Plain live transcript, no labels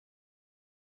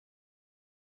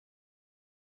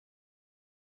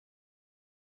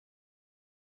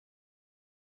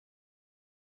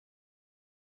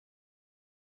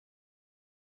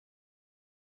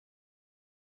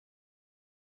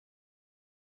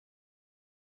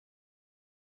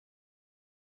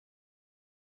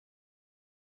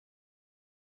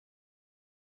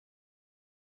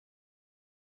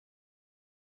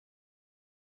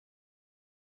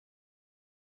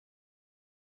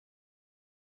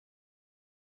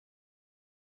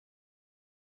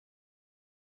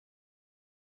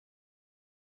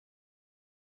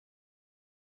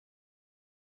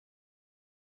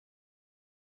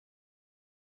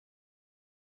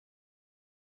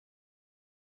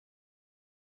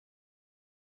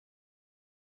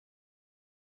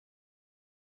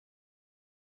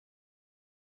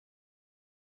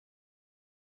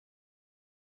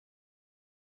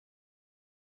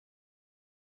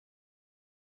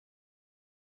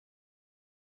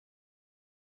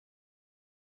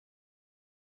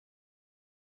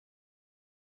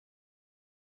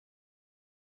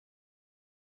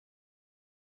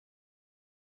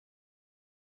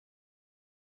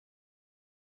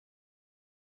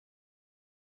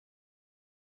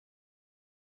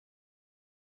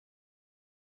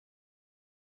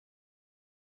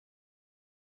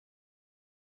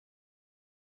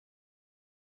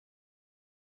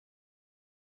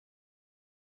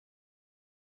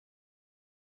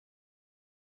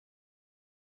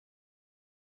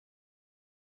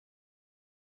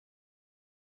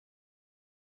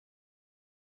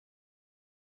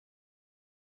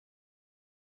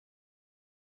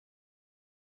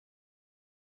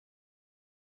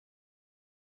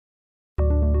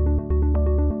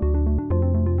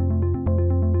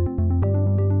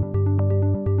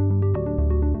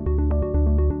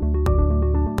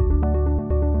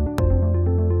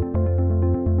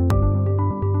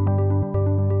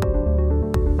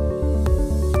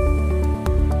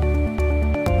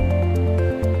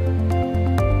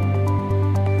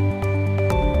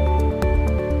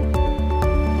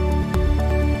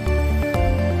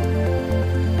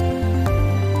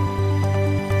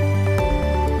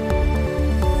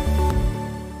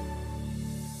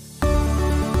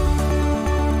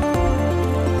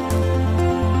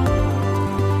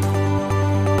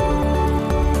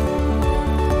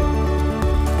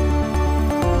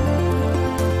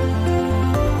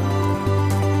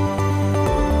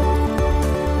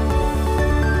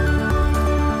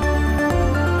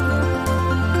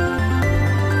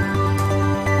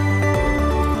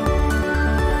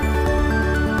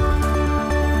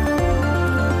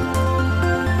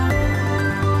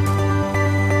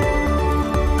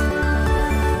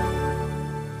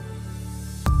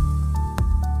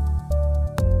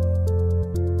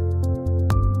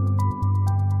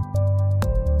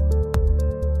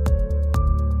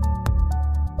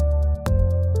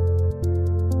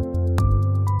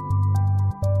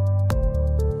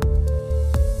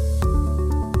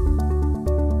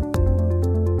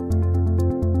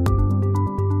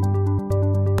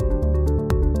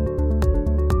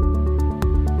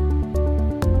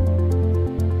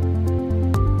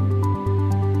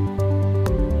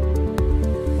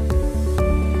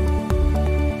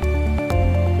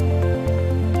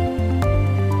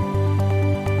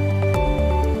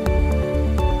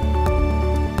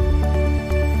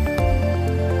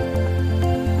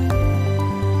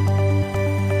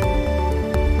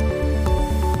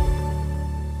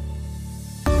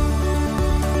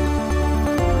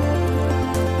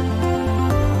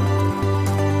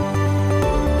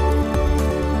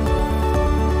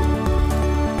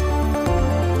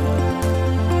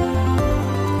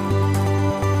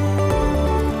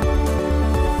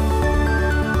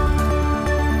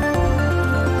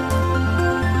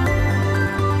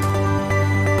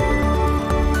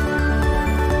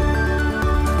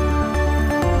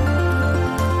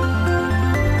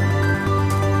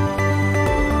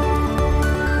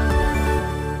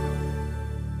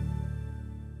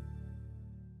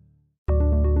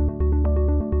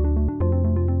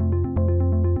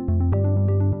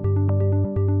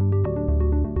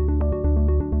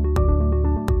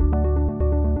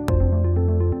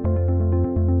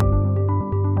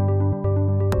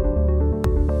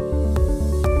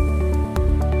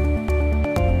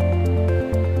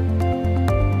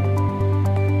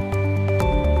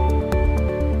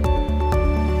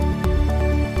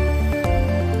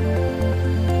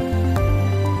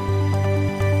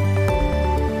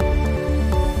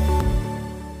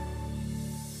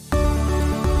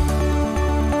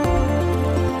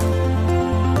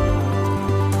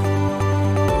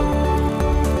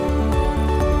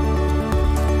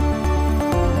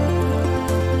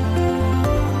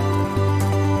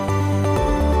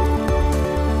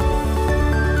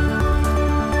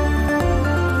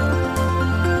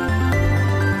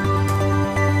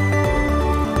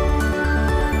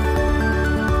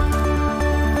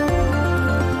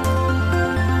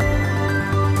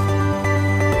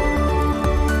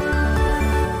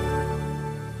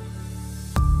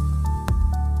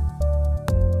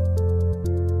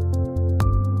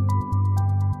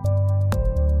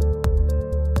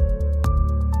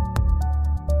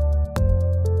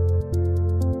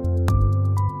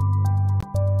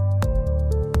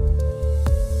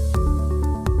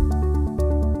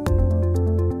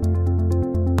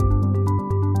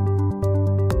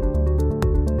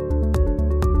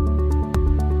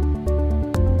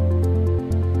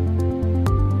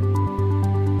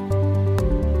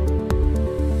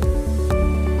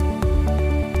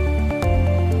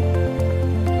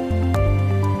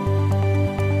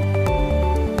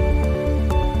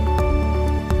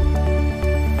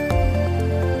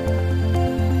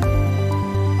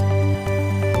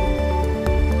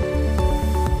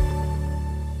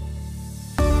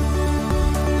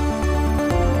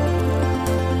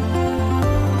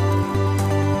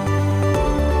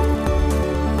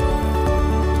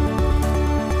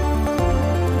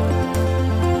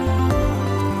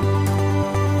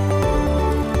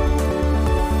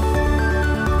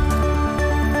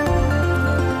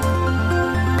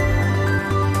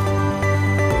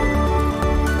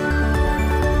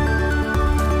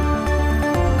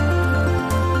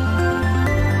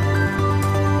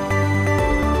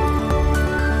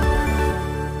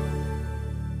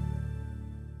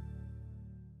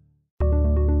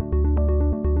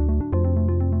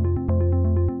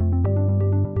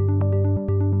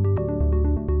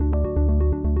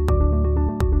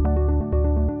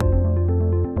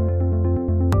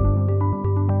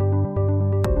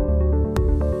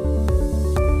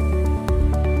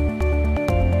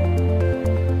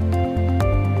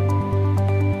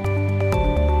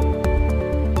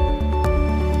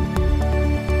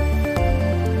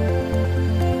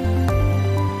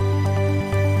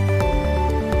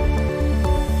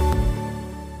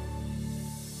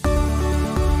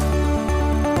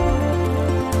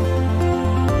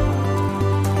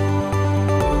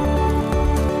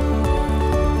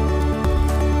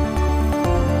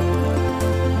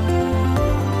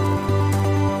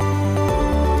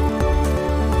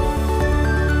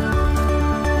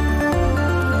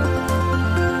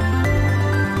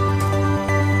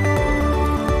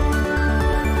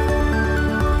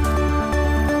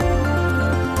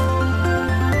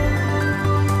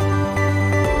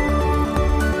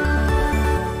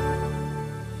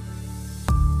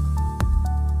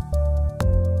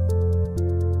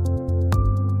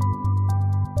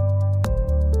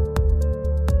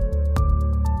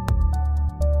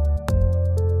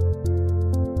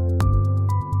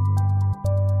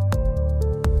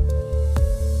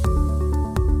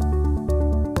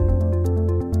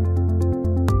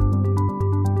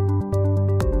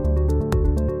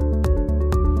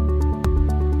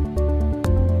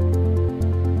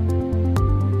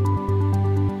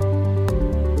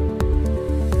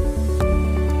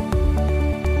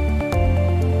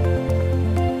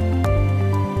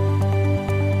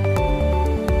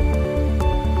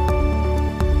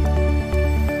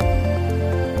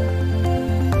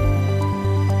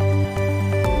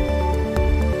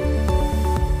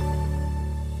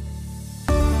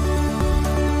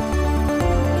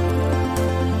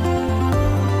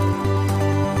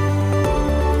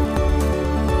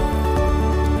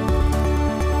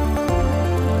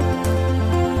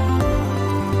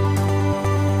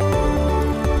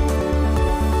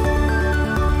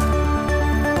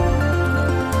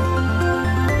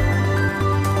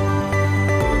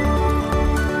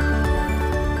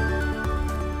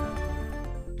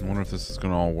this is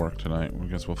gonna all work tonight. I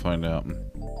guess we'll find out.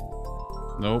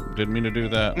 Nope, didn't mean to do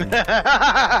that.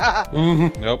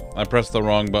 Nope, I pressed the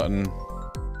wrong button.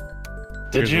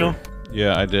 Did you?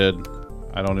 Yeah, I did.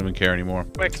 I don't even care anymore.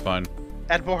 Quick. It's fine.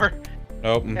 Add more.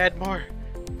 Nope. Add more.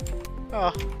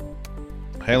 Oh.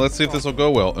 Hey, let's see if this will go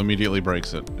well. Immediately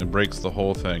breaks it. It breaks the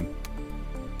whole thing.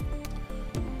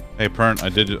 Hey, Pernt, I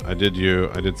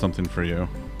did something for you.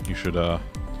 You should, well,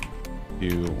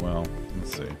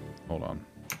 let's see. Hold on.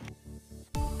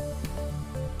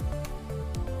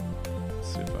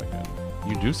 Let's see if I can.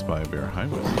 You do spy a bear. Hi,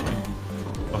 Wesley.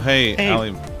 Oh, hey,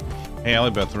 Allie. Hey,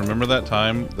 Allie Beth, remember that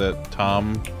time that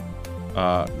Tom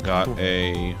got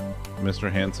a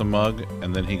Mr. Handsome mug,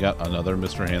 and then he got another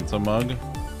Mr. Handsome mug?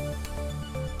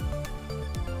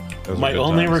 My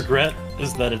only regret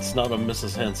is that it's not a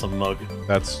Mrs. Handsome mug.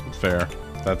 That's fair.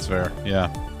 That's fair. Yeah,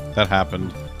 that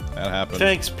happened. That happened.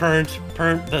 Thanks, Pernt.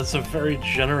 Pernt, that's a very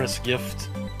generous gift.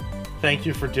 Thank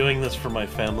you for doing this for my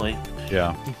family.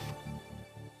 Yeah.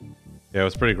 Yeah, it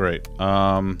was pretty great.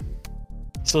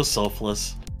 So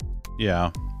selfless.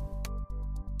 Yeah.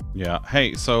 Yeah.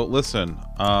 Hey, so listen,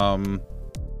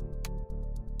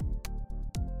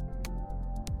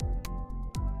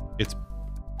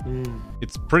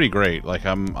 it's pretty great. Like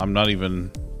I'm not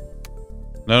even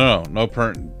no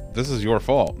Pernt. This is your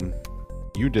fault.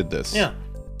 You did this. Yeah.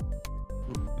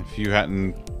 If you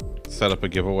hadn't set up a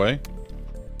giveaway.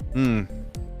 No.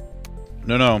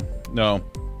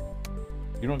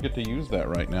 You don't get to use that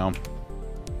right now.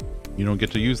 You don't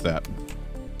get to use that.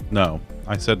 No.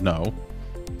 I said no.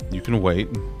 You can wait.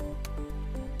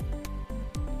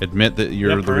 Admit that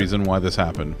you're the reason why this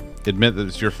happened. Admit that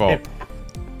it's your fault.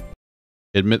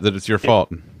 Admit that it's your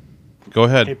fault. Go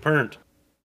ahead. Hey, Pernt.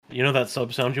 You know that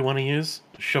sub sound you want to use?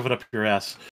 Shove it up your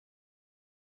ass.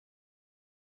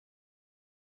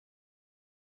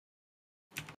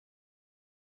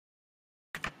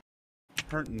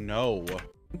 Pernt, no.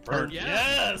 Pernt,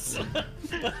 yes!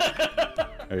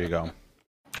 There you go.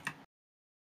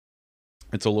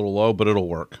 It's a little low, but it'll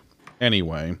work.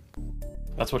 Anyway.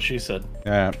 That's what she said.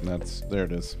 Yeah, there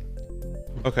it is.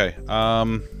 Okay,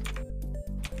 so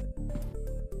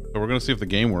we're gonna see if the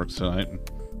game works tonight.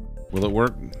 Will it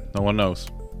work? No one knows.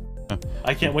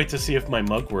 I can't wait to see if my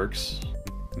mug works.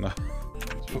 No.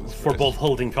 For both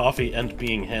holding coffee and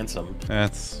being handsome.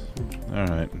 That's...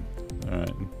 Alright.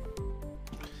 Alright.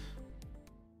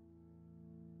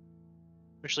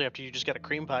 Especially after you just got a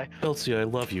cream pie. Elsie, I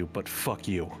love you, but fuck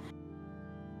you.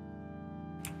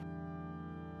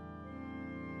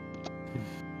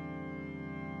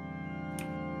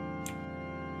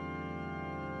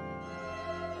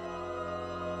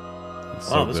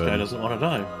 So this guy doesn't want to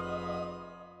die.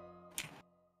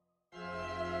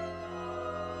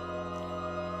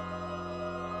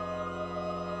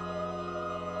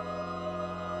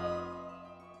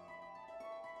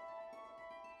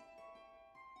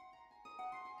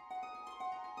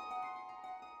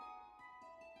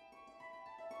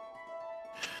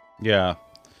 Yeah.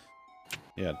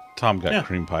 Yeah, Tom got Yeah.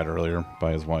 cream pied earlier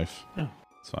by his wife. Yeah.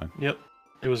 It's fine. Yep.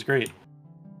 It was great.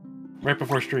 Right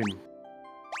before stream.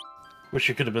 Wish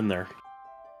you could have been there.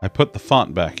 I put the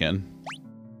font back in.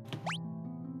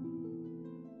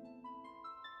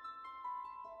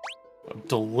 A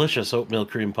delicious oatmeal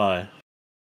cream pie.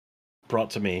 Brought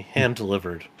to me, hand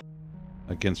delivered.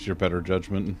 Against your better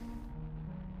judgment.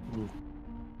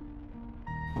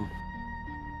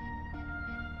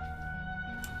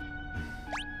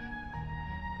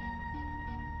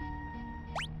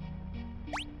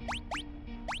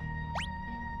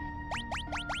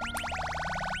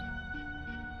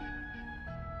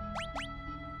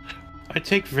 I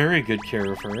take very good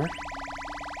care of her.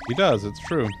 He does, it's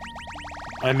true.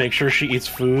 I make sure she eats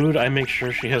food. I make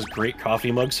sure she has great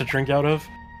coffee mugs to drink out of.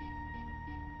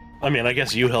 I mean, I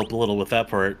guess you help a little with that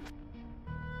part.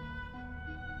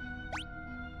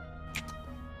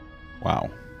 Wow.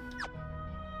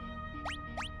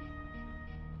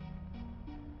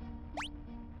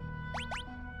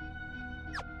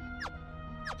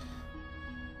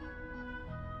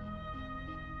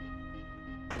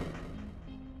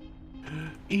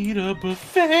 Eat a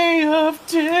buffet of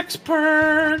dicks,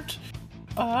 Pernt.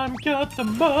 I've got the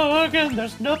mug and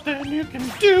there's nothing you can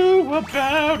do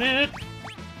about it.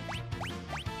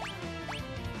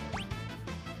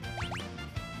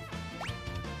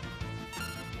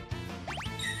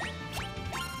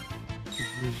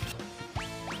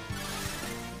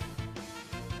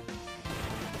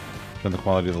 Turn the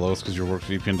quality to the lowest because your work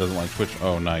VPN doesn't like Twitch.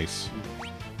 Oh, nice.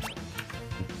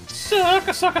 Suck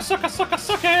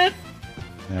it!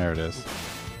 There it is.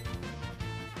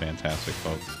 Fantastic,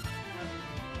 folks.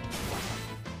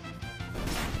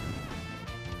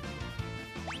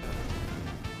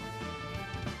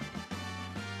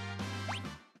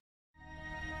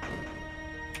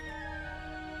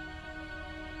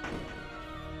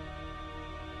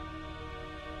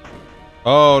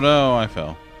 Oh no, I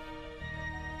fell.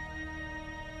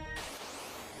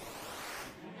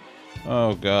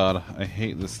 Oh god, I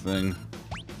hate this thing.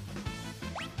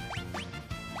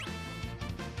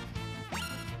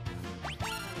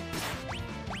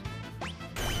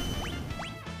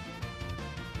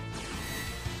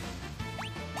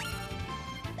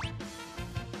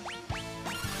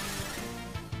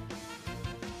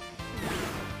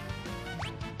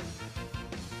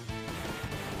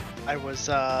 I was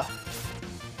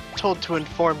told to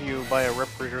inform you by a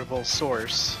reputable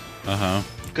source. Uh-huh.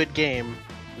 Good game,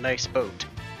 nice boat.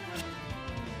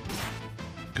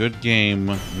 Good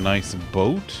game, nice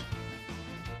boat?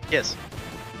 Yes.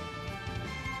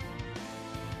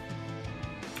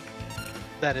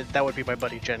 That would be my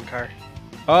buddy Jen Car.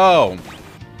 Oh!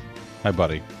 Hi,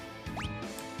 buddy.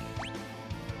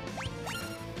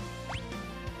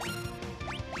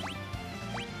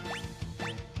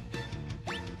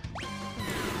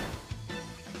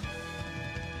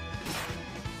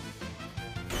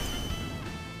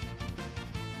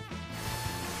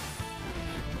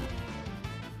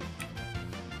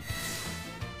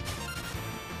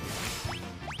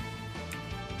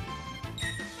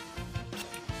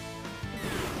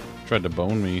 Tried to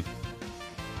bone me.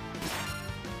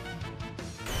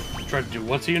 Tried to do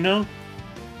what to you now?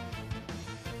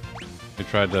 He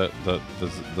tried to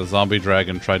the zombie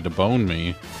dragon tried to bone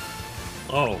me.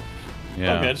 Oh.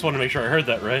 Yeah. Okay, I just want to make sure I heard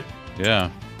that right. Yeah.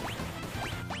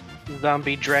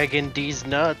 Zombie dragon D's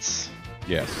nuts.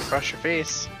 Yes. Across your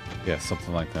face. Yeah,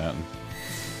 something like that.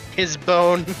 His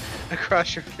bone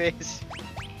across your face.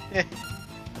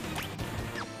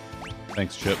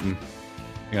 Thanks, Chipton.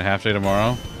 You got a half day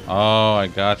tomorrow? Oh, I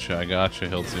gotcha,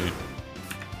 Hiltsy.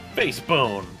 Face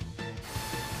bone.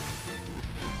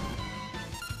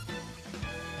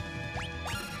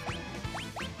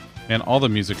 Man, all the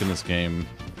music in this game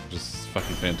just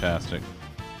fucking fantastic.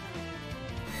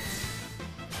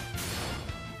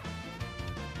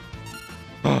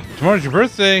 Tomorrow's your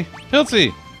birthday,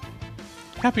 Hiltsy!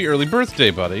 Happy early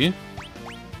birthday, buddy.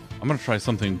 I'm gonna try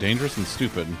something dangerous and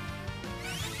stupid.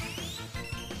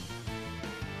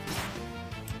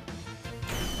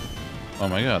 Oh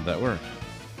my god, that worked.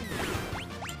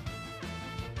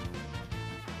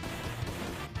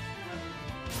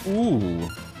 Ooh.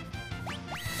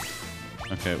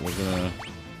 Okay, we're gonna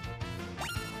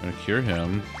cure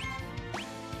him.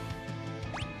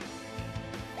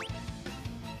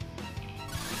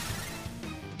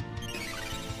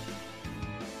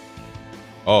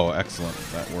 Oh, excellent.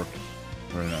 That worked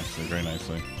very nicely, very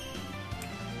nicely.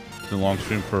 The long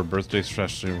stream for a birthday /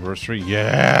 anniversary.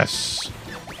 Yes!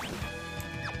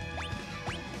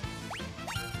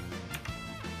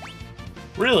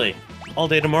 Really? All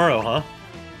day tomorrow, huh?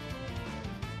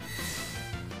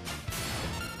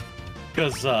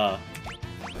 Because,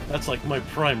 that's like my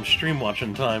prime stream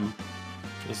watching time.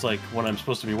 It's like when I'm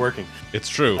supposed to be working. It's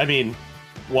true. I mean,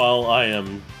 while I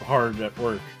am hard at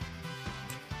work.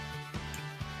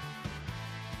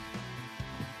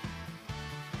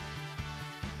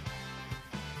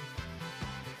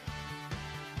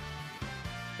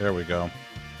 There we go.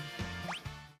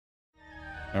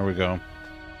 There we go.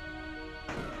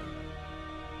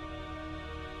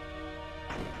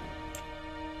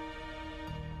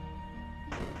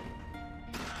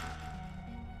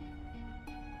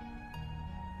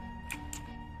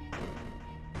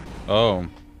 Oh.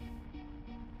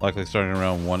 Likely starting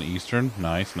around 1 Eastern.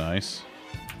 Nice, nice.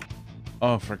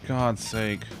 Oh, for God's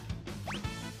sake.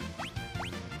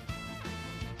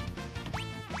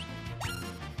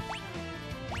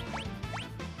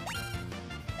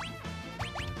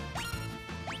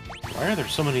 Why are there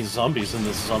so many zombies in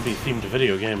this zombie-themed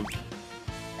video game?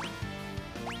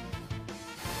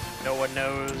 No one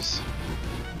knows.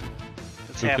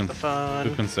 It's Who half can- the fun.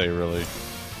 Who can say, really?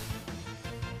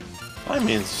 I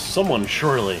mean, someone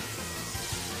surely.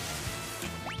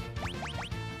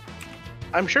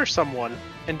 I'm sure someone,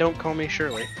 and don't call me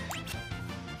Shirley.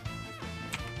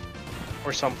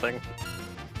 Or something.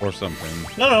 Or something.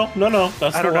 No,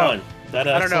 that's I the don't know. line. I That's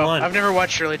don't the know. line. I've never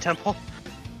watched Shirley Temple.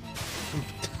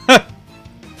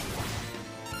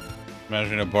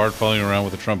 Imagine a bard following around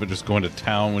with a trumpet just going to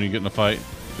town when you get in a fight.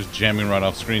 Just jamming right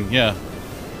off screen. Yeah.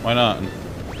 Why not?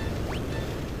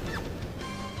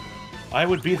 I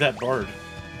would be that bard.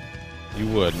 You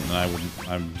would, and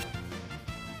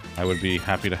I would be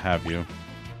happy to have you.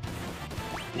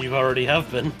 You already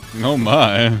have been. Oh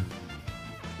my.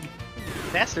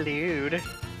 That's lewd.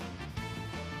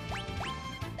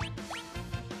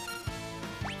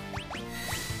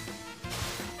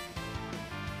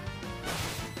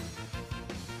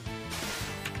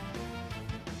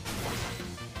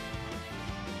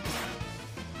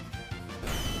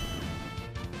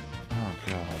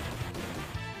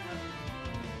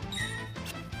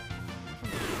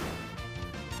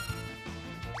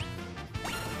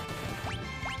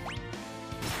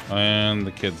 And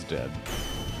the kid's dead.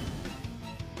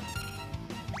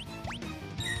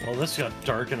 Well, this got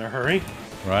dark in a hurry.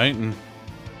 Right? And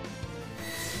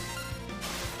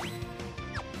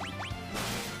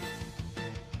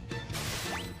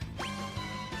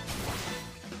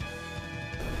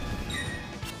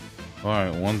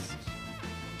alright, one's...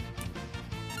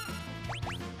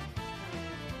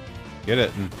 Get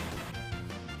it.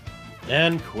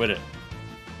 And quit it.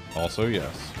 Also,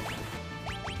 yes.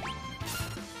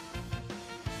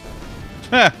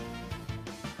 Ha!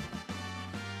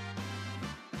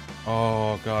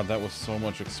 Oh god, that was so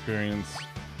much experience.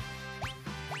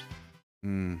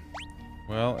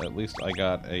 Well, at least I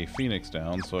got a phoenix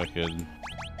down so I could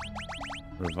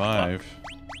revive.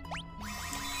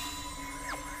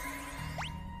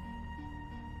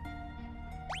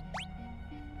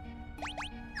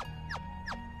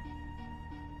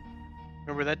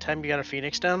 Remember that time you got a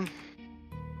phoenix down?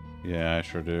 Yeah, I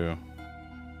sure do.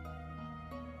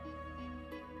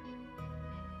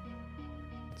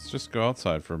 Let's just go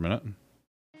outside for a minute.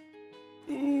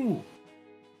 Ooh.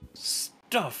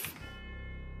 Stuff.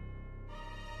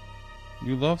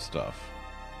 You love stuff.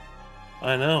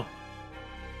 I know.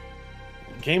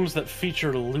 Games that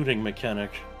feature a looting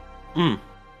mechanic. Hit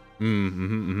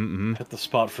the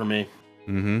spot for me.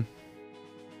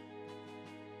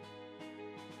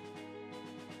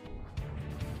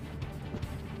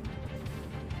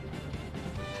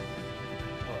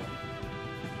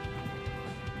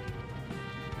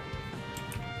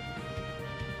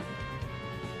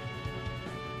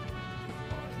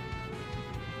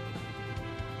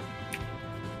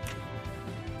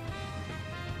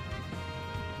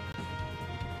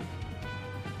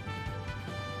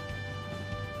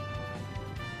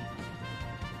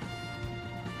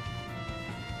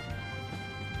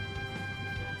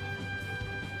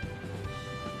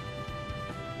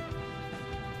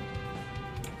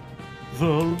 The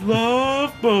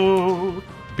Love Boat.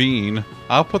 Bean,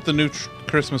 I'll put the new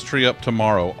Christmas tree up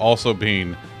tomorrow. Also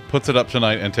Bean puts it up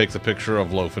tonight and takes a picture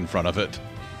of Loaf in front of it.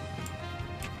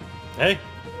 Hey,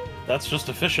 that's just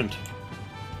efficient.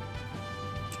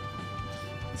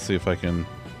 Let's see if I can...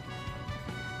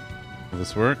 Will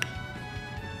this work?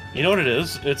 You know what it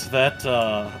is? It's that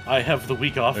I have the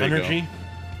week off There you energy.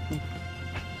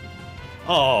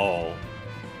 Oh.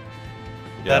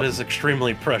 That is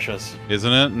extremely precious.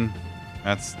 Isn't it? And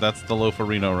that's the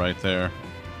Loafarino right there.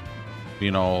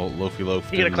 Being all loafy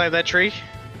loaf. You gonna climb that tree?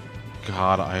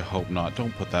 God, I hope not.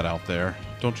 Don't put that out there.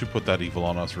 Don't you put that evil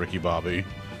on us, Ricky Bobby.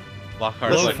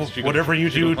 Lockhart, Loaf, whatever you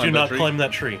do, do not climb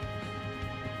that tree.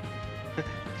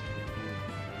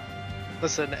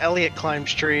 Listen, Elliot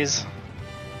climbs trees.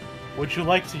 Would you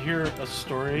like to hear a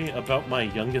story about my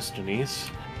youngest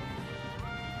niece?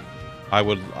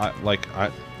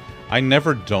 I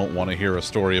never don't want to hear a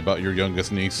story about your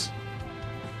youngest niece.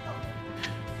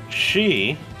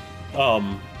 She,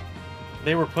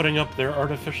 they were putting up their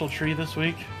artificial tree this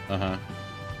week. Uh-huh.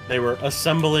 They were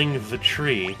assembling the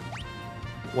tree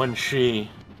when she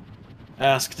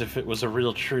asked if it was a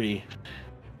real tree.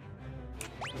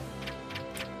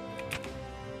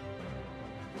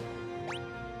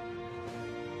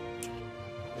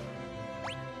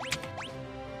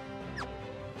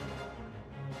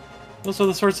 Those are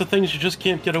the sorts of things you just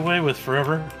can't get away with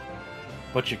forever.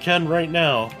 But you can right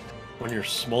now, when you're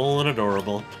small and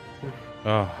adorable.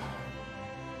 Oh.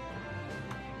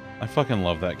 I fucking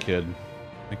love that kid.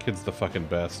 That kid's the fucking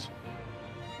best.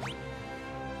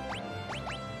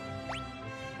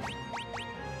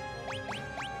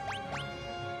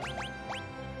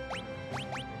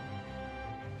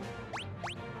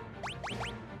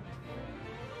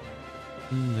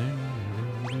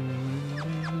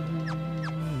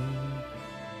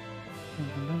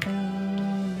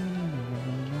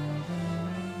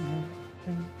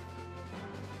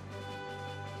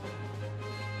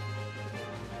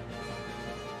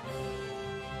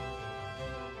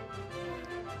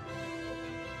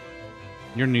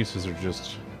 Your nieces are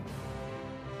just...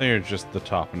 They are just the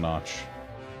top notch.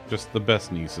 Just the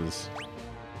best nieces.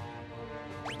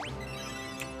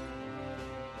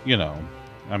 You know,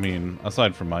 I mean,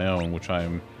 aside from my own, which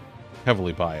I'm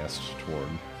heavily biased toward.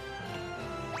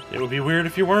 It would be weird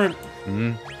if you weren't.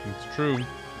 It's true.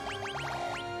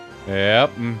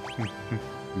 Yep.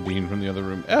 Dean from the other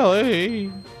room.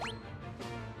 Ellie!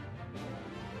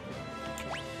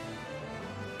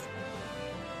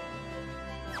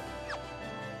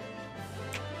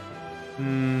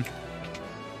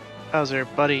 Bowser,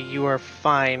 buddy, you are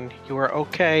fine. You are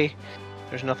okay.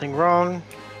 There's nothing wrong.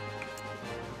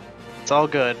 It's all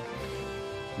good.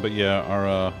 But yeah,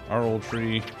 our old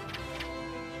tree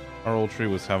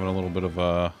was having a little bit of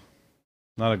a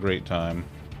not a great time.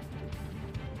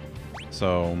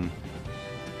 So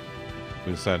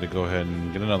we decided to go ahead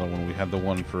and get another one. We had the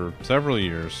one for several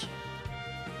years,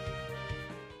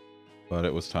 but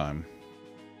it was time.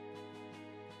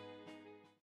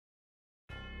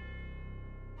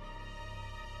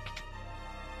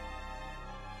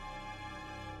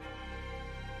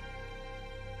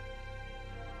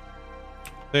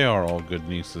 They are all good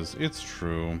nieces. It's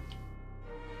true.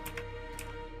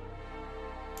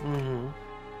 Mm-hmm.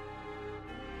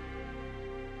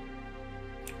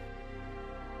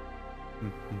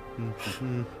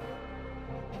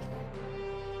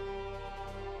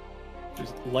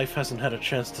 Life hasn't had a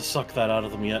chance to suck that out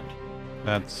of them yet.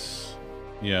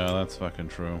 Yeah, that's fucking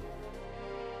true.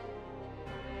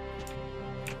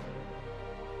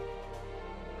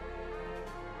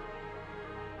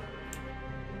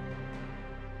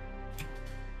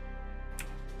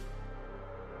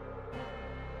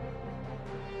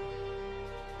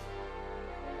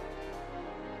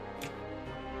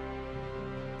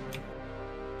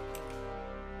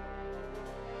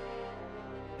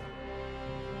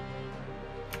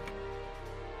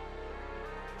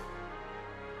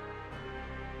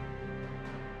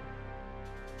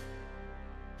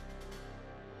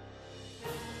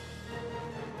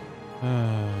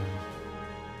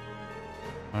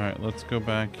 Alright, let's go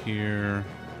back here.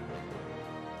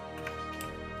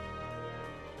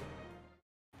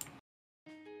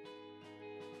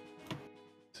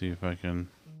 See if I can...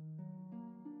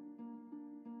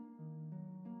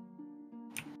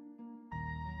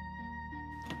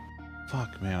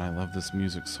 Fuck, man, I love this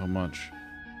music so much.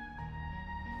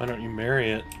 Why don't you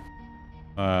marry it?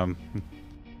 I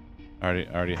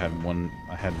already had one.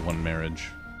 I had one marriage.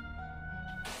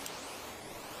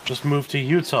 Just move to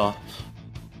Utah.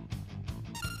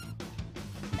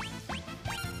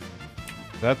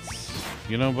 That's,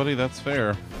 you know, buddy, that's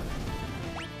fair.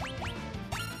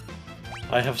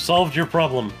 I have solved your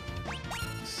problem.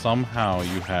 Somehow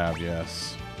you have,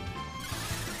 yes.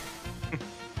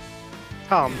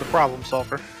 Tom, the problem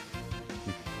solver.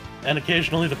 And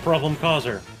occasionally the problem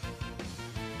causer.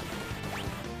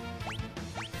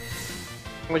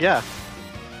 Well, yeah.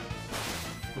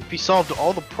 If you solved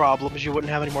all the problems, you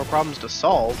wouldn't have any more problems to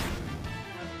solve.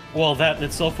 Well, that in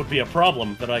itself would be a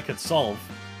problem that I could solve.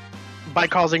 By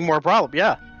causing more problems,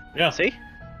 yeah. Yeah. See?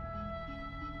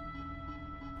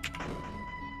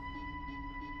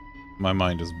 My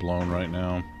mind is blown right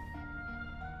now.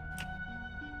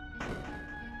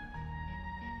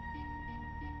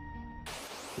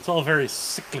 It's all very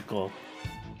cyclical.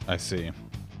 I see.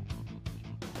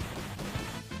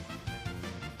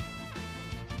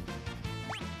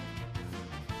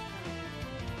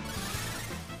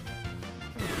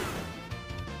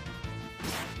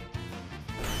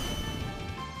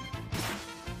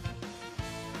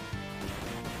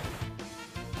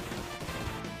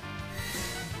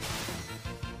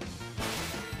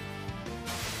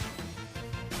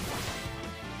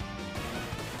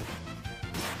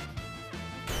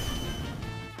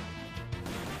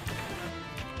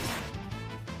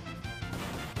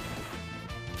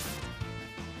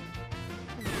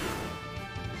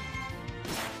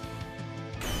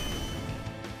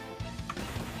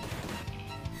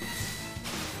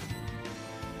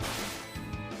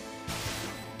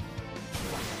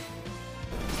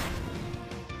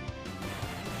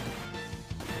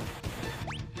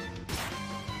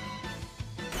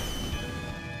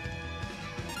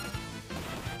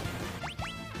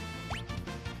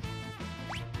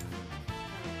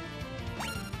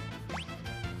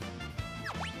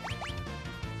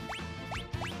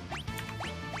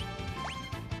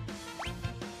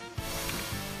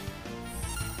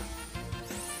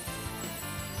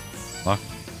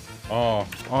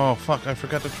 Oh, fuck, I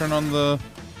forgot to turn it on the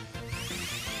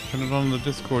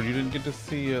Discord. You didn't get to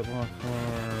see it, Lockhart.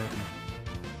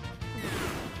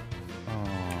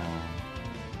 Oh.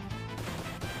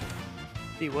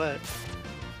 See what?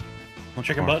 My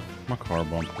Chicken car, butt? My car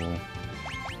buncle.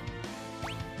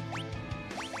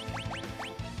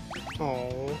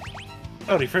 Oh.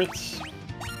 Howdy, Fritz.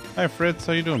 Hi, Fritz.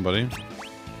 How you doing, buddy?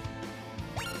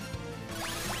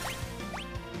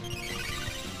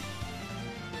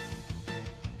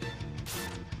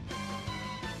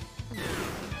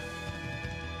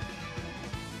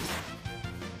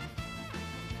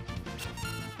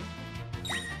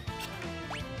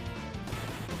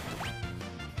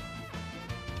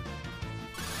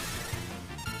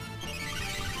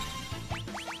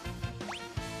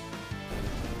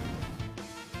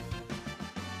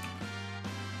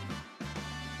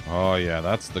 Oh yeah,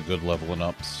 that's the good leveling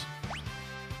ups.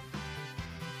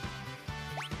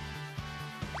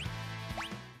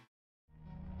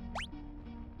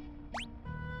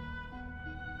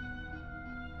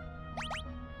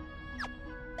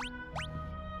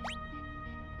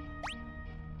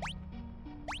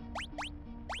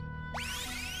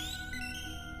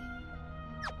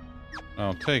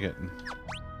 I'll take it.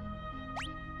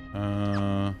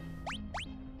 How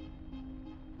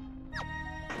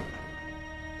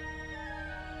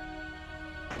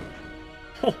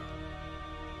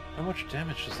much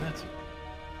damage does that do?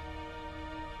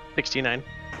 69.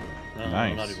 No,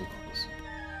 Nice. not even close.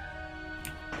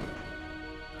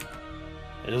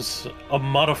 It is a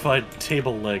modified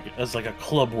table leg as like a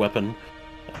club weapon.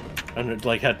 And it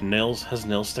like has nails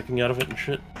sticking out of it and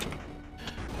shit.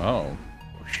 Oh.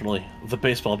 Fortunately, the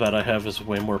baseball bat I have is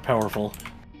way more powerful.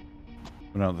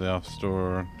 Went out to the off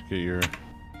store to get your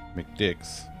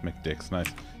McDicks. McDicks, nice.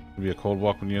 It'll be a cold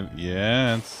walk when you...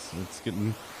 Yeah, it's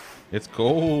getting... It's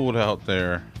cold out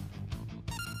there.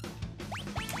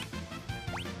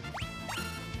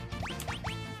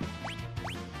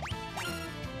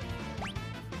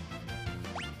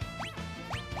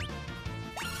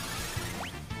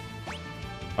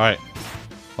 Alright.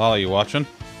 Lala, you watching?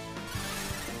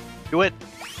 Do it.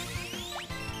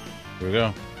 Here we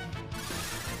go.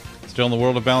 Still in the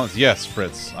world of balance? Yes,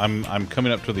 Fritz. I'm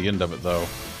coming up to the end of it, though.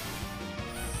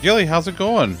 Gilly, how's it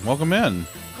going? Welcome in.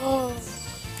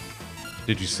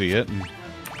 Did you see it?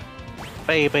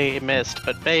 Baby missed,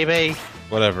 but baby.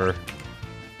 Whatever.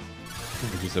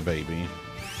 He's a baby.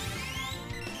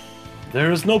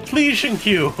 There is no pleasing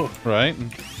you! Right?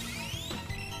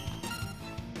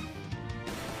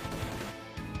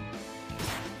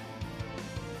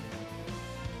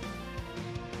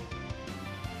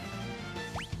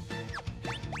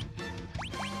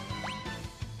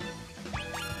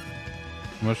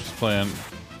 I'm just playing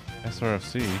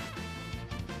SRFC.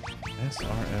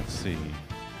 SRFC.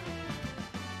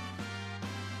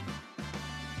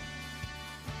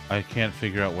 I can't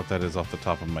figure out what that is off the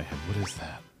top of my head. What is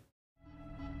that?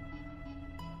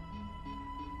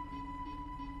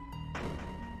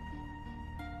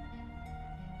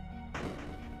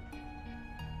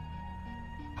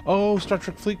 Oh, Star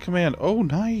Trek Fleet Command. Oh,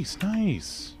 nice,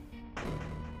 nice.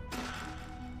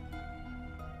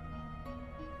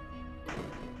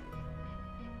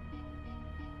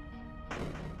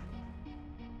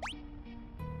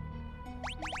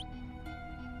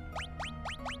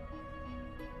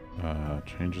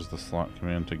 Changes the slot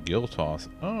command to gill toss.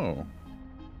 Oh.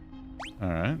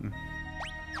 Alright.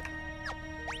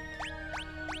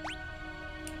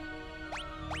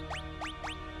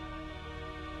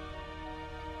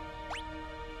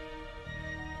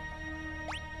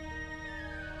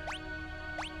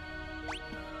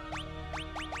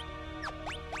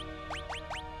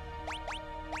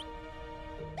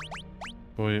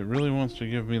 Boy, it really wants to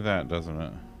give me that, doesn't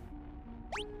it?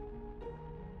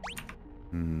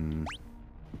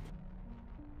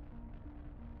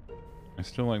 I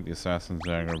still like the Assassin's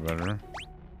Dagger better.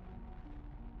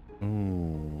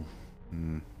 Ooh.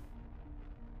 I'm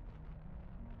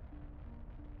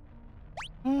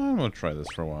gonna try this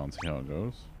for a while and see how it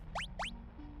goes.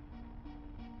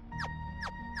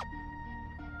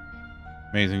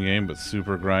 Amazing game, but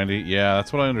super grindy. Yeah,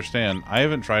 that's what I understand. I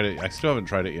haven't tried it. I still haven't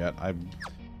tried it yet. I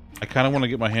kind of want to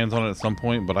get my hands on it at some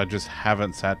point, but I just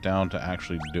haven't sat down to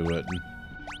actually do it.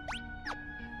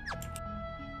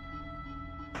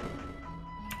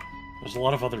 There's a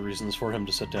lot of other reasons for him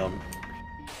to sit down.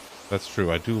 That's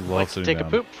true. I do love Like to sitting take down.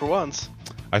 a poop for once.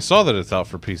 I saw that it's out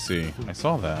for PC. I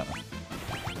saw that.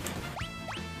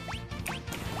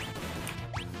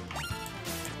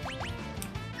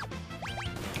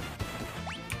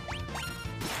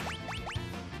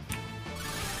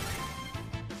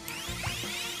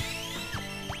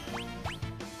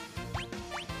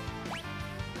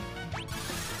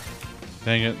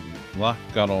 Dang it. Locke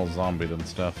got all zombied and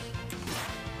stuff.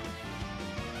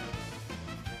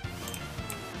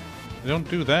 Don't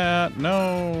do that.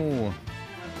 No.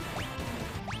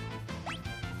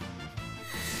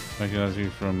 Recognize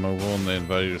you from mobile and they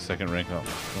invite you to second rank up.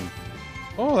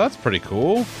 Oh, that's pretty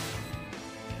cool.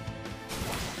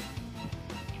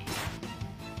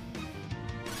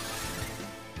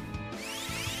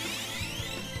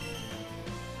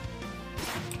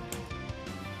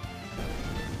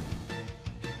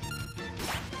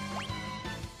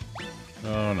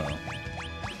 Oh no.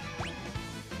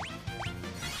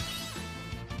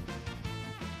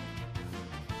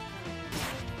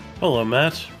 Hello,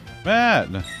 Matt.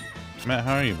 Matt! Matt,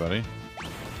 how are you, buddy?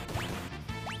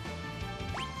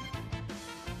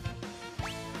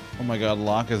 Oh my god,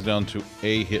 Locke is down to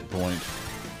a hit point.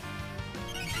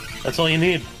 That's all you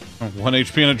need. 1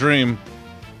 HP in a dream.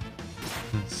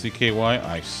 CKY,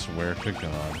 I swear to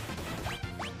god.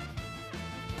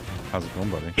 How's it going,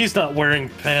 buddy? He's not wearing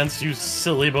pants, you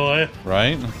silly boy.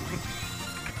 Right?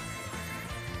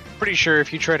 Pretty sure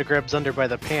if you try to grab Zunder by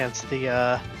the pants,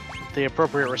 the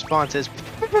appropriate response is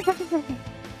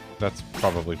That's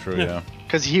probably true, yeah.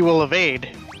 Because he will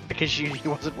evade. Because he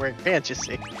wasn't wearing pants, you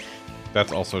see.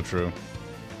 That's also true.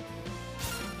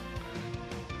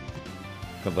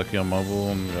 Got lucky on mobile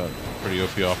and got pretty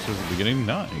OP officers at the beginning.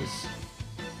 Nice.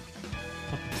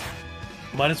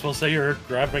 Might as well say you're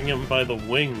grabbing him by the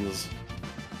wings.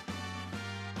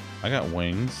 I got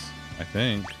wings, I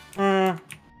think. I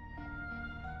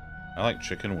like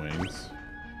chicken wings.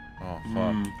 Oh,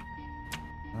 fuck.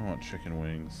 I want chicken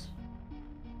wings.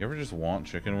 You ever just want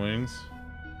chicken wings?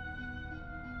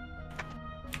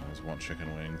 I always want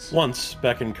chicken wings. Once,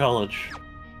 back in college.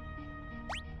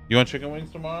 You want chicken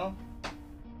wings tomorrow?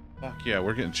 Fuck yeah,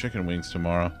 we're getting chicken wings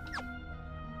tomorrow.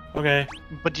 Okay.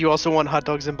 But do you also want hot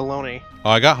dogs and bologna? Oh,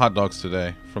 I got hot dogs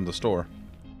today from the store.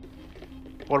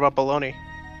 What about bologna?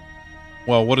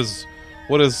 Well, what is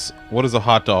a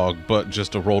hot dog but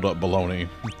just a rolled up bologna?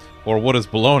 Or what is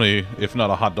bologna if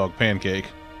not a hot dog pancake?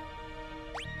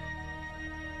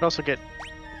 You can also get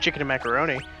chicken and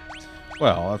macaroni.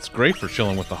 Well, that's great for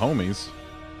chilling with the homies.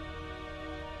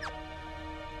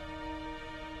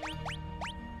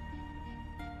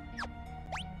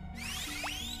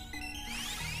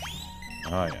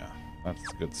 Oh yeah, that's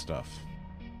good stuff.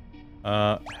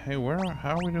 Hey,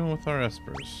 how are we doing with our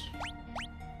espers?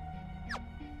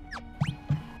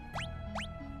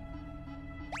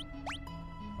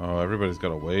 Oh, everybody's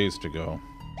got a ways to go.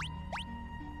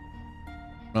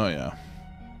 Oh yeah.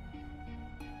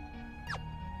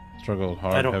 Struggled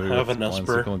hard. I don't heavy have with an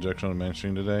esper. sickle injection on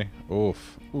managing today.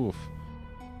 Oof, oof.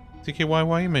 TKY,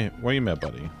 why you mad,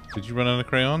 buddy? Did you run out of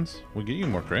crayons? We'll get you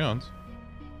more crayons.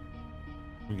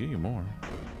 We'll get you more.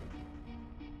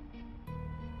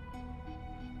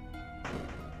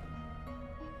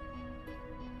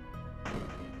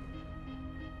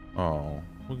 Oh,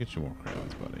 we'll get you more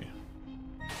crayons, buddy.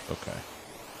 Okay.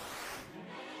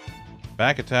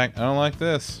 Back attack. I don't like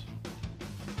this.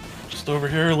 Just over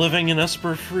here living an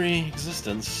Esper-free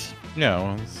existence. Yeah,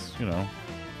 well, it's, you know.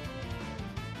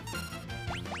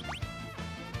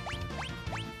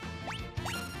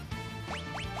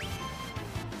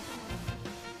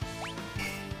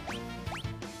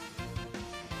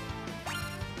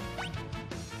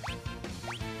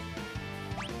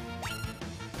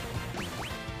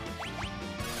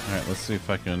 Alright, let's see if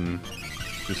I can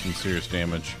do some serious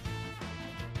damage.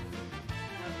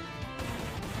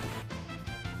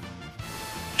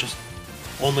 Just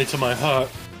only to my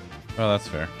hut. Oh, that's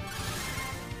fair.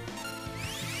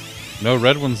 No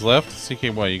red ones left?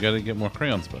 CKY, you gotta get more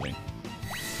crayons, buddy.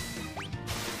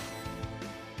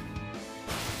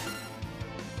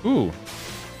 Ooh.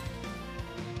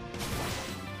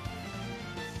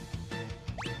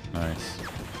 Nice.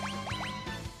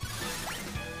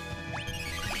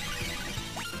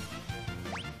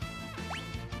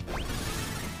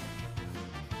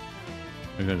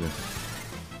 What are you gonna do?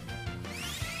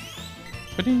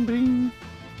 Ba-ding, ba-ding.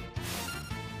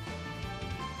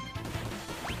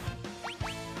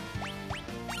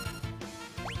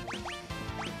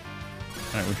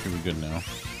 Alright, we should be good now.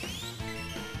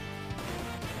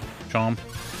 Chomp.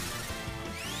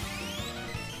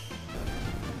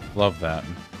 Love that.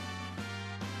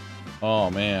 Oh,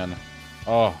 man.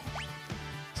 Oh.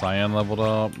 Cyan leveled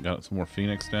up. Got some more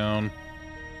Phoenix down.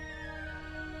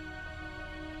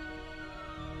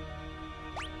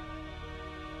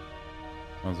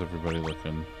 How's everybody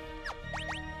looking?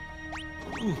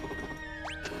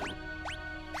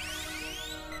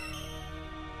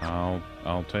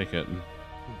 I'll take it.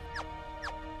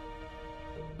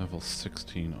 Level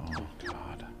 16. Oh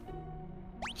god.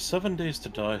 7 Days to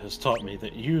Die has taught me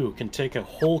that you can take a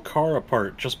whole car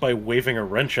apart just by waving a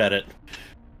wrench at it.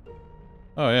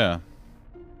 Oh yeah.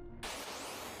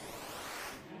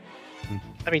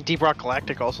 I mean, Deep Rock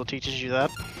Galactic also teaches you that.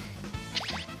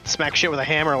 Smack shit with a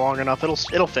hammer long enough,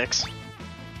 it'll fix.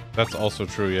 That's also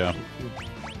true, yeah.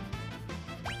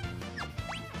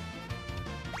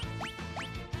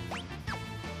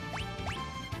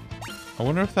 I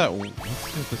wonder if that... Let's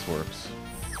see if this works.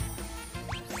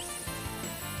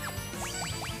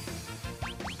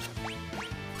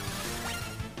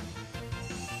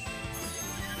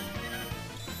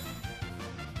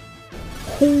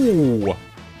 Ooh!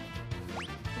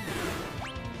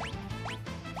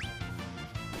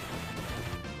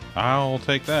 I'll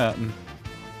take that.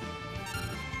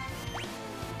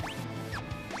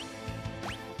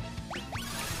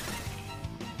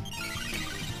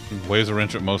 Waves a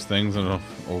wrench at most things, and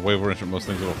or wave a wrench at most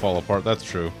things, it'll fall apart. That's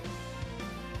true.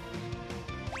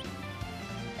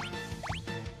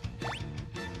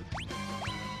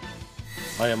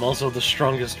 I am also the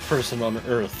strongest person on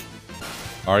Earth.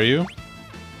 Are you?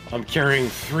 I'm carrying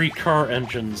 3 car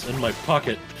engines in my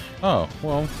pocket. Oh,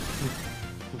 well.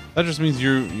 That just means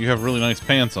you have really nice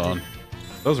pants on.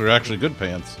 Those are actually good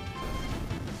pants.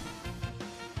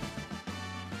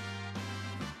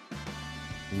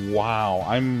 Wow,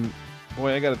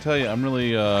 boy, I gotta tell you, I'm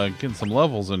really getting some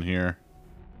levels in here.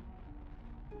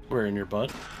 Where, in your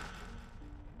butt?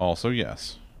 Also,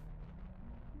 yes.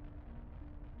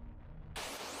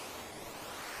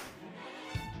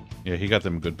 Yeah, he got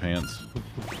them good pants.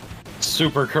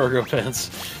 Super cargo pants.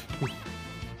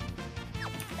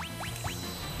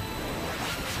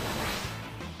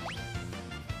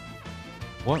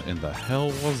 What in the hell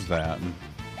was that?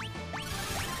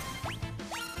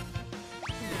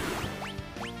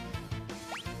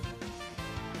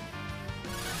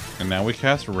 And now we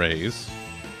cast Raise.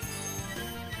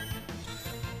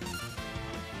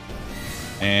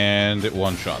 And it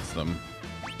one-shots them.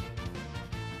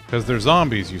 Because they're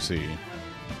zombies, you see.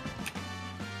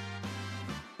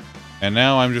 And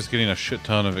now I'm just getting a shit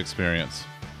ton of experience.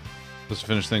 Just to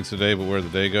finish things today, but where'd the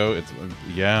day go? It's...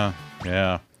 Yeah.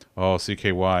 Oh,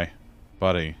 CKY.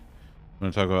 Buddy. I'm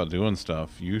gonna talk about doing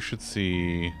stuff. You should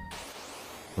see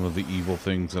some of the evil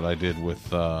things that I did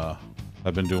with,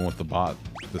 I've been doing with the bot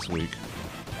this week.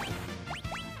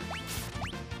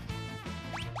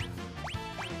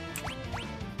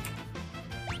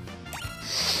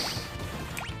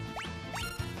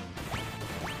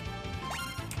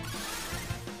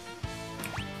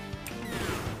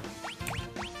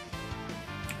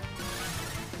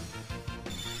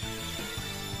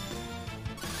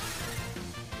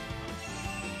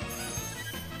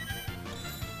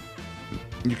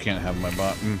 You can't have my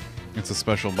bot. It's a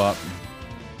special bot.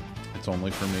 It's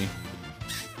only for me.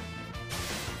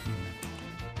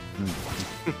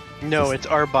 No, it's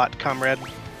our bot, comrade.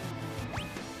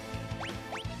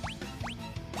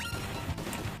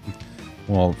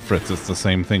 Well, Fritz, it's the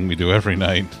same thing we do every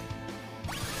night.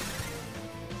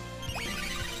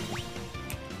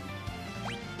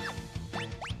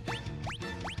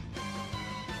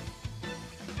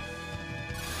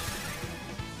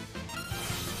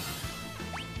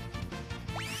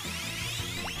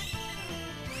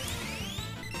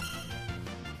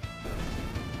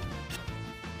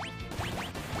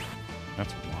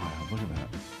 That's wild. Look at that.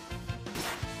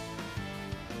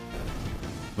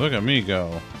 Look at me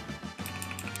go.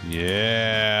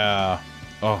 Yeah.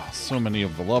 Oh, so many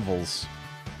of the levels.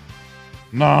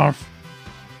 Narf.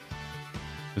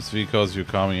 This V calls you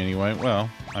Kami anyway. Well,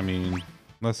 I mean,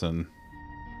 listen.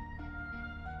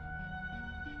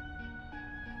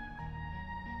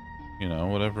 You know,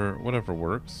 whatever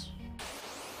works.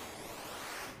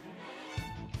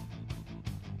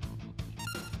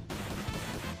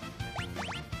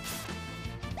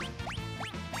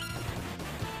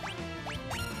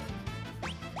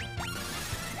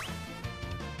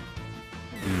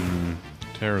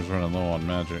 Terra's running low on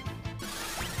magic.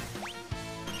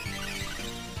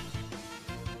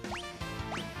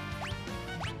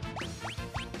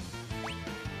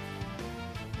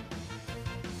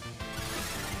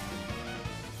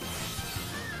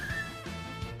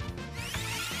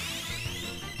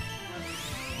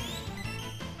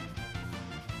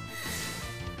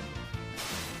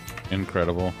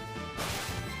 Incredible.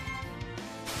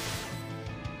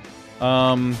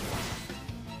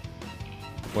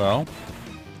 Well,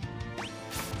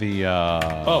 the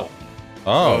Oh.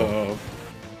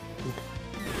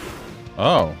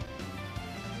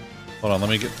 Hold on, let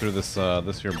me get through this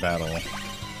this here battle, and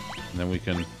then we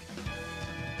can.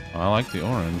 Oh, I like the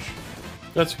orange.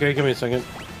 That's okay. Give me a second.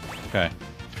 Okay.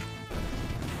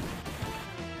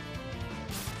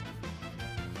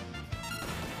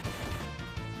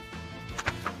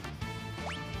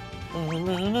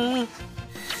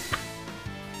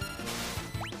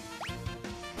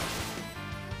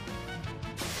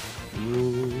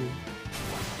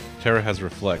 Terra has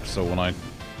Reflect, so when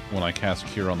I cast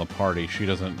Cure on the party, she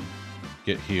doesn't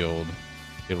get healed.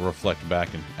 It'll reflect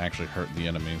back and actually hurt the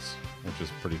enemies, which is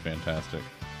pretty fantastic.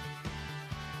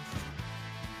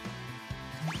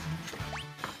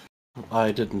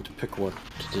 I didn't pick one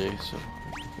today, so...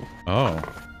 Oh.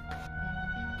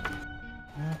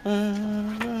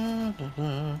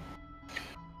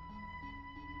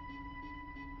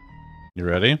 You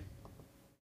ready?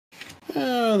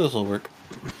 This'll work.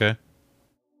 Okay.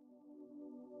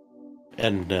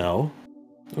 And now,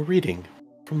 a reading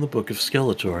from the Book of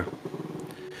Skeletor.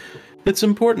 It's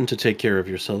important to take care of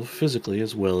yourself physically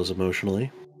as well as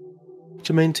emotionally,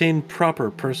 to maintain proper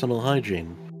personal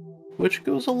hygiene, which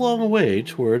goes a long way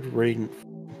toward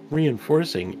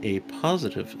reinforcing a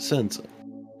positive sense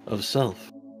of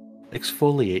self.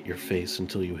 Exfoliate your face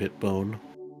until you hit bone.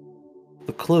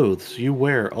 The clothes you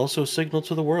wear also signal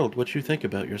to the world what you think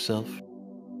about yourself.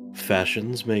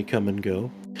 fashions may come and go,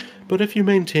 but if you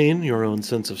maintain your own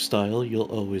sense of style,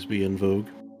 you'll always be in vogue.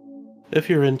 If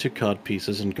you're into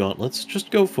codpieces and gauntlets,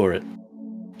 just go for it.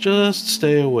 Just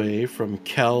stay away from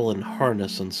cowl and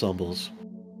harness ensembles.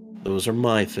 Those are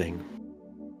my thing.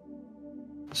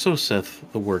 So saith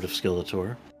the word of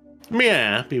Skeletor.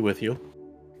 Meow, be with you.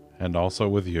 And also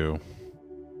with you.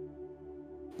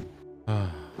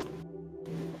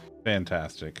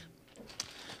 Fantastic.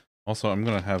 Also, I'm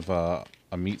gonna have a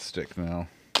meat stick now.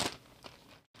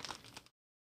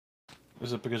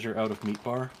 Is it because you're out of meat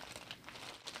bar?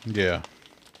 Yeah.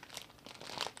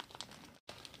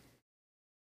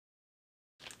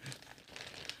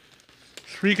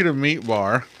 Speaking of meat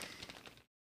bar.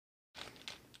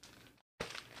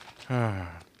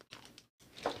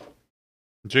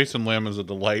 Jason Lamb is a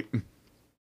delight.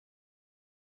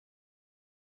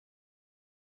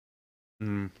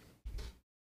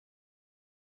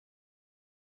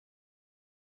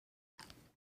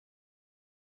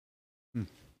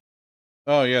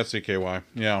 Oh yeah, CKY.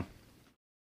 Yeah.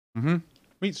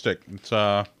 Meat stick. It's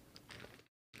some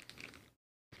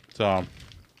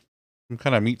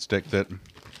kind of meat stick that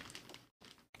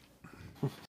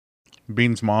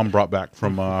Bean's mom brought back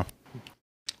from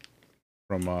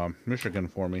Michigan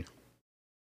for me.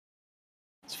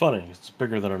 It's funny. It's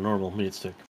bigger than a normal meat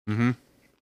stick.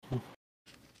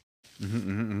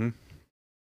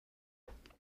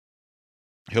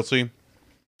 He'll see.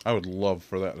 I would love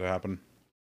for that to happen.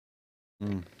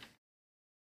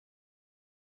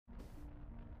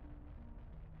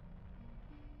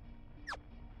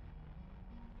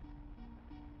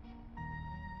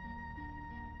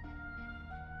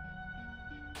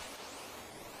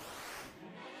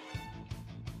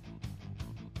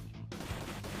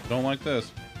 Don't like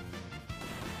this.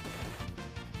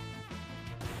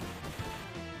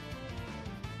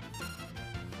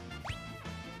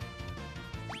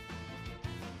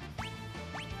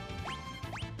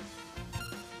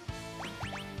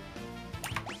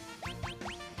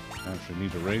 Actually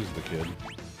need to raise the kid.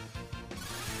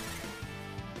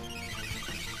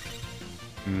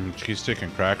 Cheese stick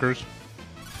and crackers.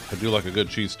 I do like a good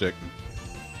cheese stick.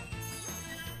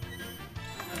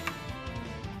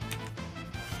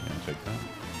 Yeah, take that.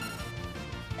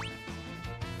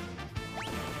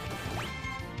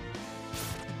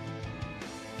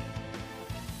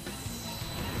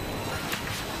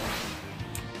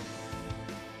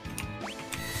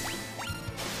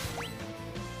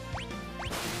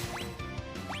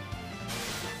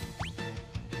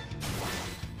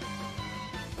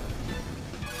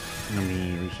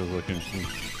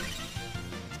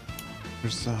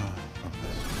 There's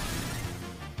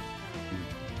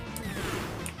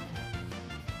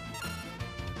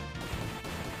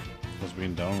was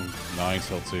being done.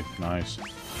 Nice, Elsie. Nice.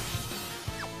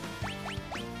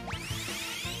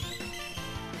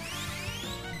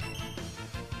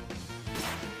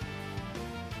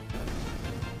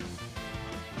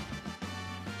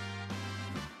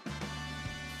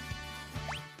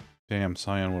 Damn,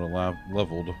 Cyan would have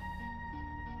leveled.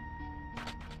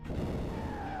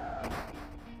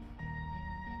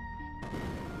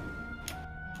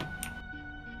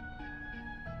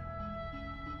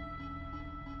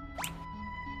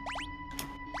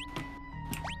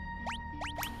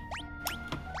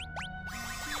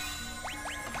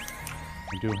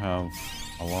 I do have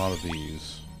a lot of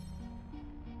these.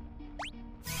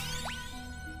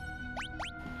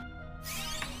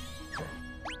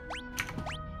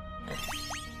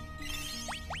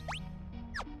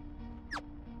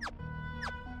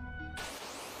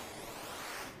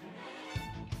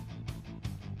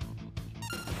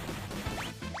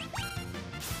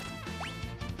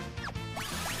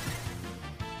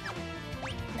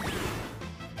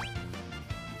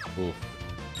 Oof.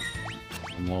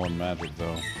 I'm low on magic,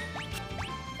 though.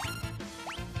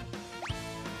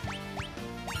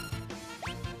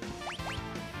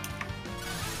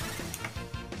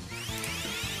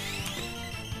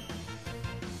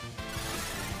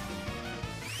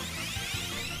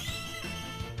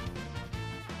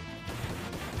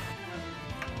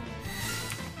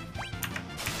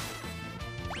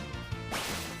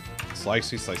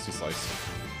 Slicey, slicey, slice.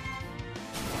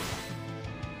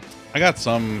 I got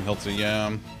some Hilti,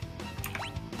 yeah.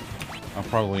 I'll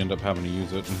probably end up having to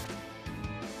use it.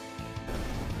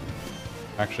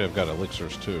 Actually, I've got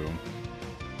elixirs too.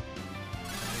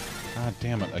 God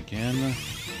damn it, again?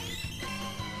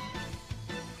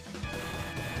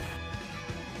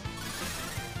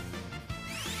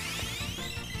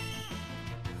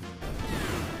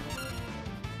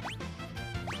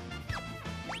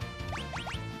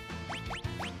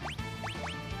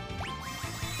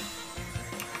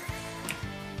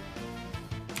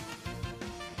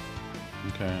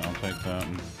 Okay, I'll take that.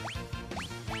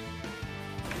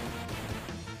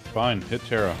 Fine, hit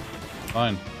Terra.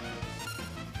 Fine.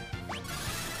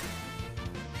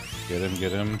 Get him,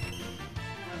 get him.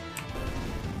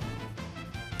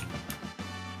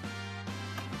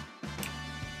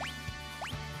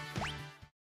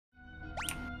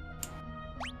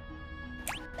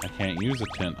 I can't use a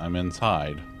tent. I'm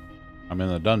inside. I'm in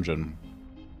the dungeon.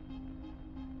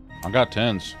 I got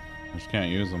tents. I just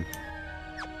can't use them.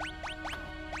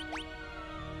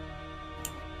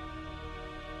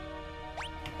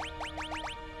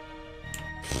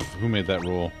 Who made that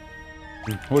rule?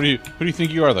 Who do you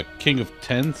think you are, the king of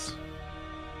tents?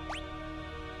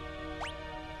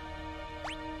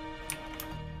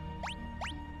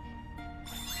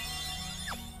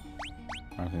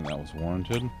 I think that was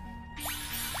warranted.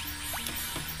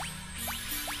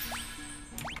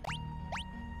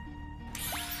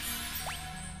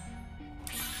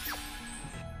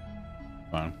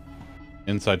 Fine.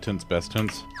 Inside tents, best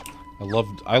tents.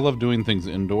 I love doing things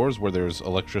indoors where there's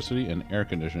electricity and air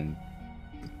conditioning.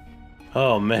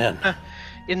 Oh man.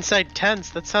 Inside tents.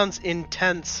 That sounds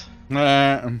intense. They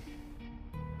already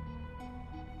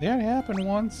happened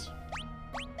once.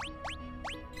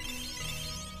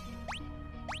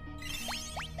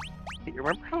 You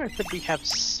remember how I said we have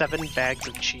 7 bags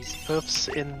of cheese puffs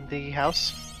in the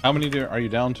house? How many are you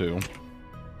down to?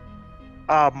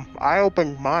 I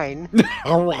opened mine.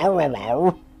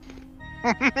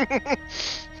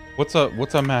 What's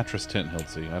a mattress tent,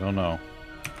 Hiltsy? I don't know.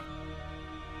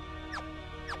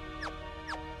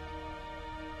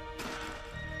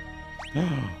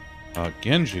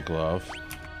 Genji glove.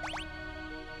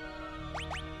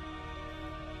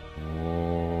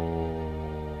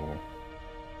 Oh.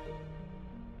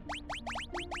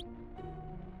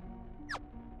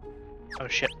 Oh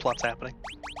shit, plot's happening.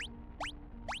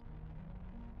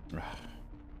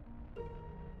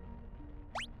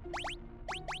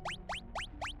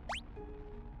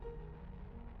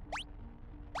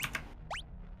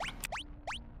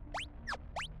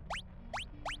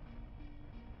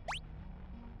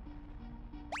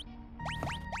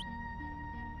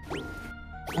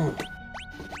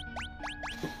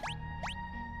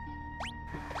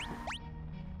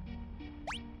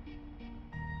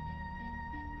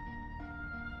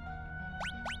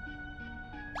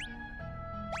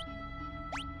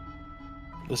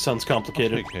 This sounds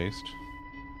complicated. Take haste.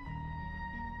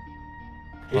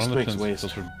 Haste On the makes tents, waste.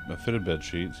 filter a fitted bed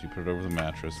sheet, so you put it over the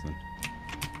mattress, then.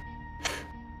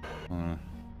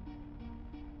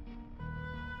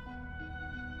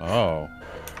 Oh,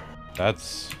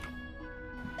 that's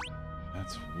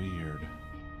weird.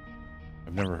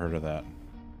 I've never heard of that.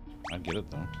 I get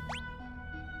it though.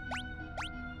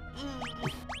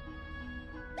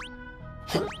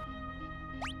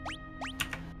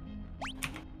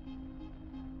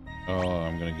 Oh,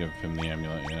 I'm gonna give him the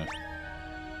amulet, yeah.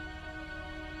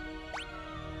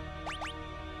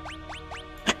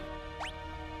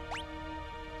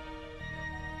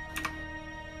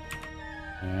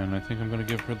 And I think I'm gonna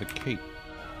give her the cape.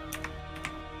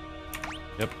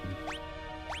 Yep.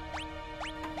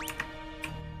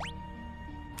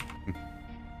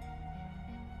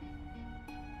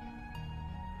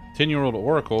 10-year-old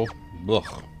Oracle.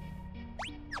 Ugh.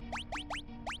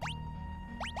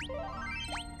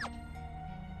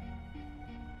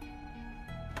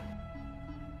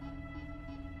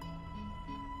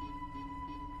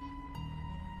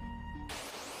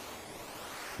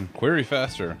 Query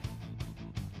faster.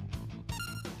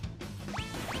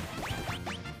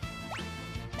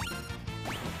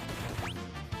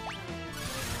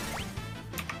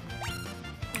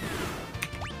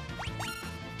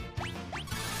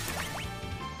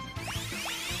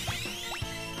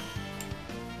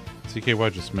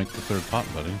 CKY, just make the third pot,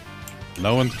 buddy.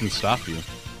 No one can stop you.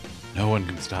 No one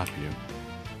can stop you.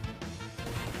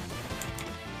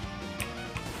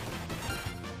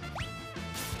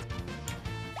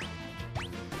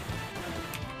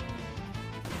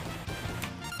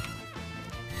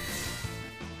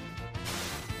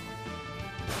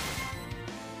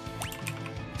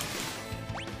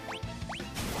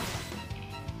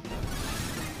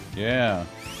 Yeah.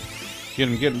 Get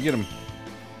him, get him, get him.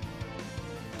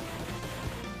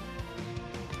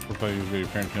 If you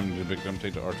parent him to become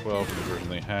take to R12 for the version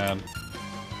they had.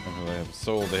 After they have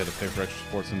sold, they had to pay for extra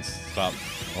supports and stop.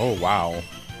 Oh, wow.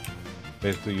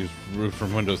 Basically use root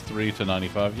from Windows 3 to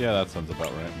 95. Yeah, that sounds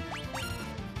about right.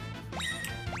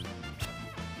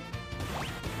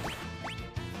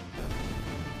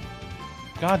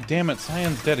 God damn it,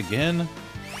 Cyan's dead again?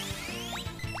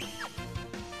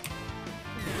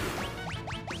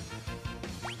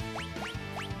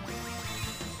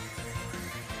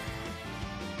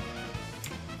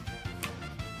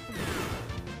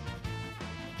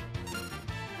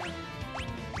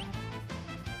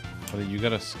 Buddy, you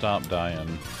gotta stop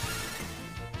dying.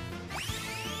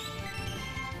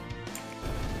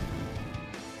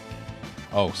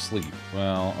 Oh, sleep.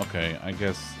 Well, okay. I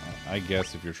guess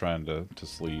if you're trying to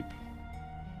sleep.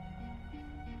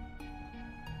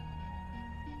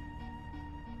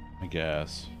 I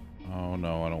guess. Oh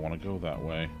no, I don't want to go that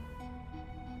way.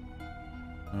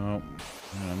 Oh, man,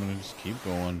 I'm gonna just keep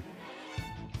going.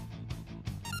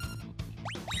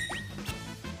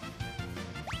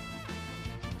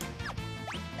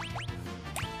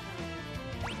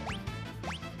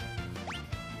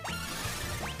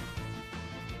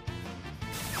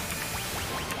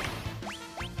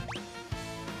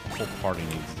 The whole party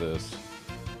needs this.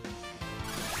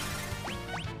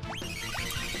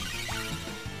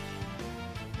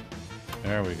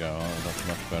 There we go. Oh, that's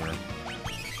much better.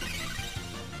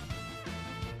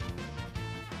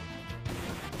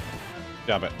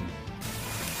 Got it.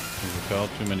 Repel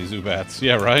too many Zubats.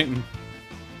 Yeah, right?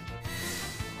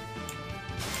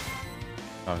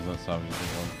 Oh, he's not stopping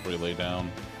before you lay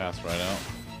down. Pass right out.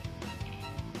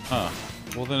 Huh.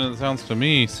 Well, then it sounds to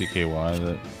me, CKY,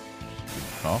 that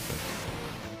she's coughing.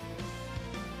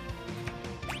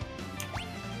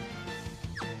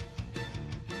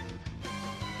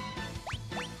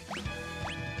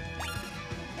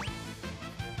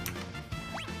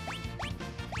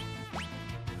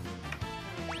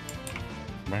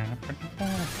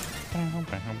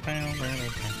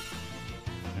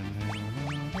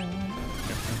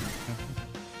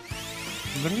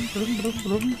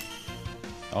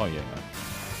 Oh yeah.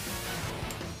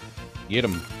 Get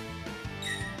him.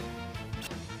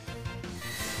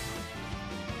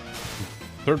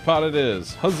 Third pot it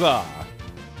is. Huzzah! I'm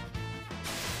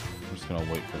just gonna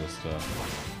wait for this to...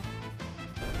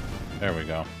 There we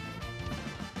go.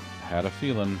 Had a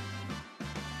feeling.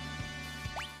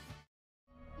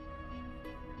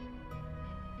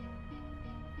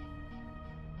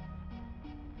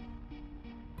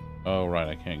 Oh, right,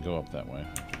 I can't go up that way. I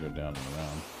have to go down and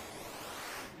around.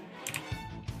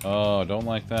 Oh, don't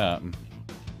like that.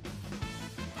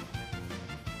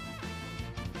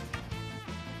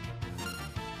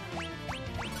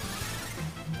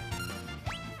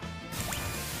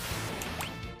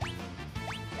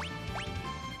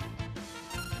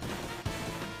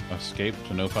 Escape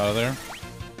to nope out of there.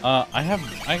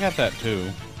 I got that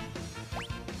too.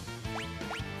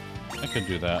 I could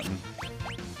do that.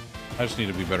 I just need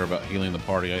to be better about healing the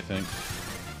party, I think.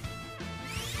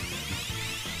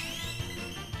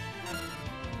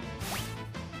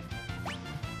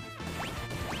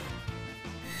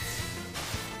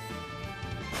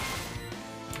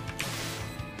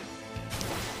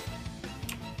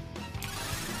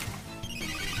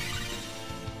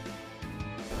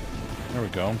 There we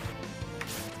go.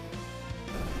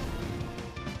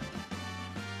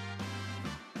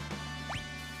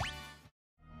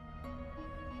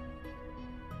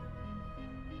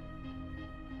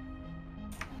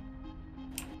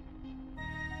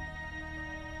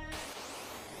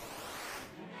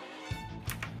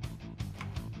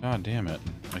 God damn it.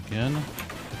 Again?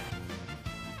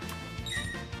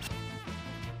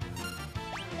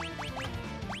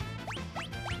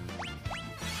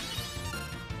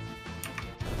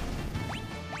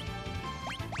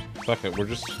 Fuck it, we're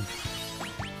just...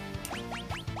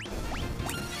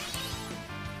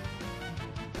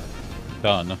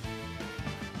 Done.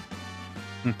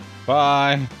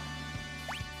 Bye!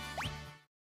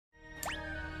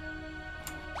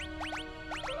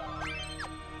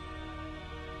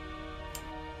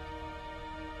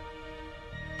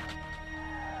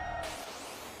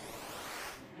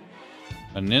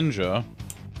 A ninja?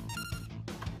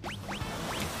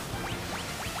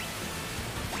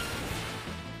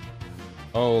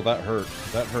 Oh, that hurt.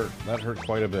 That hurt. That hurt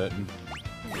quite a bit.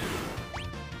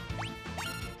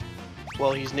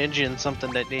 Well, he's ninjaing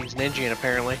something that needs ninjaing,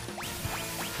 apparently.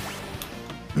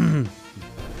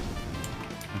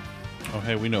 Oh,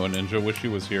 hey, we know a ninja. Wish he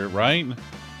was here, right?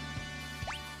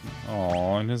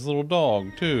 Aw, and his little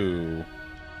dog, too.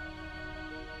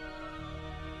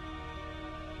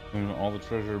 And all the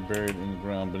treasure buried in the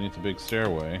ground beneath the big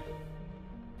stairway.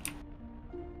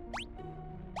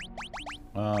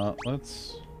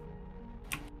 Let's...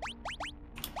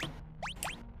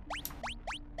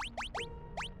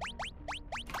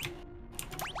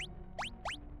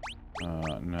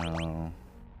 no.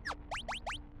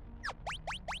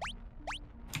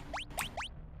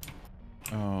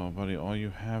 Oh, buddy, all you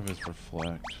have is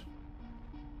reflect.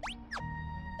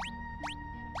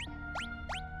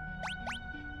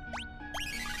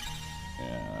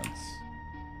 Yeah, it's...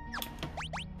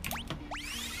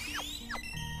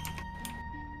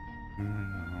 Meow,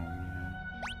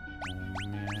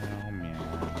 meow,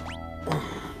 meow.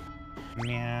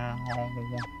 Meow.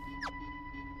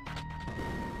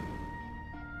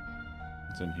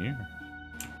 What's in here?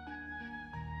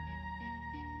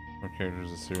 Our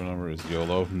character's serial number is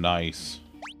YOLO. Nice.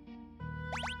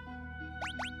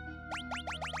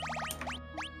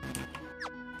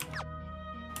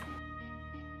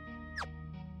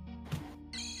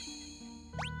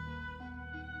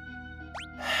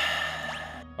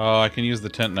 Oh, I can use the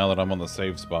tent now that I'm on the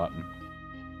save spot.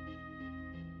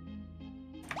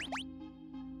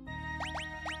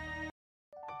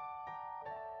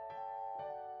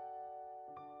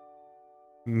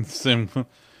 Sim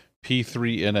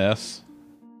P3NS.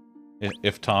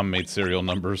 If Tom made serial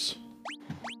numbers.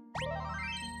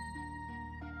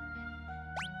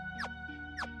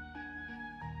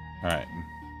 Alright.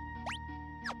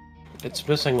 It's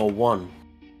missing a 1.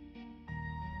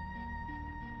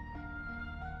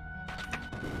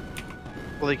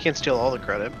 Well, they can't steal all the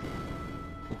credit.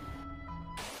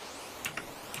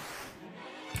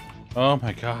 Oh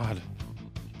my god.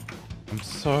 I'm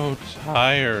so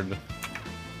tired.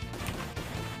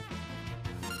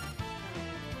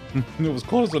 It was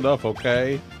close enough,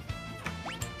 okay?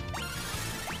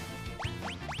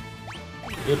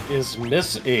 It is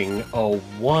missing a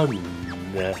 1.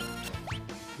 You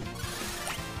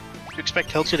expect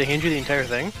Kelsey to hand you the entire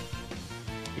thing?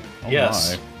 Oh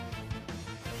Yes. My.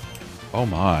 Oh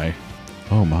my.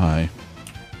 Oh my.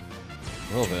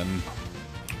 Well then.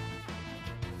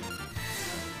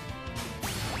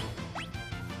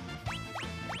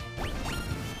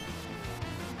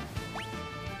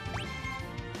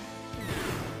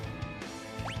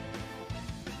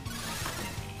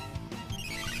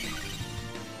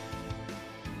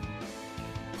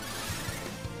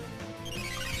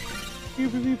 Pew,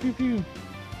 pew, pew, pew, pew.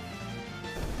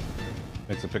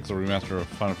 Makes a pixel remaster of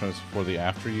Final Fantasy for the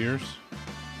after years.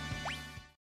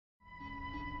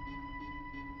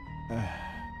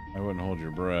 I wouldn't hold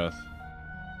your breath.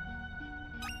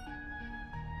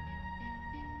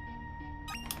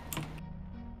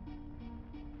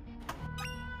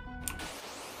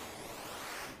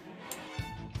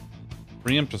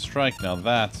 Preempt a strike, now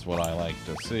that's what I like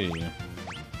to see.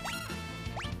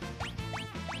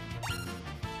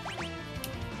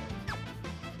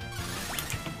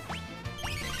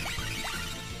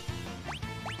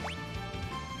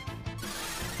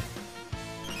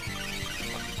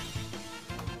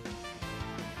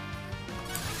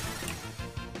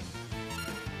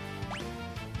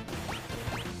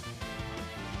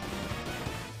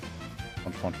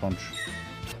 Punch, punch.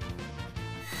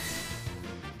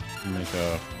 Make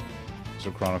a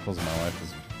Mr. Chronicles of my life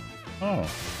is. Oh.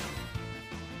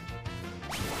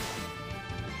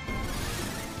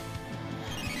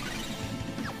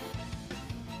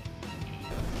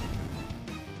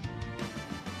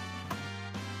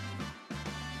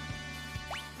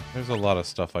 There's a lot of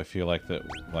stuff I feel like that,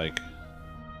 like,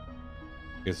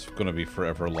 is gonna be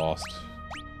forever lost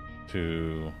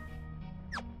to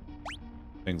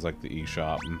things like the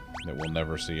eShop that we'll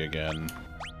never see again.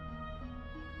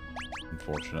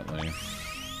 Unfortunately.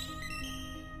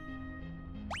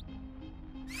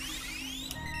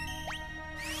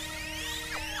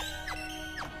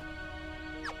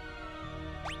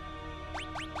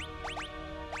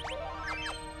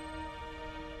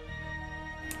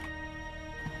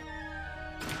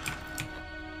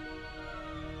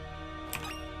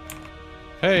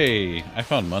 Hey, I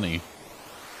found money.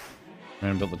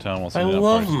 Man built the town while I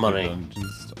love money.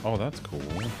 Oh, that's cool.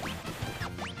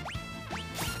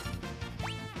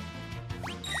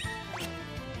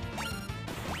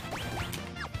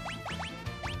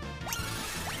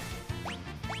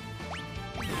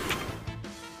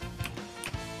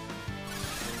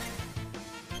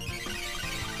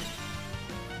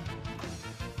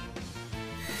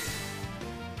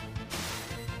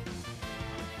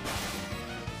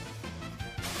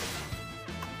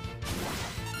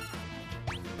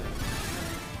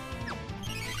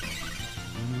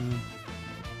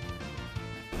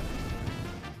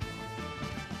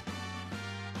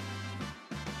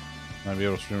 Might be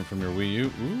able to stream it from your Wii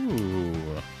U.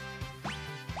 Ooh.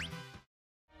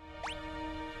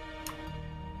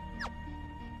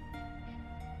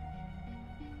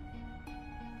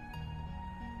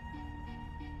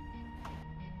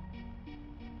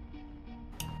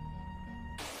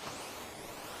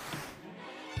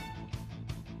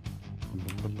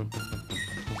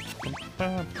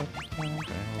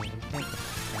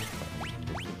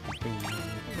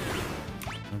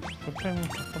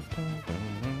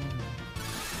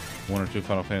 One or two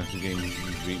Final Fantasy games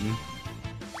you've beaten.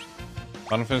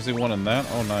 Final Fantasy 1 and that?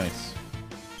 Oh, nice.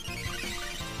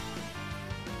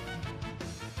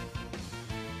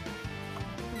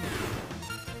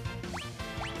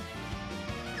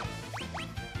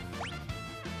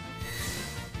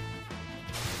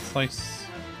 Slice.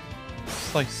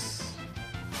 Slice.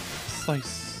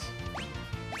 Slice.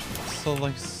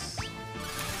 Slice.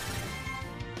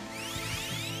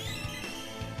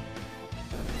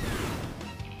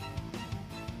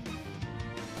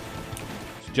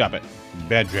 Stop it.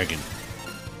 Bad dragon.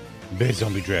 Bad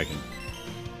zombie dragon.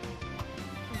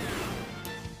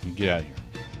 You get out of here.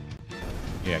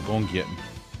 Yeah, go and get him.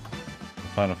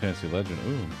 Final Fantasy Legend.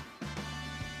 Ooh.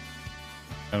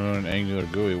 I learned an angular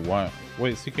GUI. Why?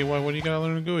 Wait, CKY, what do you gotta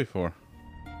learn a GUI for?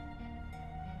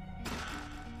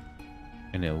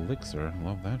 An elixir.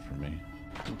 Love that for me.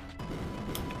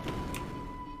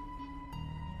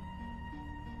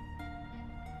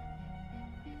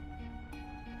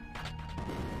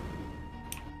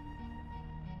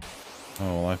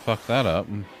 Oh, well, I fucked that up.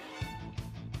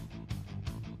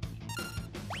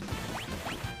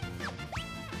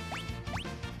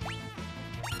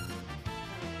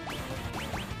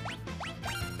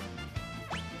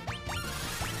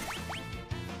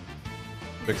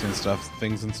 Fixing stuff,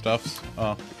 things and stuffs.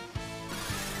 Oh.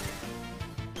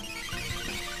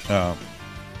 Oh.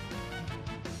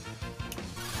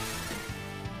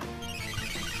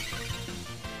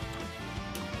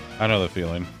 I know the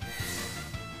feeling.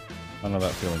 I know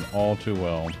that feeling all too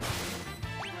well.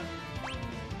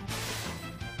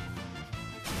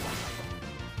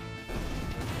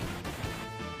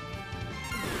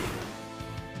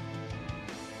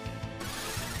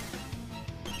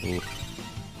 Oof.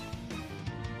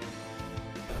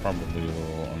 Probably a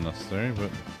little unnecessary,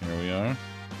 but here we are.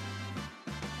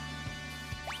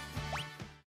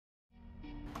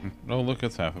 Oh, look,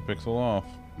 it's half a pixel off.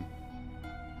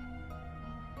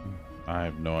 I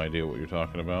have no idea what you're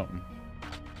talking about.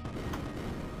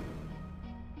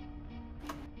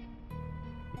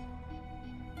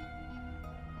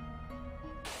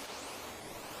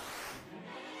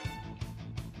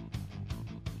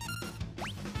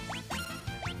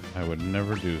 I would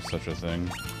never do such a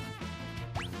thing.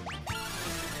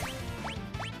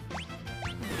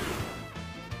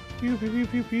 Pew pew pew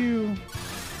pew pew.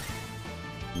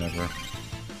 Never.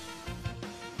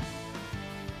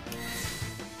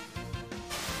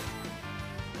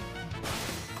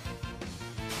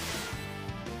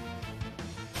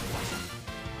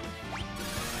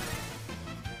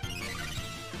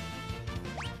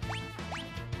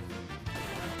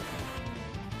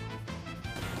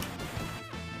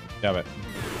 Damn it.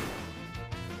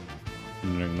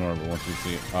 I'm gonna ignore it, but once you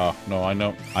see it. Oh, no, I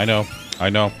know.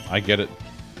 I get it.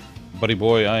 Buddy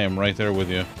boy, I am right there with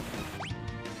you.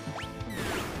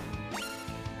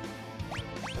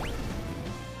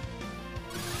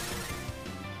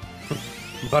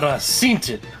 But I seen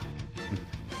it.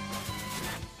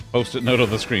 Post-it note on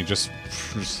the screen. Just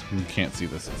you can't see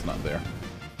this. It's not there.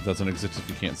 It doesn't exist if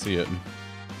you can't see it.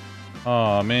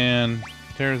 Aw, man.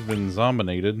 Terra's been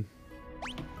zombinated.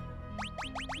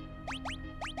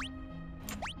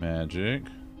 Magic.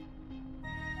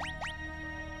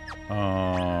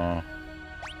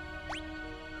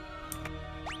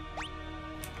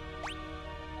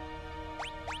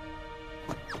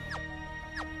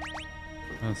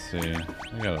 Let's see.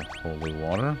 I got a holy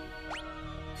water.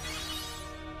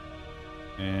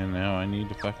 And now I need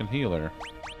to fucking heal her.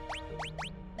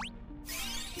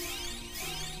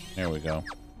 There we go.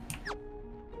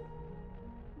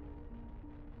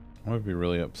 I would be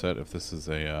really upset if this is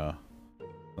a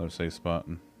another safe spot.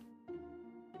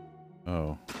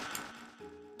 Oh.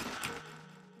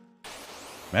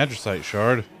 Magicite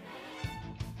shard.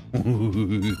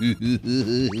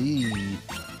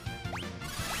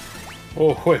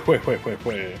 Oh,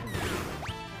 wait.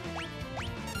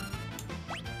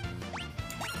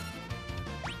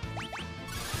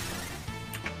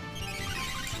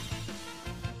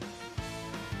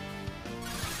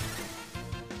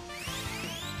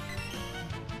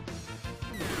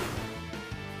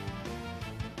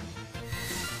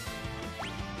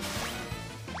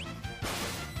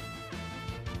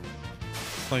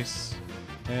 Slice.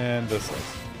 And a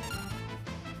slice.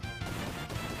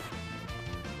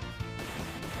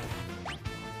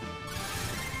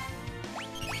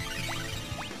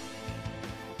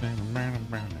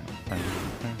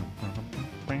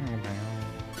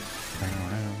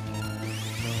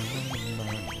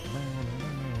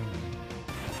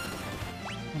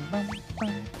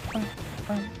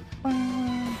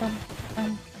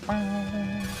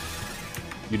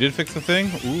 You did fix the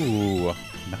thing? Ooh,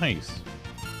 nice.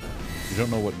 You don't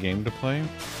know what game to play?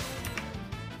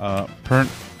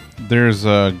 There's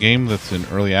a game that's in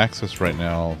early access right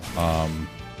now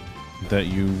that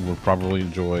you will probably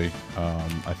enjoy.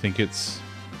 I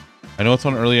know it's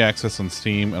on early access on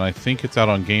Steam, and I think it's out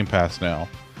on Game Pass now.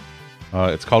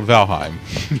 It's called Valheim.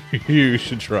 You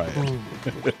should try it.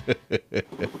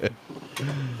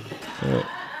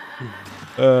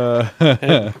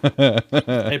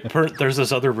 Hey, Pert, there's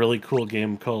this other really cool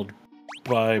game called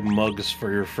Buy Mugs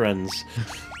for Your Friends.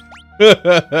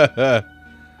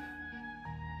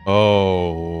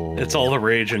 Oh. It's all the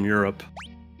rage in Europe.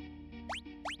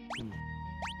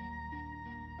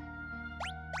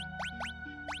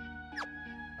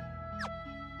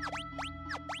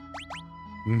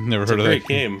 Never It's heard a of great that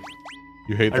game.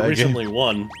 You hate that I game? recently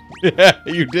won. Yeah,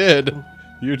 you did.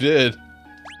 You did.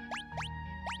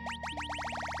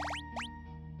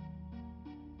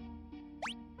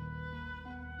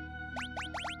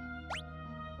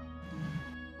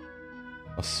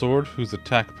 A sword whose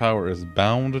attack power is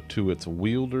bound to its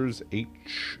wielder's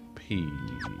HP.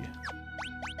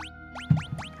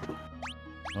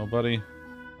 Oh, buddy.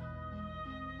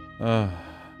 Yeah,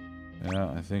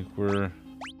 I think we're...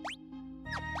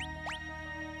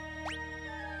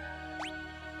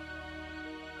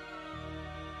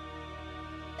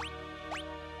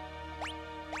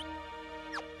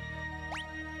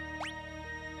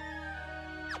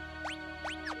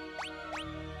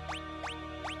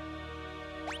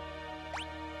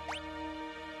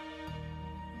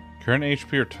 Current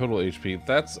HP or total HP?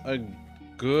 That's a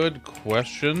good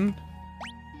question.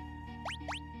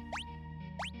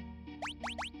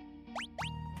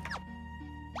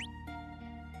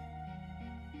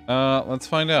 Let's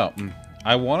find out.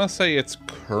 I want to say it's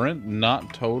current,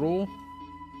 not total.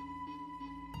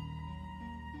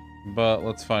 But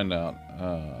let's find out.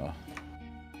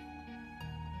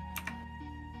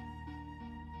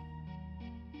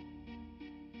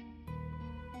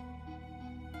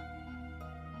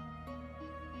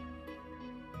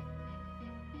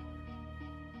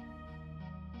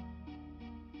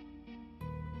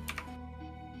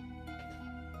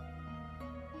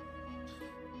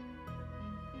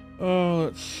 Oh,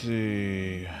 let's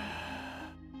see.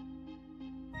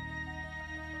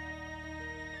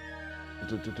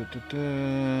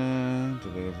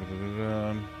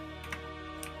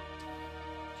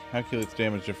 Calculates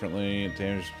damage differently.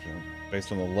 Damage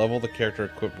based on the level the character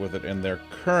equipped with it and their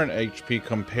current HP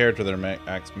compared to their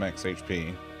max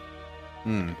HP.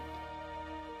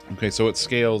 Okay, so it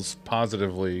scales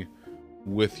positively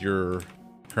with your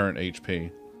current HP.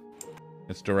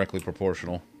 It's directly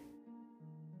proportional.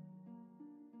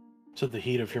 To the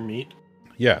heat of your meat?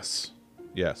 Yes.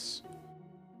 Yes.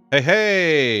 Hey,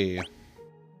 hey!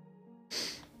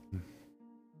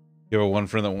 You have one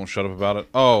friend that won't shut up about it?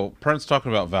 Oh, Pernt's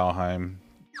talking about Valheim.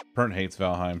 Pernt hates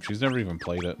Valheim. She's never even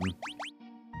played it.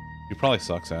 She probably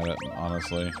sucks at it,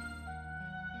 honestly.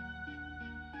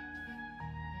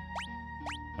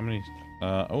 How many...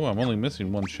 oh, I'm only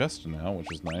missing one chest now, which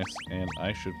is nice. And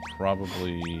I should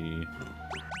probably...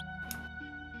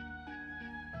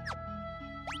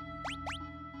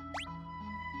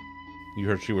 You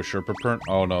heard she was Sherpa Pernt?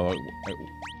 Oh, no.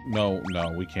 No,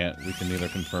 we can't. We can neither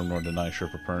confirm nor deny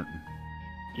Sherpa Pernt.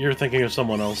 You're thinking of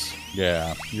someone else.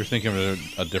 Yeah, you're thinking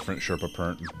of a different Sherpa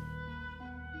Pernt.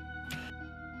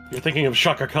 You're thinking of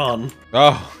Shaka Khan.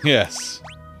 Oh, yes.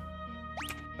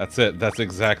 That's it. That's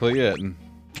exactly it.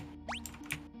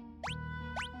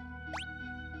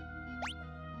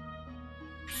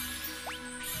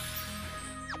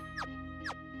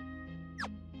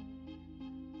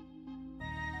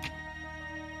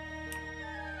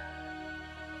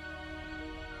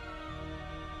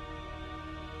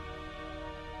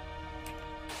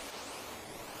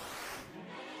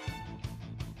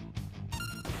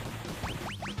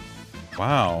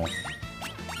 Wow.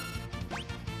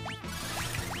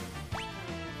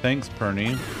 Thanks,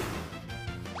 Perny.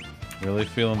 Really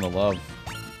feeling the love.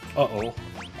 Uh-oh.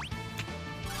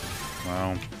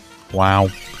 Wow. Wow.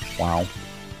 Wow.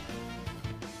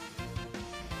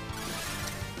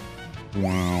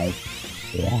 Wow.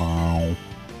 Wow.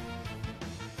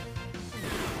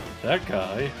 That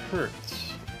guy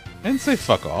hurts. I didn't say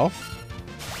fuck off.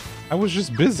 I was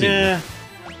just busy. Yeah.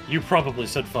 You probably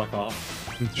said fuck off.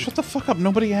 Shut the fuck up.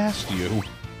 Nobody asked you.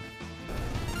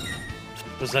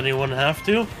 Does anyone have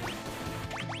to?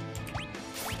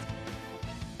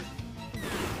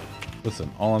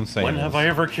 Listen, all I'm saying When have I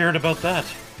ever cared about that?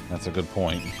 That's a good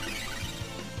point.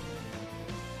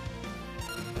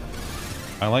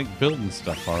 I like building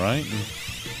stuff, alright?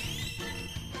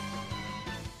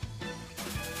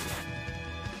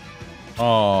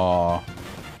 Aww.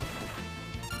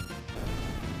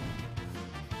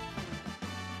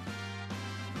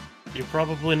 You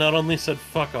probably not only said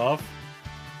fuck off,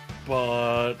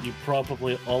 but you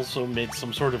probably also made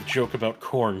some sort of joke about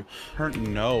corn.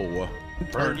 No.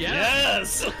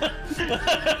 Yes!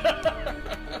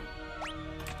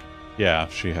 Yeah,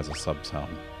 she has a sub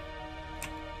sound.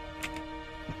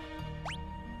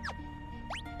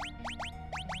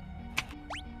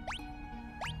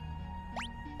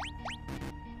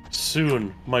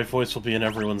 Soon, my voice will be in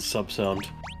everyone's sub sound.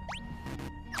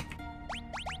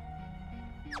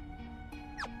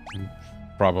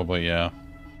 Probably, yeah.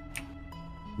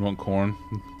 You want corn?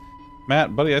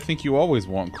 Matt, buddy, I think you always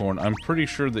want corn. I'm pretty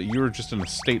sure that you're just in a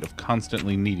state of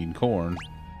constantly needing corn.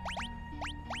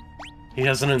 He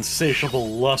has an insatiable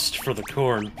lust for the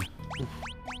corn.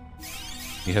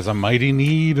 He has a mighty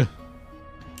need.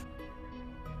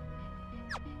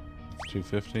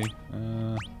 250.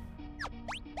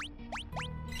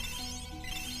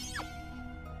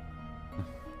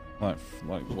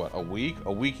 Like what? A week?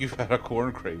 A week you've had a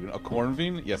corn craving? A corn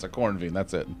bean? Yes, a corn bean.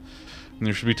 That's it. And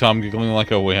there should be Tom giggling like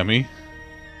a whammy.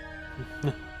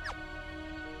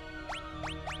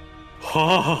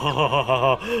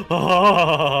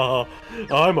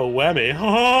 I'm a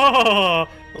whammy.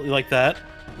 Like that.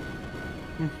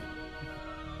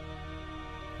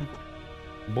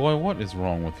 Boy, what is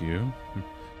wrong with you?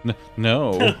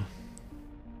 No.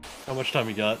 How much time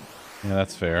you got? Yeah,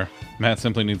 that's fair. Matt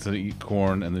simply needs to eat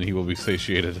corn, and then he will be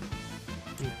satiated.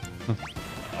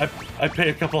 I pay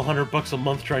a couple $100 a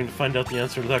month trying to find out the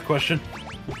answer to that question.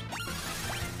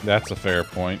 That's a fair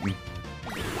point.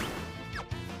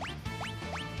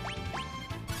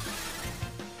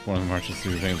 One of them marches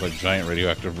through veins like giant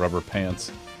radioactive rubber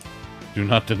pants. Do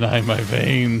not deny my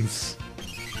veins.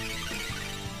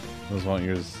 Those want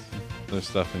yours. There's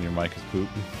stuff in your mic is poop.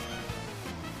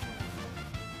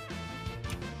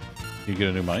 You get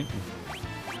a new mic?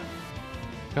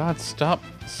 God, stop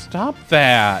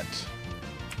that!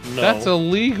 No. That's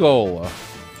illegal!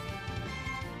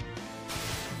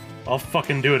 I'll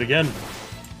fucking do it again.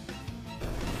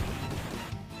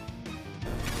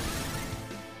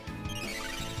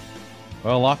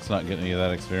 Well, Locke's not getting any of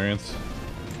that experience.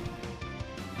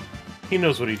 He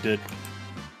knows what he did.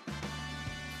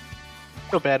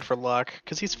 Feel bad for Locke,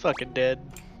 because he's fucking dead.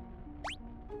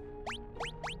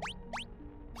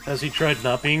 Has he tried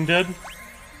not being dead?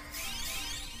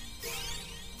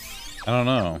 I don't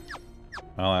know.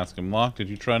 I'll ask him. Locke, did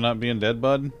you try not being dead,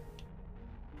 bud?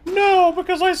 No,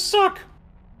 because I suck!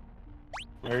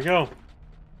 There you go.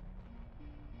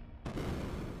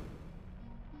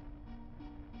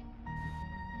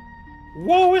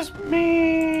 Woe is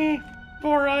me,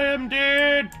 for I am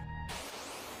dead!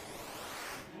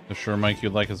 The sure mic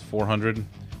you'd like is 400.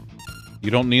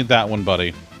 You don't need that one,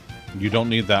 buddy. You don't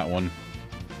need that one.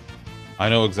 I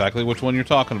know exactly which one you're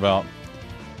talking about.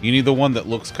 You need the one that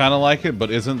looks kind of like it, but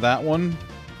isn't that one?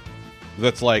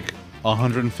 That's like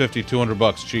 150, 200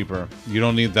 bucks cheaper. You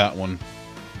don't need that one.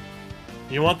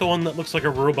 You want the one that looks like a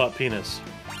robot penis.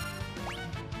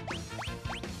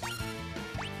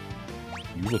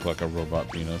 You look like a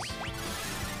robot penis.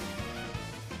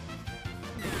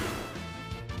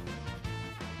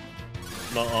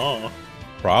 Nuh-uh.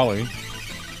 Probably.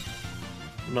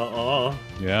 Nuh-uh.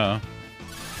 Yeah.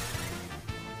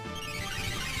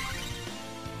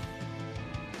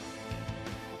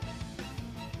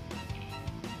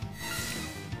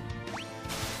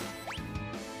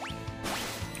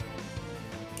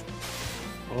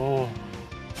 Oh.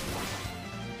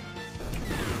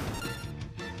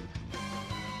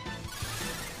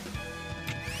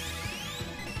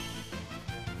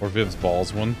 Or Viv's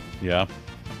balls one. Yeah.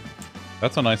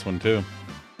 That's a nice one, too.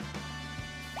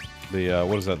 The,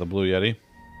 what is that? The Blue Yeti?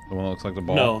 The one that looks like the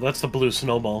ball? No, that's the blue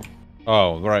snowball.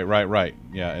 Oh, right.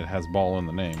 Yeah, it has ball in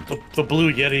the name. The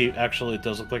blue Yeti actually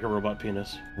does look like a robot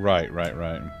penis. Right.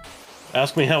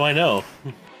 Ask me how I know.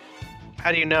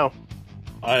 How do you know?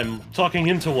 I'm talking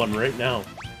into one right now.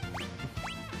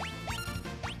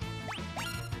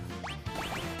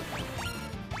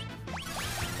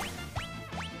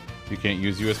 You can't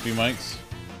use USB mics?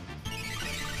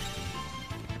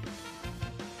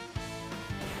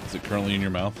 Is it currently in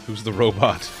your mouth? Who's the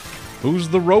robot? Who's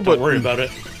the robot? Don't worry about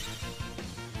it.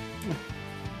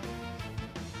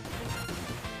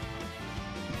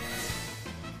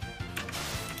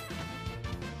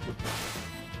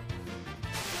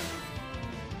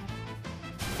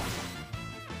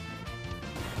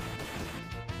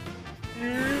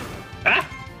 Ah!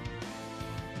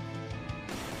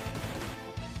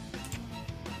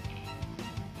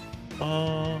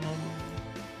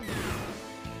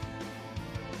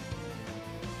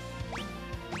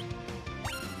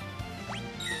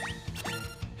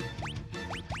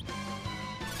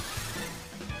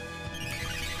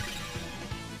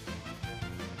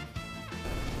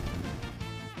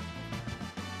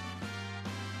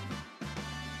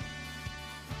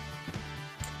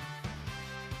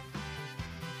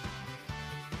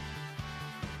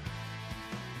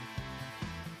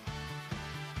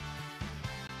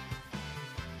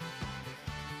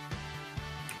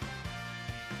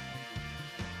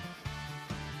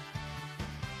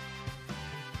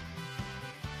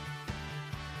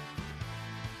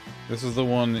 This is the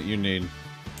one that you need.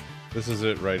 This is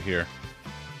it right here.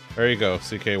 There you go,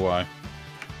 CKY.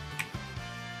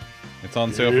 It's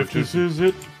on sale for This is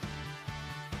it.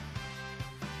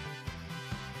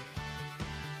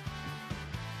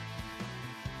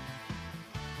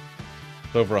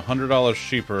 It's over $100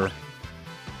 cheaper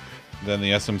than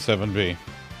the SM7B.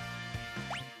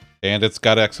 And it's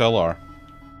got XLR.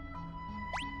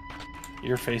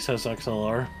 Your face has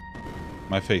XLR.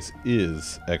 My face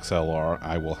is XLR,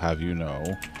 I will have you know.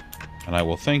 And I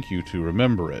will thank you to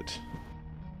remember it.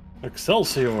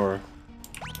 Excelsior.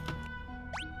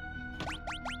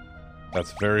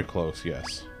 That's very close,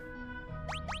 yes.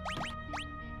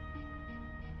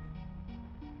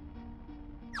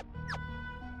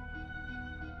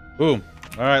 Boom.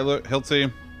 Alright, look, Hiltsy.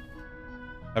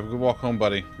 Have a good walk home,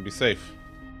 buddy. Be safe.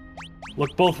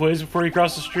 Look both ways before you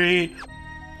cross the street.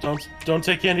 Don't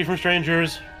take candy from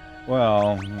strangers.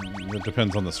 Well, it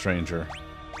depends on the stranger.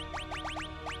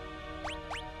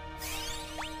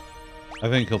 I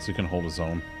think Hiltsy can hold his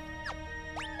own.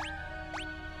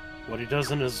 What he does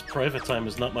in his private time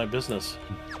is not my business.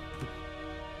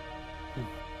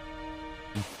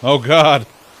 Oh god!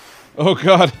 Oh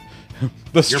god!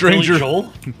 The stranger. You're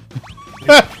Billy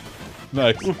Joel?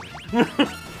 Nice.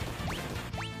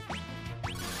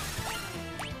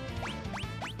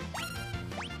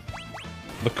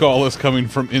 The call is coming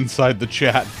from inside the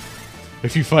chat.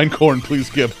 If you find corn, please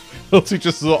give. Hiltsy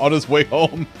just is on his way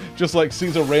home, just like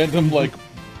sees a random like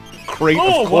crate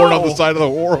of corn on the side of the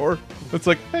war. It's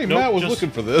like, hey, nope, Matt was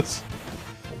looking for this.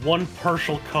 One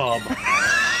partial cob.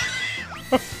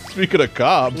 Speaking of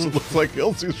cobs, it looks like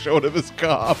Hiltsy's showing him his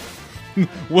cob.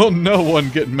 Will no one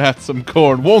get Matt some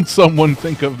corn? Won't someone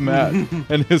think of Matt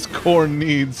and his corn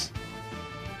needs?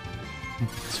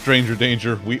 Stranger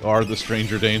danger. We are the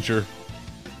stranger danger.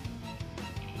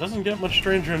 Doesn't get much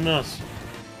stranger than us.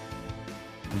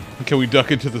 Can we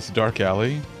duck into this dark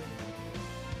alley?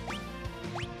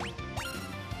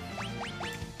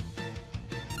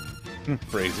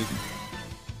 Crazy.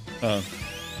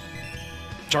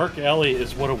 Dark alley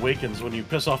is what awakens when you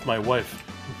piss off my wife.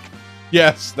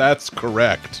 Yes, that's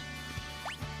correct.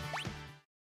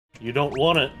 You don't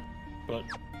want it, but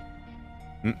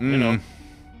you know,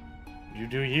 you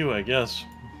do you, I guess.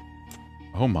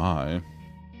 Oh my.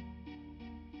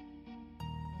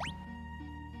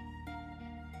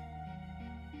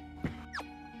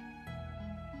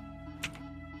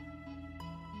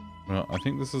 Well, I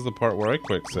think this is the part where I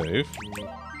quick save.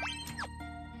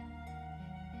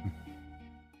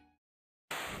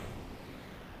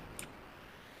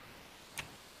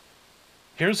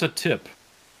 Here's a tip.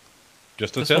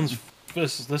 Just a tip?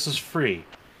 This is free.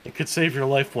 It could save your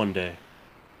life one day.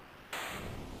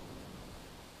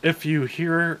 If you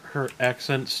hear her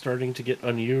accent starting to get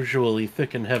unusually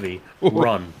thick and heavy,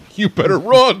 run. You better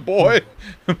run, boy!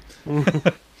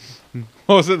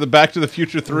 What was it, the Back to the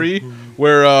Future 3?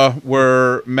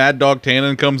 Where Mad Dog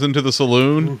Tannen comes into the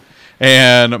saloon,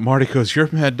 and Marty goes, "You're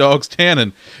Mad Dog's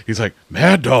Tannen." He's like,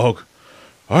 "Mad Dog?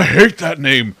 I hate that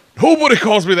name. Nobody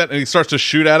calls me that." And he starts to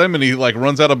shoot at him, and he like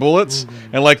runs out of bullets.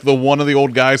 And like the one of the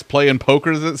old guys playing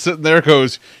poker that's sitting there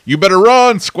goes, "You better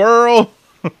run, squirrel."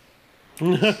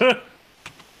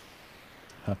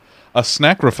 A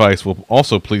sacrifice will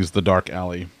also please the dark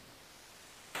alley.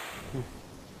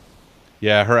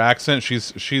 Yeah, her accent,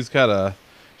 she's got a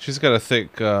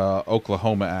thick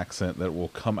Oklahoma accent that will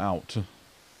come out.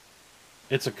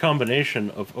 It's a combination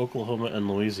of Oklahoma and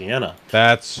Louisiana.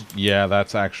 That's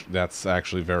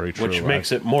actually very true. Which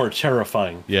makes it more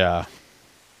terrifying. Yeah.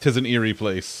 'Tis an eerie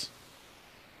place.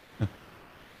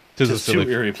 'Tis a silly...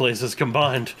 two eerie places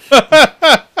combined.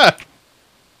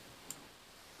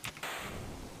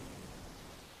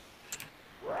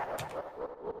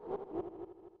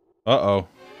 Uh-oh.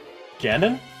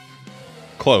 Ganon?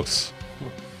 Close.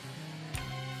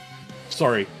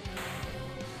 Sorry.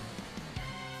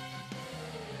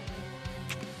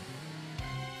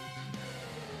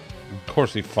 Of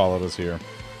course he followed us here.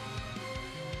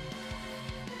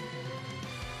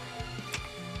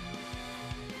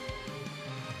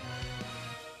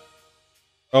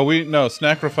 Oh, no,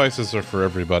 sacrifices are for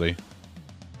everybody.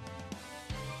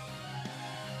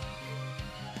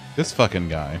 This fucking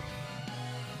guy.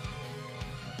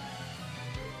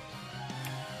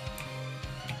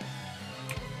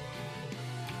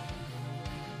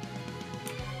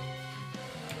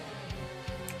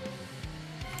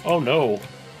 Oh no.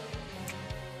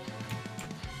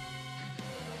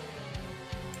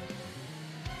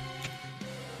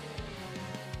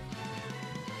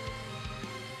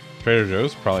 Trader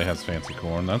Joe's probably has fancy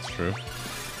corn, that's true.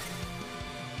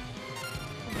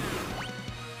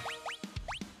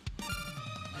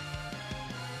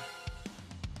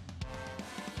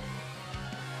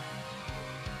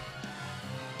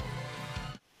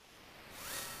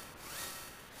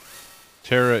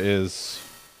 Terra is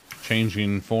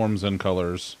changing forms and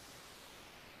colors.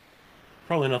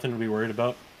 Probably nothing to be worried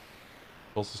about.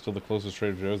 Pulse is still the closest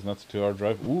Trader Joe's, and that's a 2-hour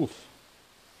drive. Oof.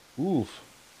 Oof.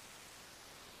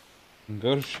 And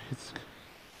go to Shades.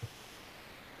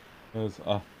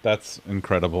 That's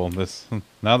incredible. This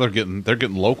now they're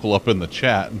getting local up in the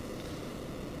chat.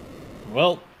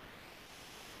 Well,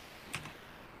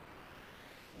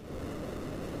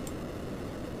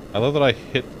 I love that I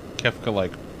hit Kefka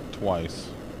like twice.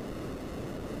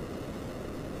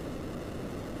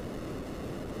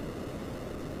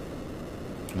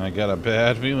 And I got a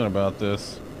bad feeling about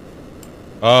this.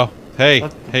 Oh, hey,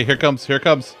 hey, here comes.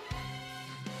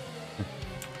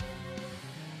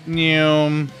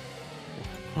 Meow.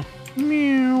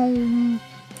 Meow.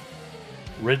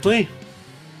 Ridley?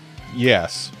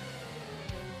 Yes.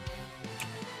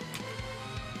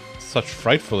 Such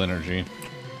frightful energy.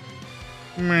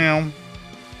 Meow.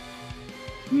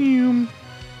 Meow.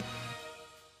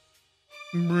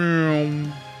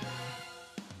 Meow.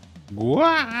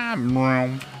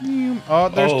 Oh,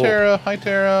 there's Terra. Hi,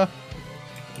 Terra.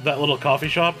 That little coffee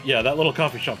shop? Yeah, that little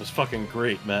coffee shop is fucking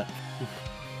great, Matt.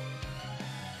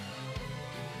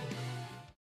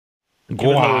 Even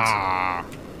though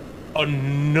it's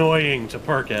annoying to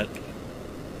park at.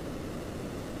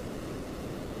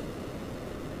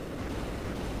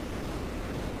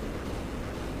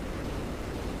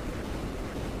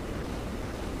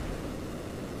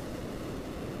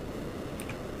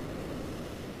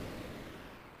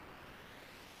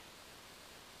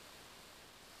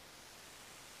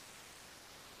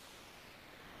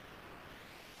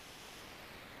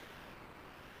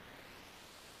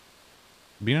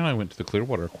 Bean and I went to the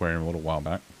Clearwater Aquarium a little while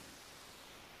back,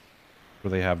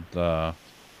 where they have the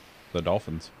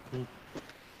dolphins.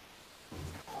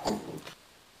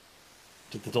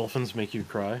 Did the dolphins make you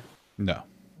cry? No.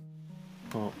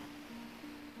 Oh.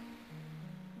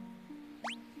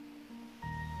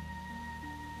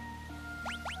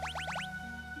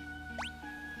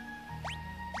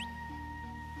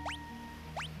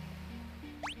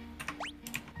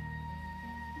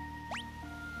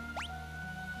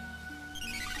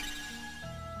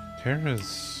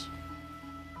 Terra's...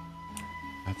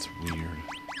 That's weird.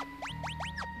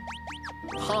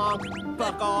 Honk,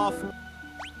 fuck off.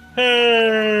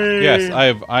 Hey! Yes, I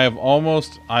have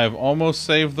almost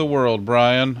saved the world,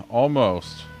 Brian.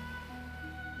 Almost.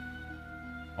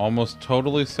 Almost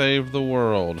totally saved the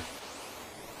world.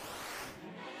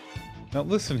 Now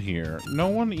listen here. No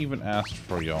one even asked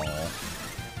for y'all.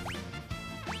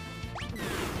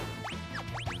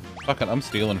 Fuck it, I'm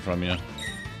stealing from you.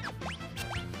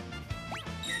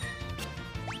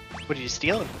 What are you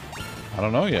stealing? I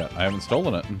don't know yet. I haven't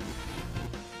stolen it.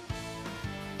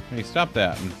 Hey, stop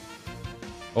that.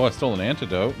 Oh, I stole an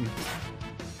antidote.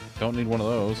 Don't need one of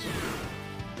those.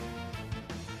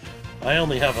 I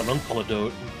only have an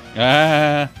uncle-adote.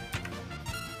 Ah.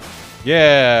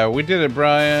 Yeah, we did it,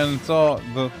 Brian. It's all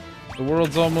the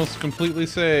world's almost completely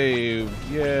saved.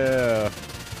 Yeah.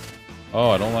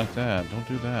 Oh, I don't like that. Don't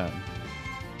do that.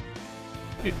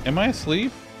 Wait, am I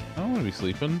asleep? I don't want to be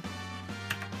sleeping.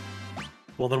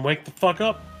 Well, then wake the fuck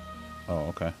up. Oh,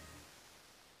 okay.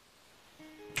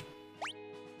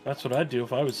 That's what I'd do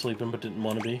if I was sleeping but didn't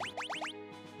want to be.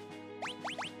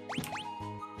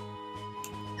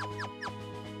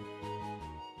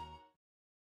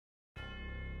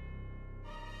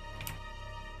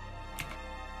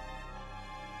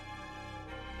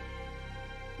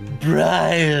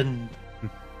 Brian!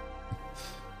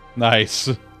 Nice.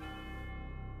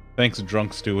 Thanks,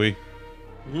 drunk Stewie.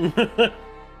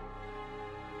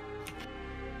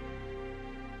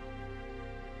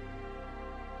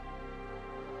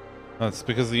 That's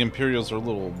because the Imperials are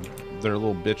they're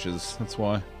little bitches. That's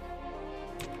why.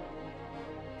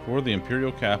 For the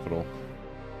Imperial capital.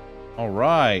 All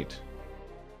right.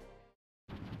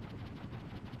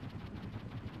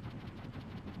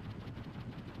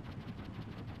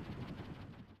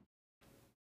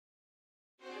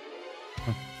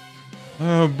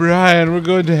 Oh, Brian, we're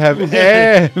going to have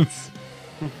ants.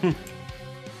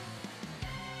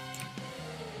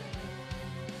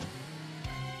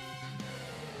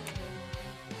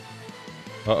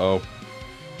 Uh-oh.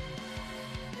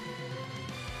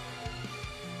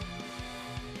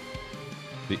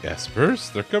 The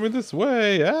Espers? They're coming this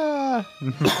way. Ah!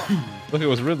 Look, it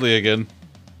was Ridley again.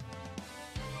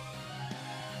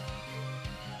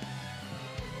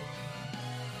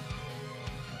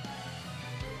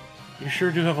 You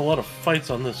sure do have a lot of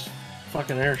fights on this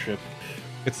fucking airship.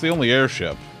 It's the only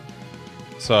airship.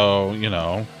 So, you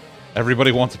know,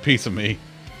 everybody wants a piece of me.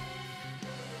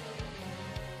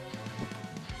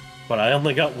 But I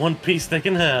only got one piece they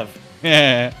can have.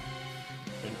 Yeah.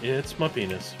 It's my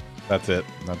penis. That's it.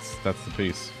 That's the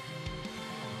piece.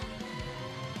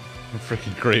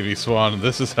 Freaking gravy swan.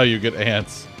 This is how you get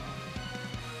ants.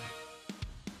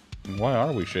 Why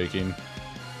are we shaking?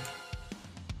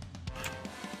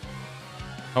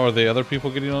 How are the other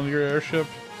people getting on your airship?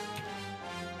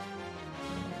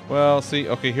 Well, see,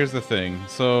 okay, here's the thing.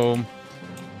 So,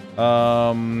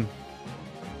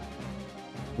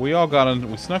 we all got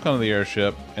on, we snuck onto the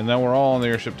airship, and then we're all on the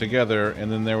airship together, and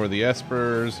then there were the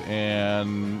espers,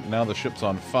 and now the ship's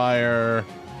on fire.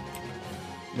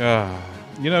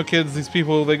 You know, kids, these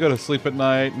people, they go to sleep at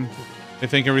night, and they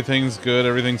think everything's good,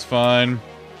 everything's fine,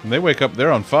 and they wake up,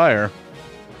 they're on fire.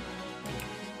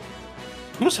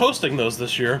 Who's hosting those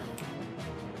this year?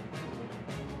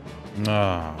 Who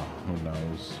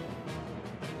knows?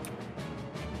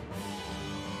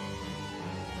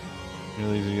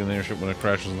 Really easy to get in the airship when it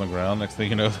crashes on the ground. Next thing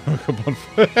you know, they wake up on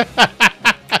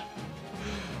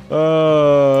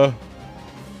fire.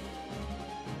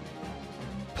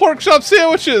 Pork chop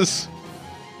sandwiches!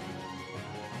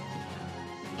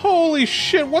 Holy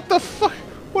shit, what the fuck?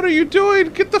 What are you doing?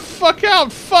 Get the fuck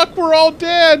out! Fuck, we're all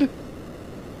dead!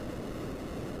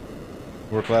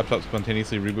 Work laptop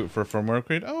spontaneously reboot for a firmware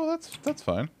upgrade? Oh, that's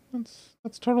fine.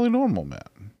 That's totally normal,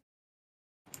 Matt.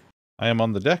 I am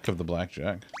on the deck of the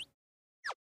Blackjack.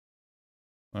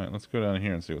 Alright, let's go down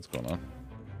here and see what's going on.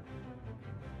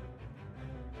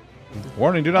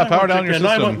 Warning, do not power down your system.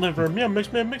 I want liver. Yeah, mix,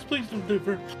 please do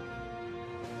liver.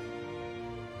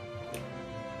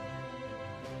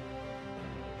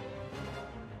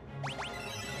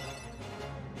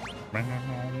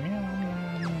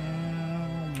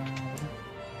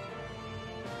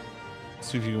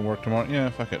 See if you can work tomorrow. Yeah,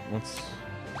 fuck it. Let's...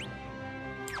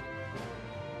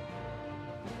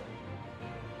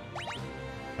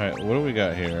 Alright, what do we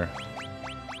got here?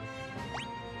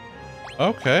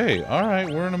 Okay, alright,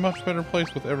 we're in a much better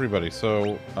place with everybody,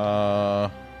 so, I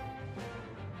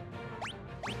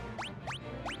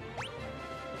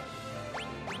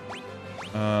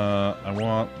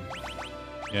want...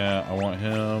 Yeah, I want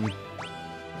him.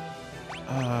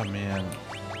 Ah, man.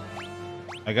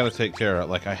 I gotta take Tara.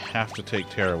 Like, I have to take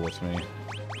Tara with me.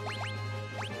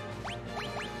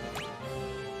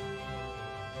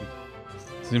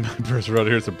 See my person right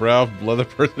here. It's a brown leather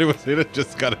person who was in it.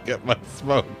 Just gotta get my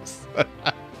smokes.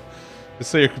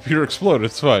 Just say your computer exploded.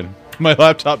 It's fine. My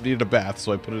laptop needed a bath,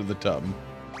 so I put it in the tub.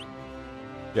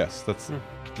 Yes, that's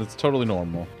totally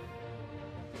normal.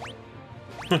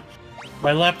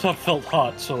 My laptop felt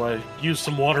hot, so I used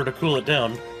some water to cool it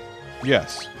down.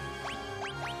 Yes.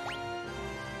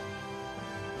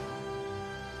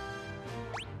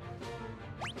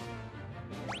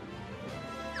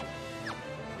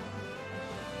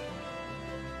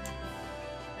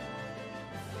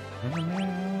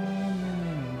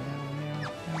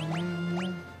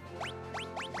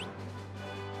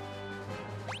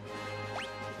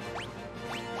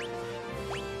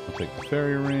 I'll take the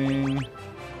fairy ring.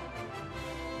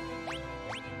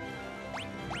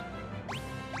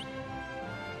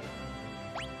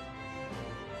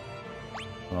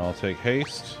 I'll take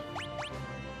haste.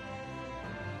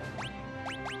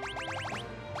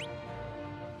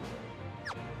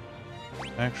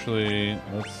 Actually,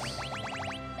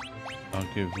 I'll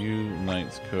give you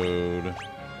Knight's Code.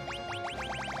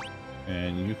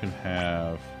 And you can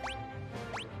have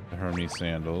the Hermes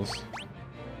Sandals.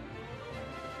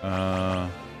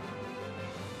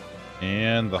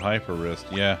 And the Hyper Wrist,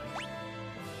 yeah.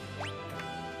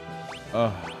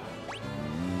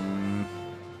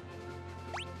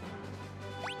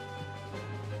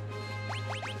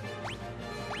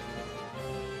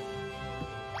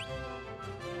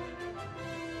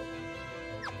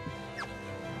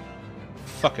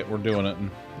 Fuck it, we're doing it.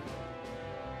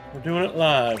 We're doing it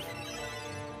live.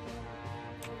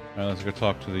 Alright, let's go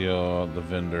talk to the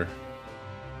vendor.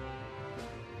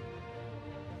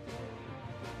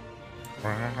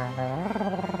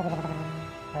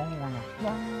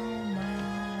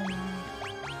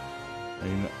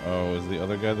 Oh, is the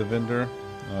other guy the vendor?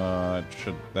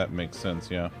 That makes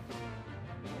sense, yeah.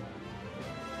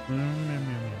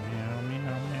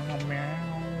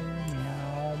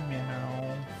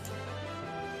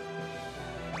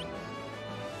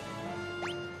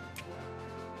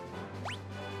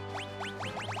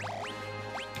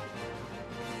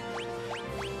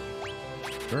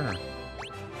 Sure.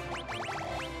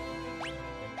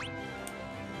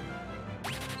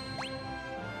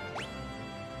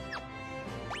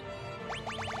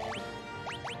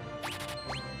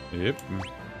 Yep.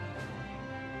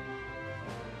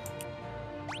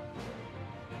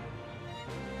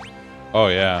 Oh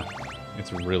yeah,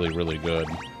 it's really, really good.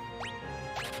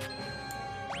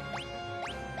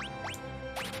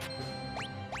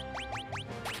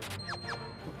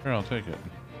 Here, I'll take it.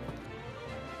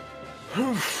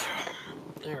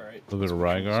 Alright. A little bit of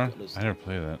Rygar. I never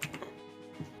played that.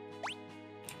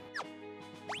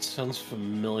 Sounds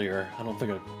familiar. I don't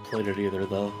think I've played it either,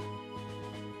 though.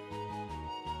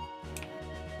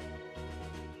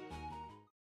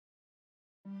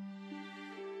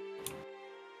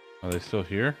 Are they still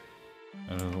here?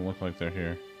 It doesn't look like they're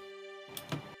here.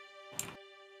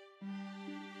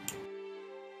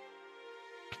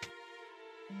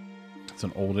 It's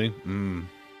an oldie.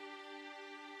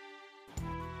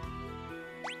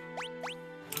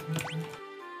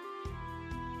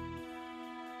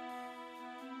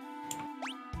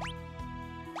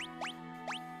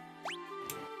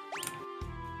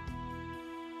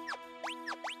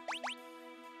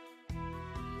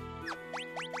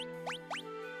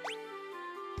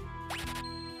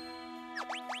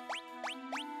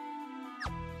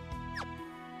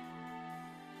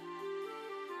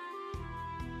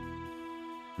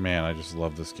 Man, I just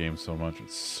love this game so much.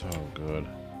 It's so good.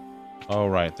 Oh,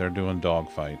 right. They're doing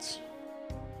dog fights.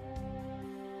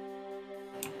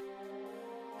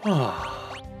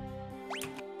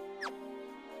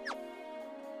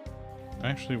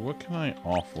 Actually, what can I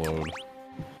offload?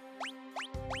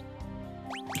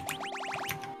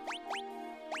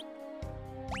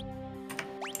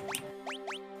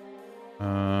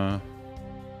 I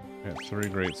got 3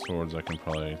 great swords I can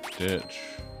probably ditch.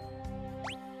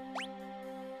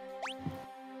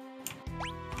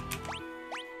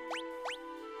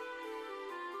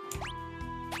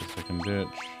 Ditch.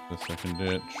 This I can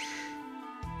ditch.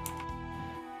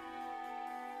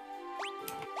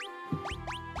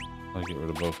 I'll get rid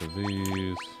of both of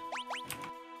these.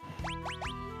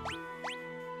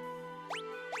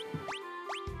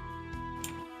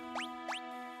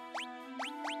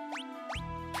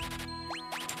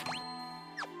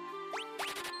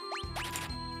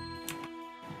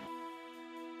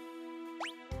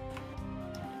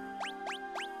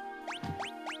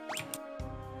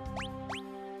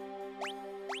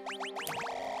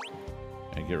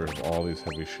 Get rid of all these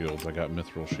heavy shields. I got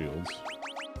mithril shields.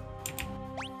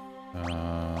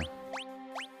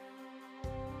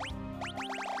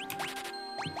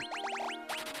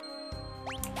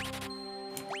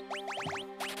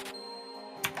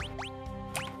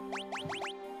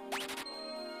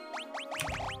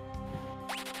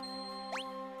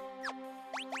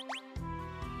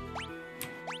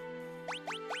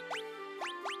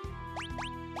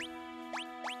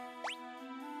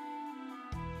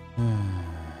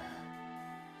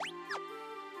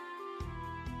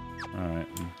 Alright.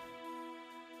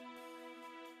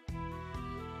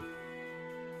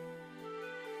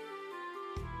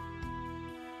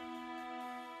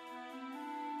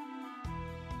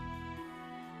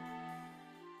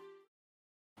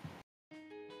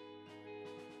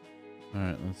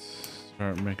 Alright, let's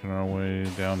start making our way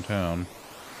downtown.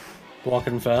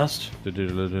 Walking fast?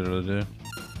 Do-do-do-do-do-do.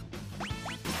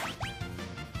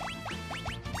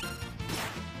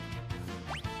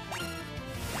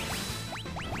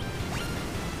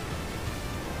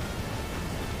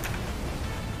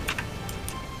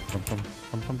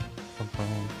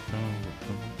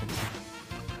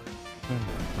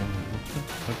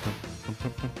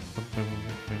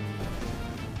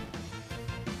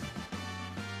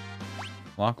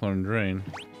 Lachlan Drain.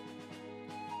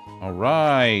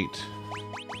 Alright!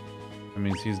 That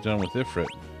means he's done with Ifrit.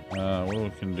 What we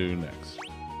can do next?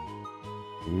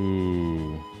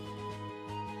 Ooh.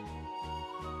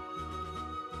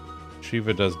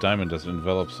 Shiva does Diamond Dust.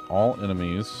 Envelops all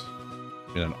enemies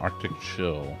in an Arctic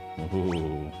chill.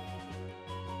 Ooh.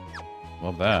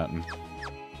 Love that.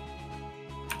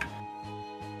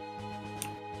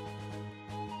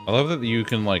 I love that you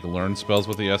can, like, learn spells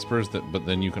with the Espers, but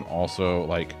then you can also,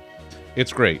 like...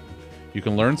 It's great. You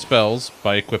can learn spells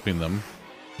by equipping them.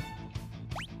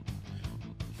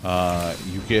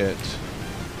 You get...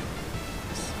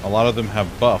 A lot of them have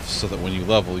buffs, so that when you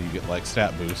level, you get, like,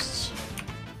 stat boosts.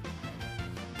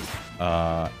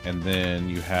 And then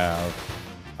you have...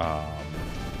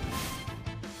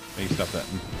 Hey, stop that.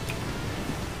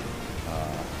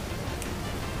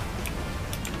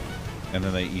 And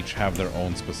then they each have their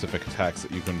own specific attacks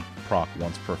that you can proc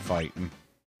once per fight.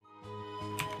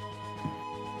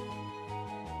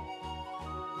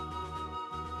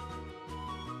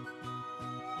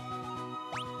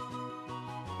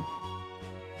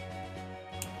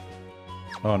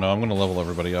 Oh no, I'm gonna level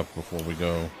everybody up before we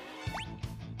go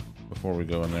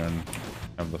in there and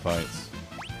have the fights.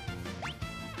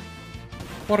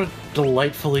 What a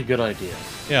delightfully good idea.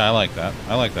 Yeah, I like that.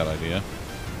 I like that idea.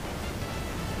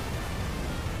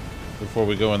 Before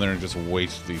we go in there and just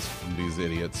waste these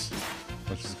idiots.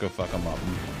 Let's just go fuck them up.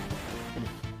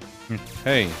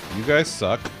 Hey, you guys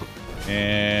suck,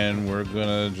 and we're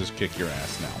gonna just kick your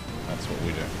ass now. That's what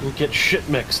we do. We get shit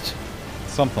mixed.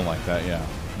 Something like that, yeah.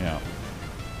 Yeah.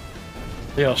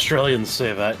 The Australians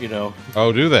say that, you know.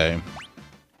 Oh, do they?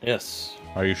 Yes.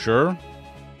 Are you sure?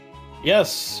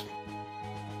 Yes.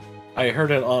 I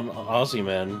heard it on Aussie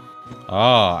Man.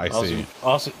 Ah, I see.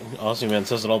 Aussie Man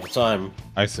says it all the time.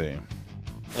 I see.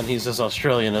 And he's as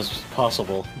Australian as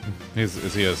possible.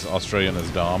 Is he as Australian as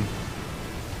Dom?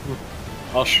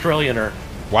 Australianer.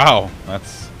 Wow,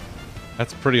 that's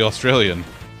pretty Australian.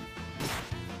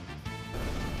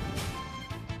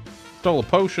 Stole a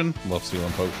potion. Love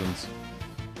stealing potions.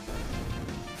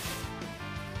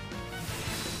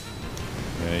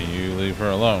 Yeah, you leave her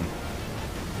alone.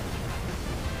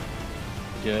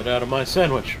 Get out of my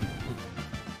sandwich.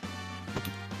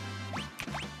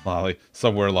 Lolly.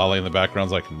 Somewhere Lolly in the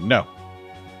background's like, no.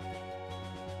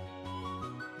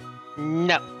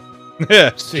 No.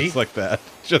 Yeah, See? just like that.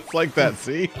 Just like that,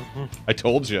 see? I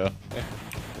told you.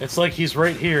 It's like he's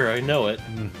right here, I know it.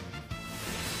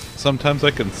 Sometimes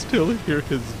I can still hear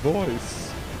his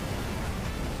voice.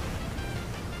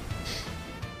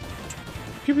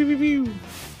 Pew pew pew pew.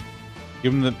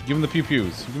 Give him the pew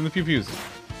pews. Give him the pew pews.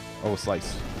 Oh, a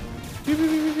slice. Pew pew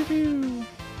pew pew pew.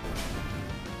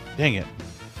 Dang it.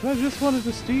 I just wanted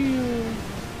to steal.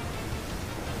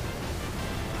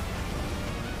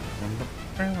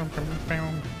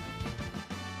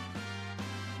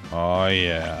 Oh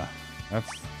yeah.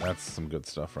 That's some good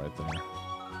stuff right there.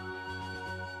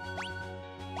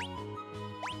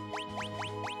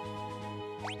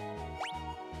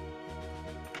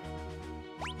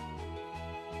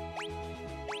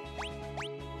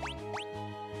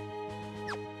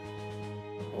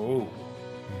 Oh.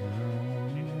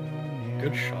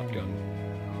 Good shotgun.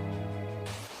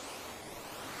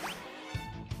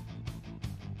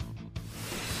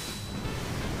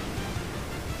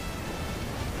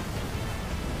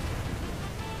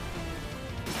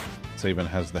 Saban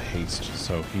has the haste,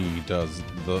 so he does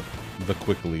the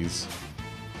quicklies.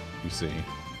 You see.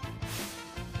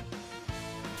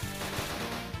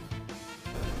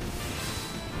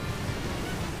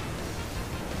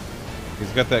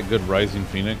 He's got that good Rising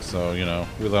Phoenix, so, you know,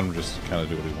 we let him just kind of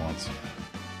do what he wants.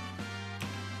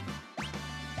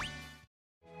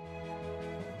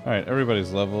 Alright,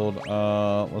 everybody's leveled.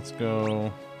 Let's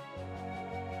go...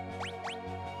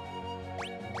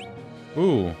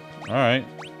 Ooh, alright.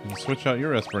 You can switch out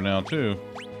your Esper now, too.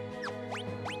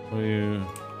 Will you...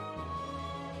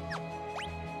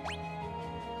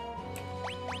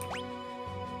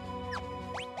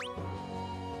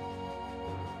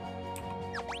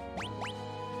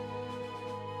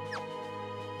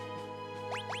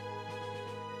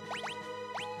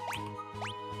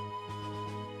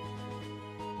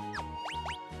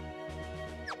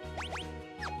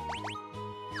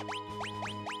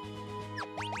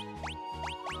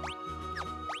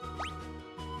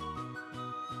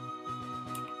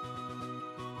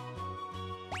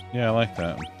 Yeah, I like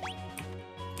that.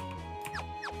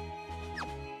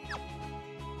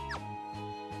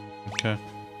 Okay.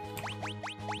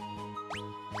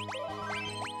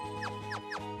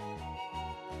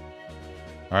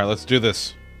 Alright, let's do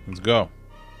this. Let's go.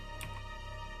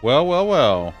 Well, well,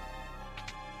 well.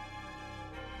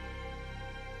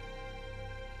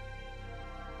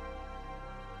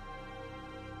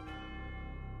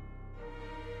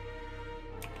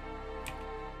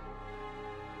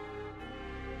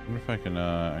 I wonder if I can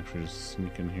actually just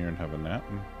sneak in here and have a nap.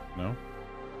 No?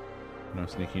 No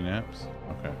sneaky naps?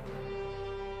 Okay.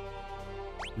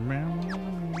 Meow, meow,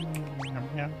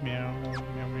 meow, meow,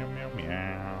 meow, meow, meow,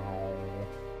 meow.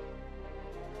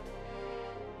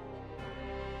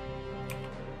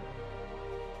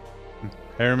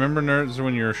 Hey, remember, nerds,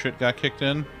 when your shit got kicked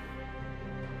in?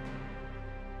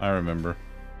 I remember.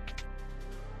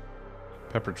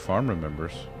 Pepperidge Farm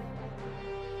remembers.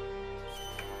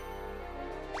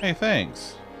 Hey,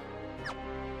 thanks.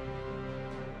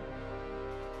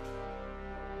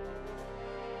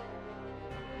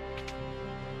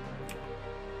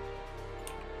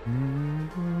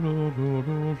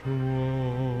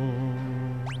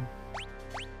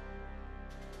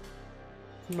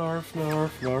 Narf,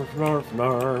 narf, narf, narf,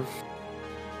 narf.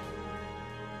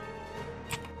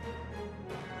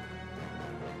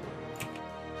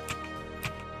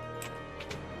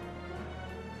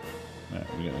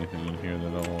 Alright, we got anything in here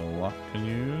that a lock can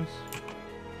use?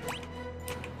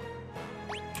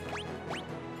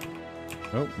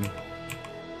 Oh.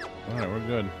 Alright, we're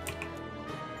good.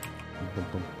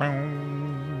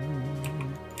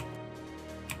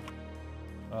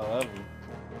 11.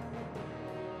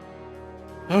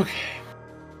 Okay.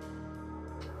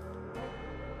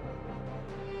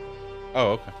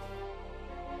 Oh, okay.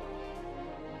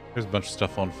 There's a bunch of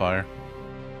stuff on fire.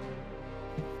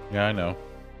 Yeah, I know.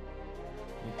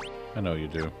 I know you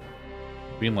do.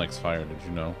 Bean likes fire, did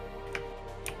you know?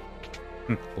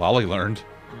 Lolly learned.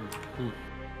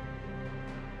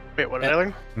 Wait, what did I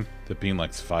learn? That Bean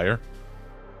likes fire.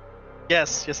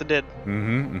 Yes, it did.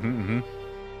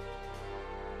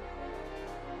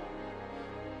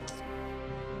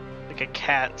 Like a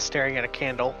cat staring at a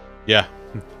candle. Yeah,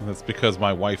 that's because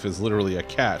my wife is literally a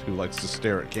cat who likes to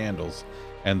stare at candles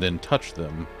and then touch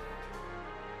them.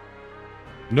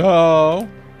 No!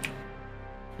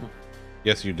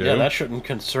 Yes, you do. Yeah, that shouldn't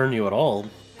concern you at all.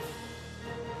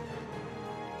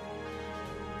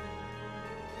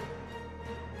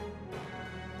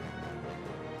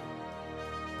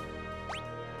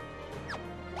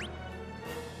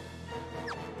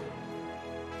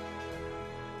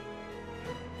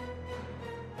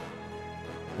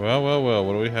 Well, well, well,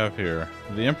 what do we have here?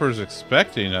 The Emperor's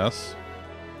expecting us.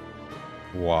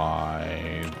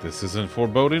 Why, this isn't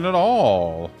foreboding at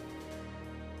all.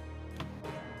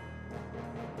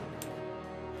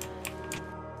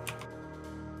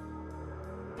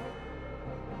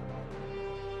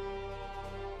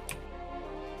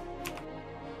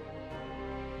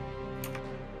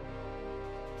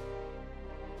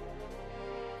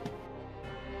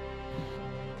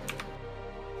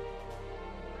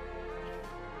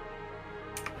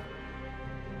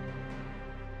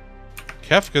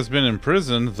 Kefka's been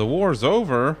imprisoned. The war's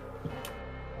over.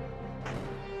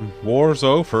 War's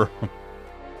over.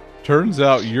 Turns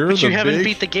out But you haven't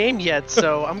beat the game yet,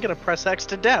 so I'm gonna press X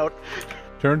to doubt.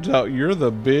 Turns out you're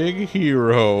the big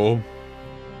hero.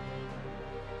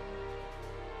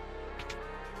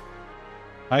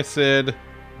 I said...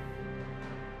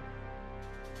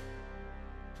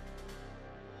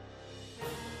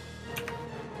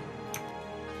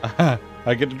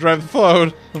 I get to drive the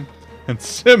float. And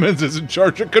Simmons is in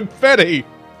charge of confetti!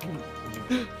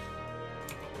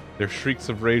 Their shrieks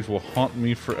of rage will haunt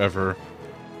me forever.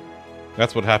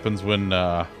 That's what happens when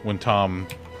Tom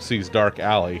sees Dark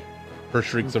Alley. Her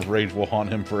shrieks of rage will haunt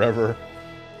him forever.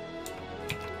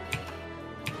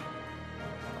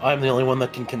 I'm the only one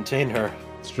that can contain her.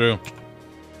 It's true.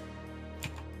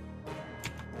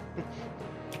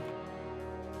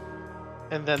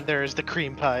 And then there's the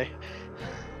cream pie.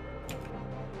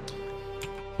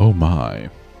 Oh my.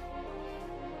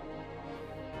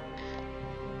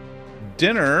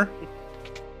 Dinner?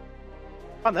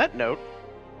 On that note,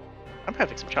 I'm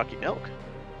having some chalky milk.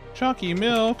 Chalky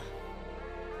milk?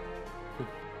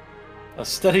 A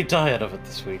steady diet of it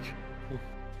this week.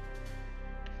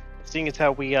 Seeing as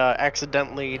how we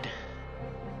accidentally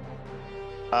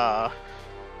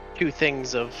 2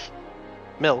 things of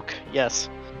milk, yes.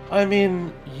 I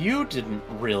mean, you didn't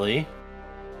really.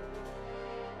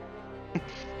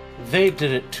 They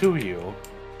did it to you.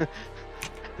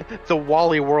 The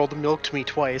Wally world milked me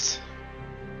twice.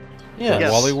 Yeah,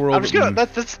 Yes. Wally world. I'm just gonna,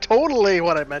 that's totally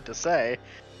what I meant to say.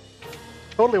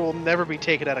 Totally will never be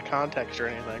taken out of context or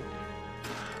anything.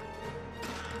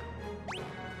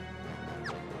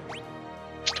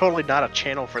 There's totally not a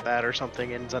channel for that or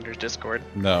something in Zunder's Discord.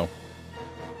 No.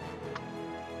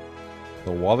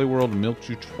 The Wally world milked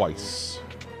you twice.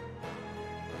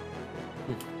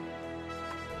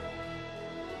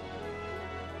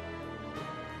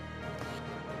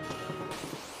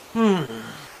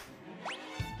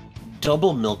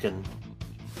 Double milking.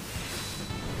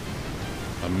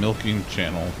 A milking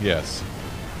channel, yes.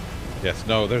 Yes,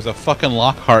 no, there's a fucking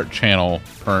Lockhart channel,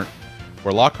 Pert,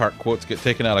 where Lockhart quotes get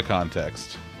taken out of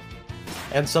context.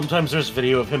 And sometimes there's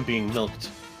video of him being milked.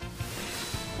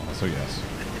 So yes.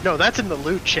 No, that's in the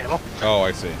loot channel. Oh,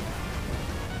 I see.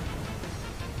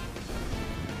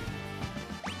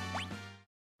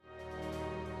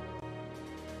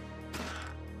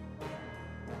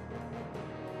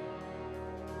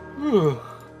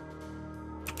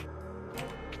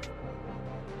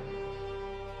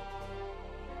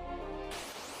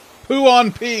 Poo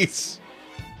on peace!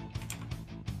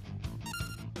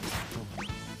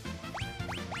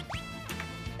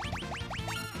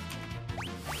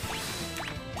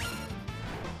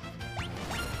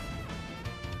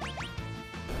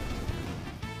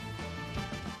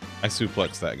 I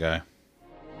suplex that guy.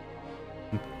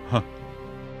 Huh.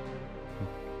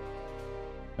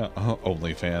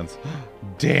 OnlyFans.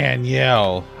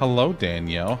 Danielle! Hello,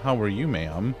 Danielle. How are you,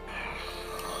 ma'am?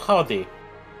 Howdy.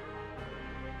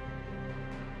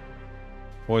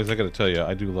 Boys, I gotta tell you,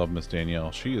 I do love Miss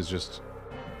Danielle. She is just...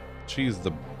 She's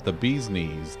the bee's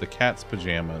knees, the cat's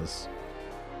pajamas.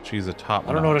 She's a top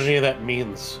I don't know what any of that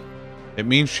means. It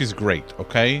means she's great,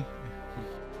 okay?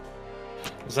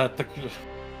 Is that the...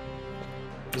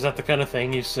 Is that the kind of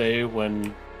thing you say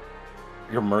when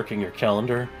you're marking your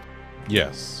calendar?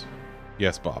 Yes.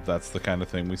 Yes, Bob. That's the kind of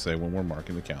thing we say when we're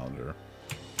marking the calendar.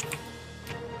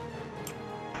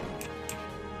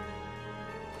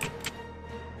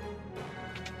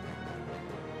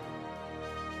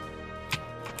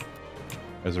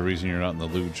 There's a reason you're not in the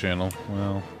lewd channel.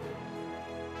 Well,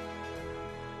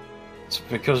 It's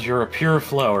because you're a pure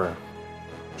flower.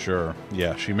 sure.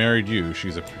 Yeah, she married you.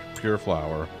 She's a pure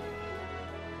flower.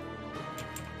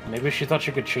 Maybe she thought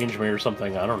she could change me or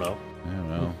something. I don't know. Yeah,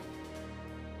 well.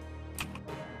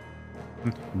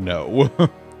 No.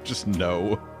 Just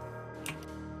no.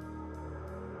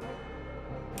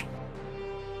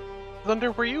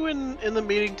 Thunder, were you in the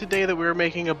meeting today that we were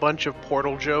making a bunch of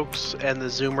Portal jokes and the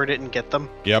Zoomer didn't get them?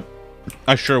 Yep.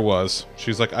 I sure was.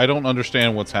 She's like, I don't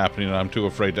understand what's happening and I'm too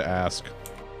afraid to ask.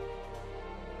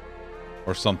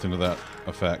 Or something to that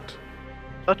effect.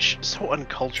 So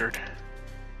uncultured.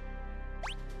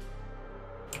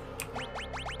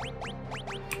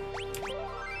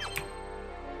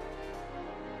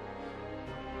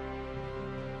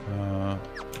 Huh.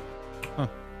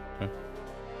 Okay.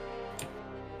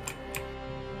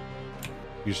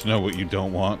 You just know what you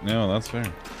don't want. No, that's fair.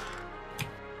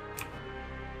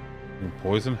 You're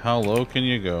poison? How low can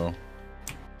you go?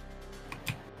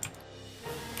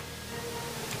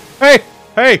 Hey!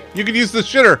 Hey! You can use the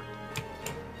shitter!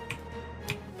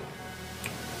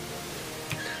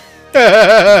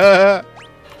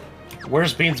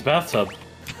 Where's Bean's bathtub?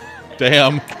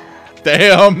 Damn.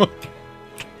 Damn!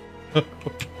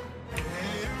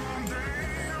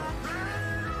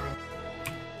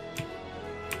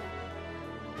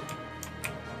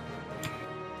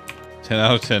 10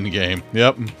 out of 10 game.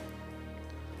 Yep.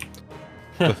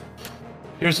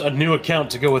 Here's a new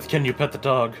account to go with Can You Pet the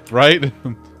Dog? Right?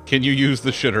 Can you use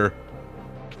the shitter?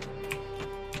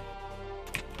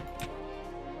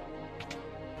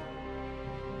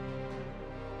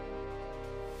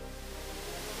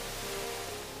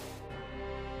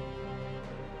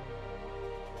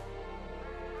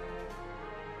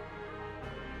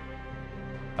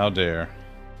 How dare.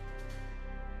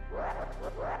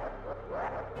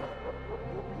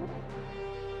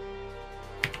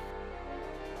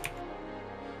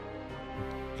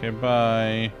 Okay,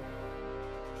 bye.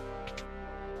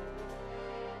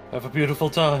 Have a beautiful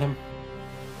time.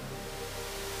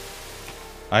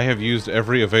 I have used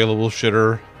every available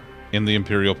shitter in the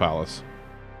Imperial Palace.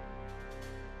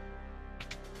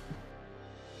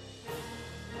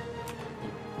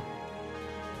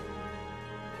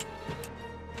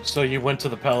 So you went to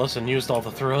the palace and used all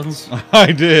the thrones?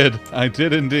 I did. I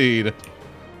did indeed.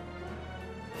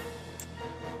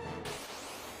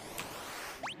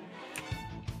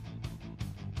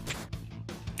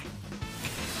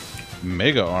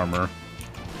 Mega armor.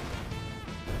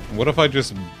 What if I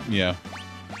just... yeah.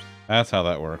 That's how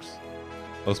that works.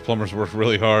 Those plumbers work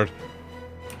really hard.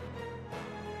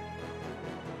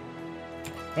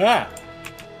 Ah!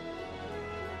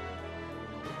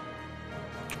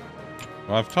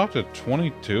 Well, I've talked to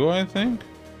 22, I think?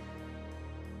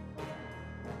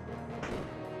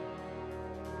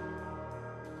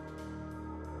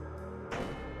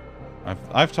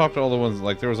 I've talked to all the ones,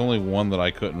 like, there was only one that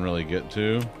I couldn't really get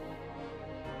to.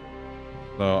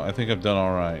 So, I think I've done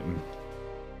alright.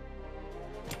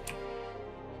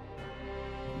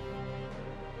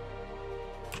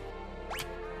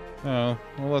 Oh,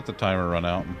 we'll let the timer run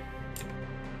out.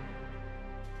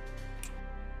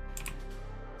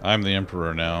 I'm the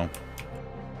Emperor now.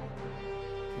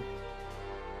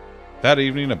 That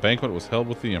evening, a banquet was held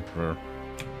with the Emperor.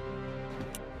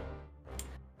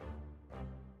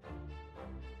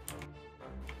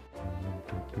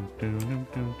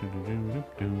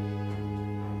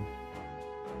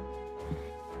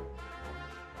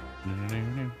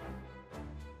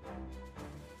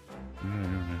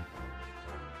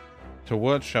 To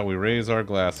what shall we raise our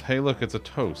glass? Hey, look, it's a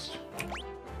toast.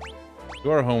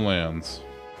 To our homelands.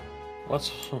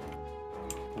 What's...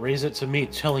 Raise it to me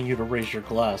telling you to raise your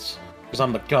glass. Because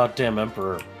I'm the goddamn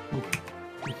emperor.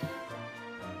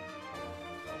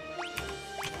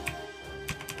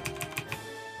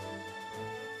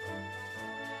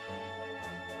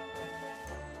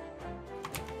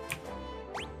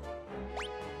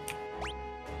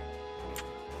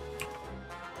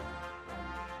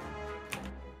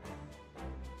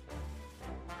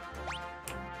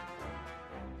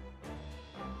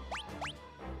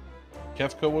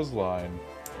 Kefka was lying.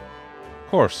 Of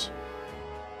course.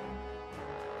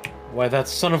 Why, that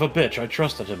son of a bitch, I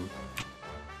trusted him.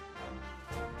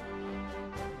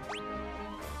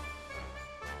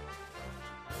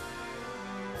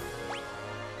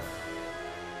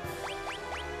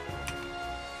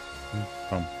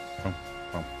 Bum, bum,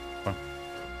 bum, bum.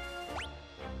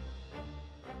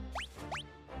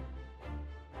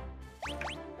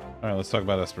 Alright, let's talk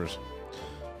about espers.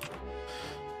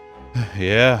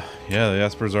 Yeah, the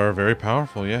espers are very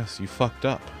powerful, yes. You fucked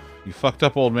up. You fucked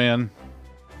up, old man.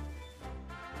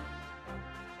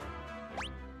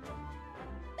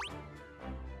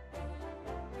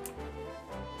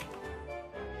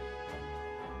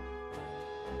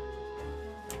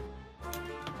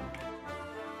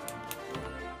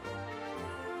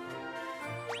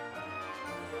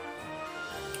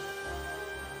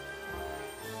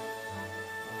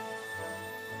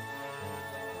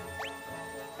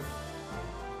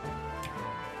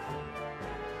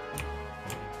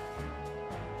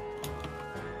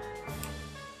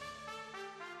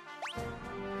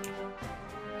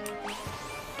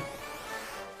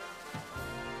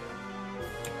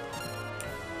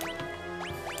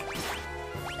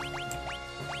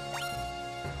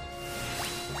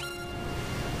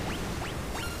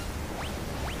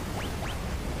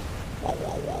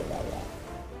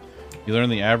 You learn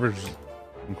the average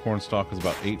corn stalk is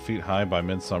about 8 feet high by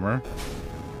midsummer.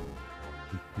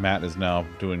 Matt is now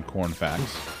doing corn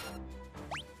facts.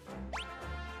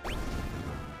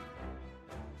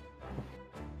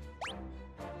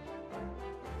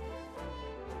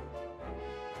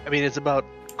 I mean, it's about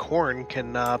corn.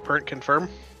 Can Pernt confirm?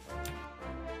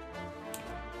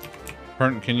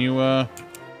 Pernt, can you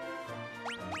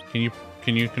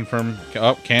confirm?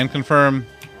 Oh, can confirm.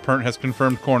 Pernt has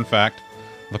confirmed corn fact.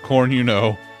 The corn you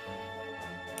know.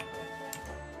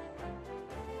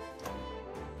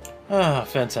 Ah,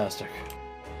 fantastic.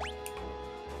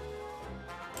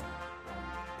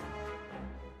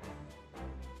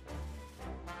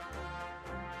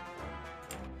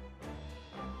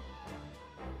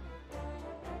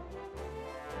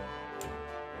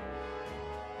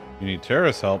 You need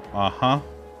Terra's help. Uh-huh.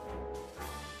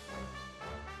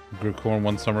 Grew corn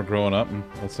one summer growing up, and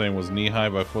let's say it was knee-high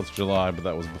by 4th of July, but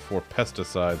that was before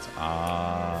pesticides.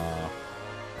 Ah.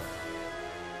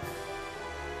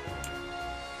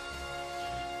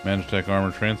 Managtech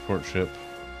armor transport ship.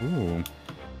 Ooh.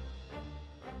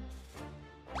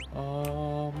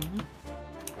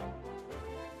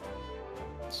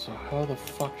 So how the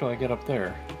fuck do I get up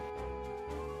there?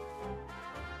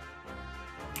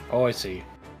 Oh, I see.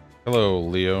 Hello,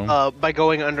 Leo. By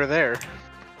going under there.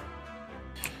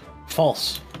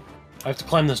 False. I have to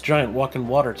climb this giant walk-in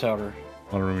water tower.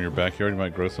 Want a room in your backyard? You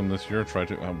might grow some this year. Try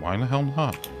to. Why the hell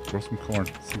not? Grow some corn.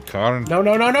 Some corn. No,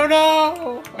 no, no, no,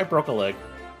 no! I broke a leg.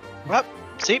 Well,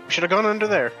 see, should have gone under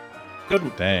there.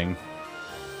 Couldn't. Dang.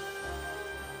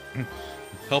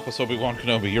 Help us, Obi-Wan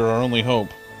Kenobi. You're our only hope.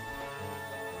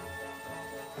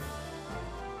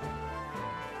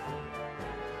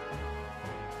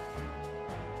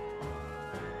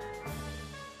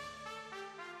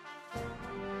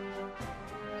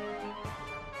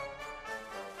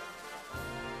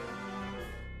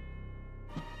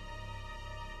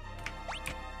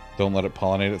 Don't let it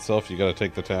pollinate itself. You gotta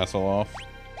take the tassel off.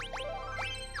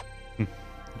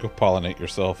 Go pollinate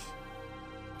yourself.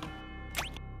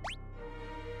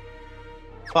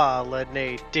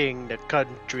 Pollinating the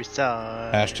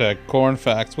countryside. Hashtag corn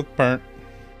facts with Burnt.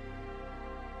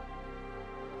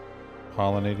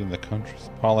 Pollinating the countries.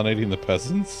 Pollinating the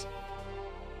peasants?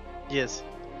 Yes.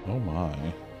 Oh my.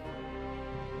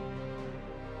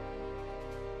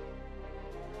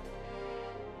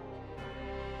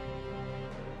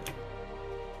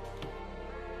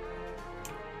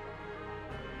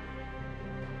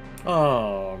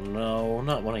 Oh no,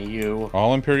 not one of you.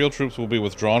 All Imperial troops will be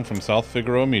withdrawn from South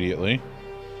Figaro immediately.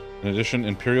 In addition,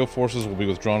 Imperial forces will be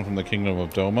withdrawn from the Kingdom of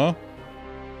Doma.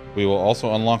 We will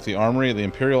also unlock the armory at the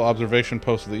Imperial Observation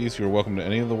Post to the east. You are welcome to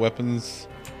any of the weapons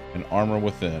and armor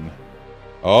within.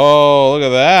 Oh, look at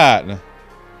that!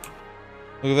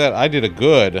 Look at that, I did a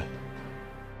good.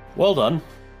 Well done.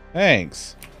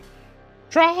 Thanks.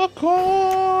 Draw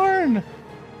corn!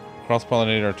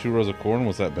 Cross-pollinated our 2 rows of corn.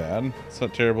 Was that bad? It's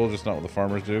not terrible, just not what the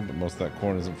farmers do, but most of that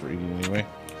corn isn't for eating anyway.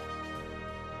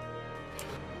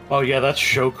 Oh yeah, that's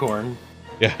show corn.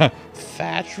 Yeah.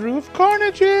 Thatch roof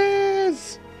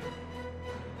cornages!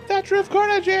 Thatch roof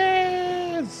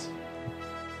cornages!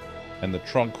 And the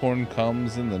trunk corn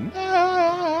comes in the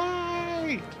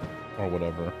night! Or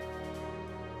whatever.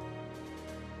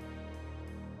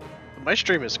 My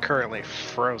stream is currently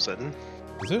frozen.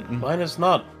 Is it? Mine is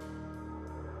not.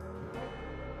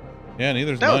 Yeah,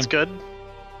 neither's No, mine. it's good.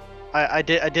 I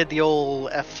did the old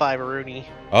F5 Rooney.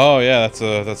 Oh yeah, that's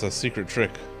a secret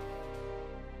trick.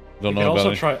 Don't You know can about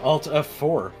also it. try Alt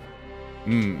F4.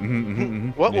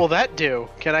 What Yeah. will that do?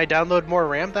 Can I download more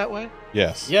RAM that way?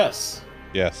 Yes. Yes.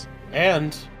 Yes.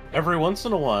 And every once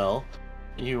in a while,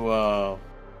 you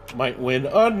might win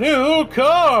a new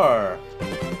car.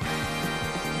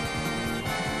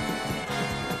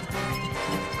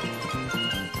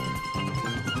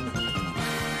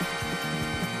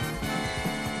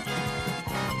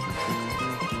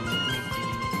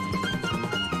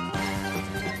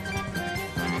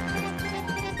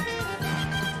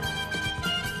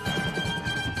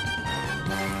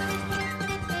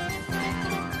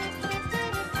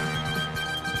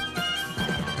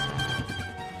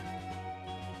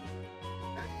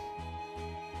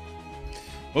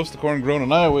 Most of the corn grown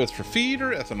in Iowa is for feed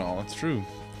or ethanol. That's true.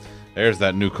 There's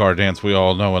that new car dance we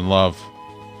all know and love.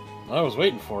 I was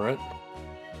waiting for it.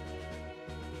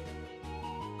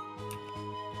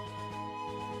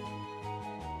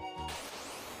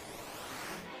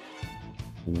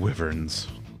 Wyverns.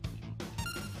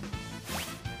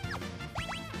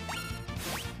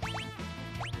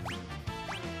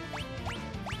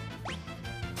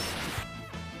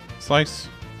 Slice.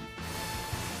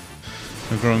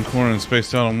 I'm growing corn and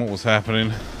spaced out on what was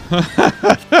happening.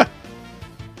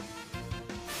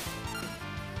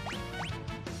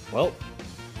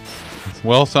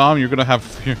 Well, Tom, you're gonna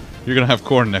have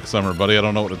corn next summer, buddy. I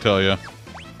don't know what to tell you.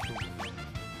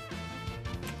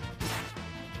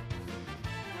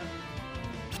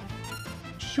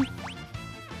 Shoot.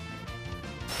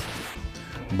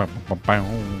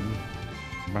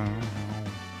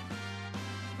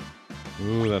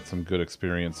 Ooh, that's some good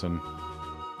experiencing.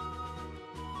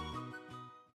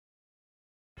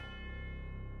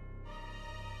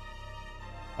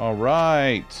 All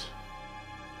right.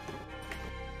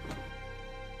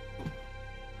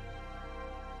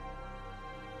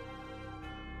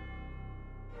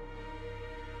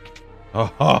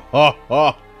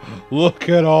 Oh, look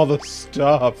at all the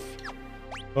stuff.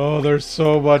 Oh, there's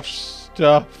so much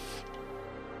stuff.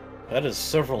 That is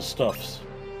several stuffs.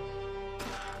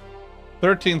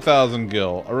 13,000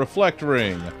 gil, a reflect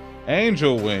ring,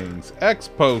 angel wings, X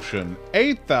potion,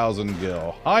 8,000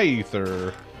 gil, high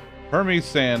ether, Hermes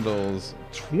sandals,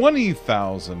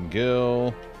 20,000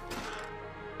 gil,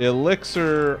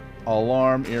 elixir,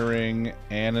 alarm earring,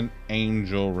 and an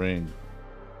angel ring.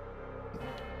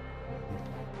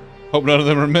 Hope none of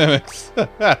them are mimics.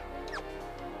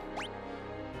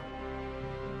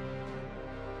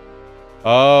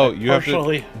 Oh, you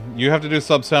have to do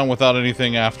sub sound without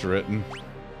anything after it.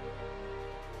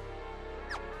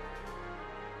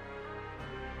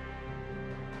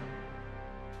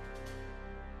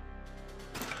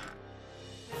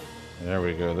 There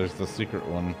we go. There's the secret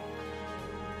one.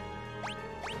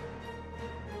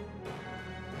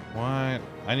 What?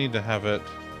 I need to have it.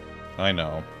 I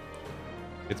know.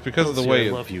 It's because of the way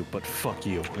I love you, but fuck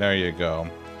you. There you go.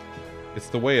 It's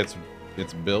the way it's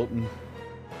built.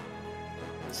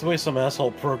 It's the way some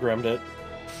asshole programmed it.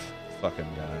 Fucking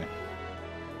guy.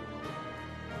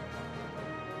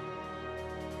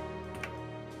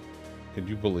 Could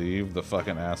you believe the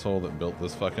fucking asshole that built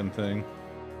this fucking thing?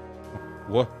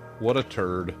 What a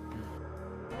turd.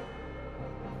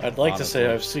 I'd like to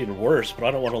say I've seen worse, but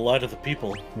I don't want to lie to the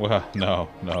people. Well, no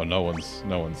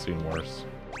one's seen worse.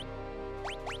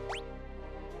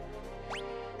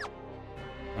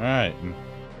 Alright.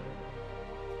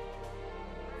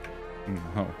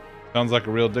 Oh, sounds like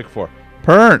a real dick for.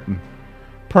 Pernt,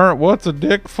 what's a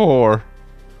dick for?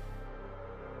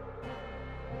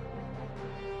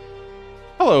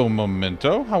 Hello,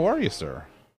 Memento. How are you, sir?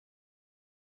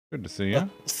 Good to see you.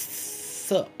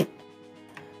 Sup?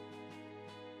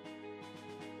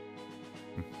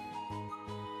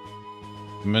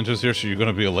 Memento's here, so you're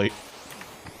gonna be late.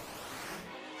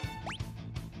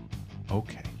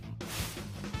 Okay.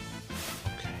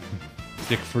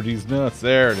 Dick for these nuts.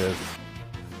 There it is.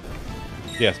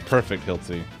 Yes, perfect,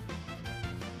 Hiltsy.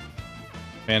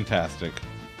 Fantastic.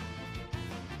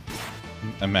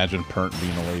 Imagine Pernt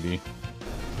being a lady.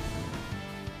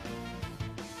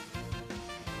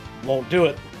 Won't do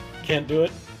it. Can't do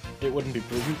it. It wouldn't be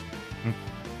prudent.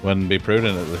 Wouldn't be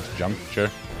prudent at this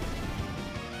juncture.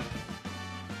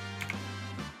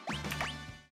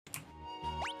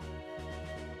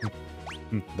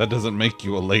 That doesn't make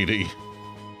you a lady.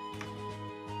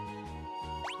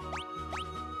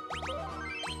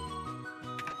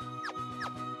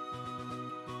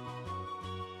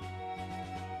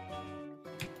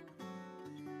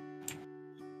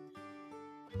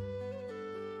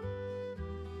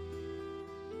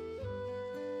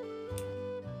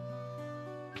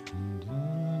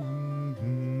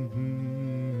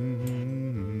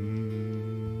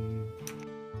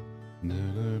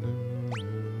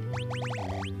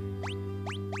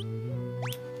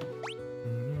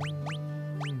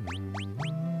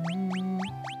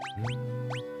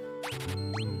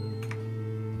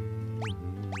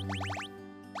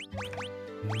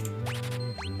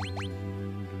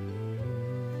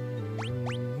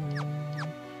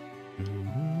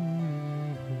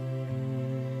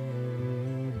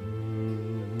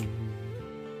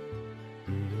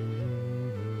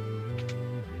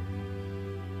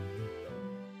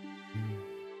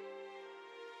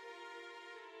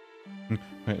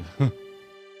 Wait.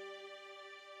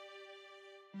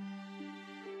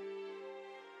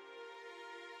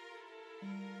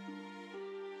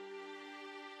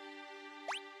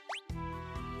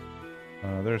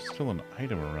 There's still an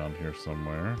item around here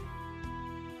somewhere.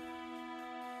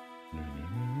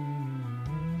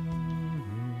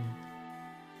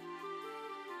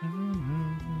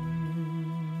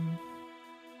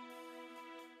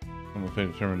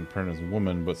 LeFay determined to parent as a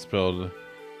woman, but spelled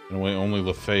in a way only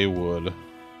LeFay would.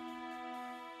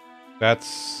 That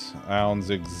sounds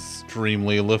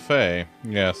extremely LeFay.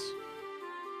 Yes.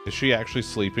 Is she actually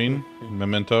sleeping?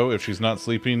 Memento, if she's not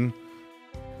sleeping...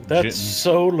 That's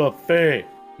so LeFay.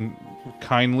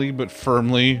 Kindly but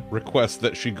firmly request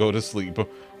that she go to sleep.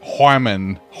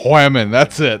 Whammon. Whammon.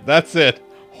 That's it. That's it.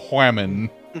 Whammon.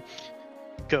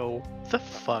 Go the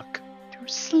fuck to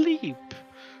sleep.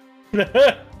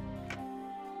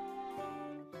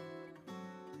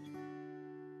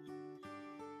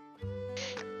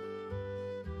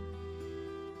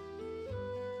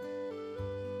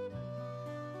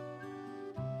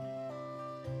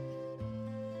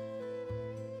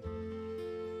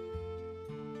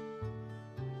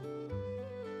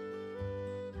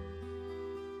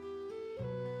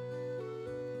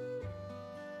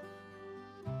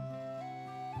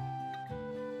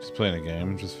 Just playing a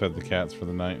game. Just fed the cats for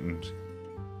the night and...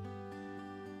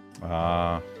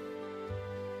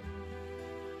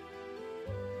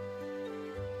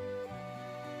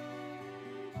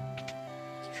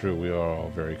 It's true, we are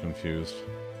all very confused.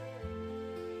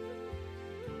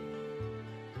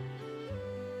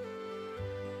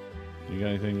 You got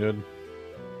anything good?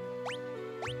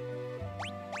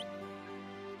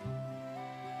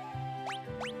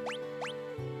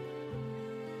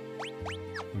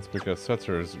 It's because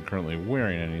Setzer isn't currently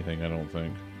wearing anything, I don't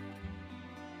think.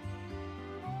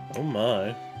 Oh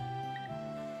my.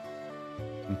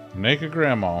 Naked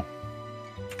grandma.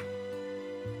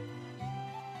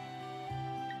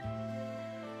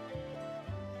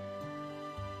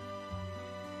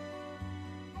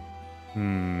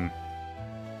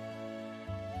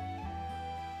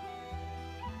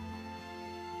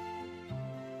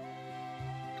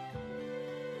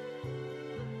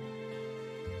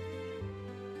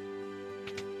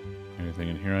 Anything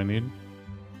in here I need?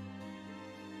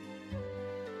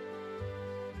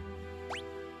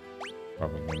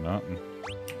 Probably not.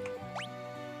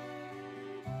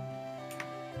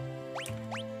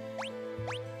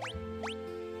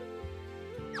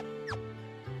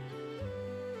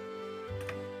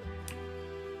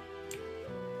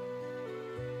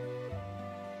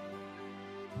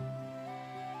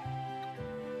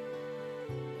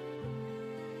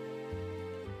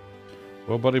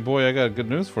 Well, buddy boy, I got good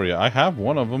news for you. I have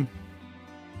one of them.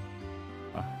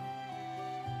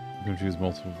 Confused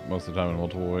most of the time in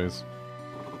multiple ways.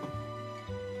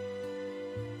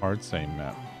 Hard same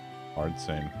map. Hard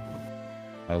same.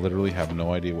 I literally have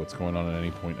no idea what's going on at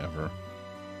any point ever.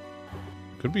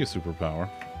 Could be a superpower.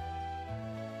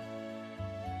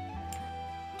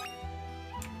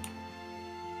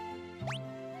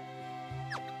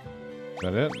 Is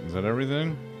that it? Is that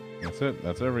everything? That's it.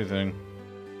 That's everything.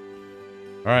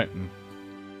 Alright.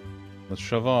 Let's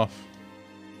shove off.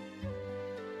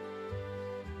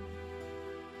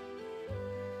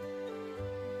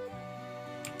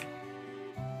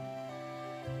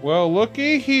 Well,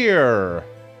 looky here.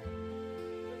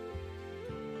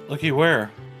 Looky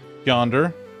where?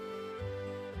 Yonder.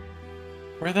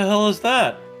 Where the hell is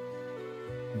that?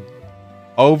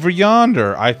 Over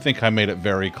yonder. I think I made it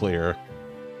very clear.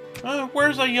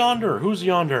 Where's a yonder? Who's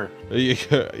yonder?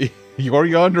 Your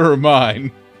yonder or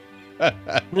mine?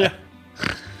 Yeah.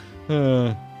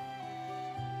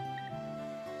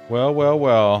 Well, well,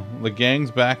 well. The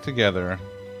gang's back together.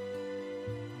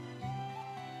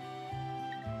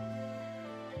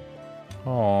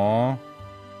 Aww.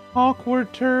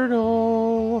 Awkward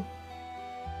turtle.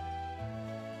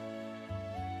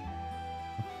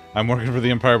 I'm working for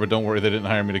the Empire, but don't worry, they didn't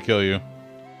hire me to kill you.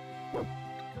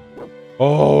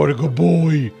 Oh, what a good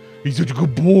boy. He's such a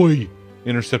good boy.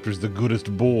 Interceptor's the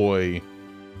goodest boy.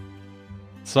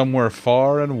 Somewhere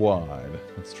far and wide.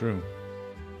 That's true.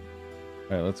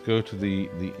 Alright, let's go to the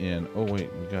inn. Oh, wait,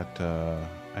 we got,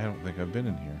 I don't think I've been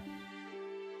in here.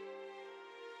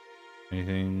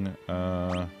 Anything,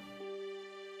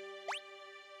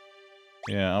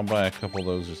 yeah, I'll buy a couple of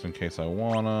those just in case I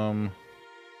want them.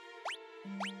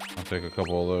 I'll take a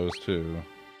couple of those, too.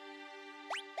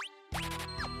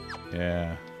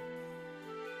 Yeah.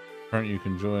 Aren't you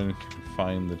can join if you can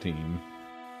find the team.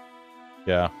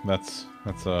 Yeah, that's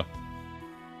on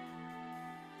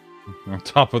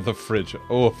top of the fridge.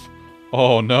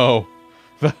 Oh no.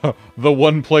 The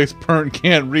one place Pernt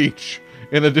can't reach,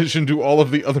 in addition to all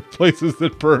of the other places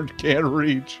that Pernt can't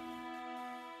reach.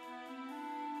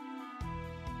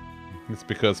 It's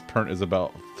because Pernt is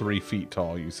about 3 feet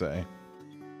tall, you say.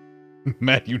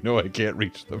 Matt, you know I can't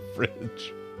reach the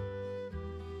fridge.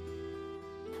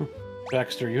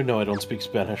 Baxter, you know I don't speak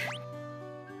Spanish.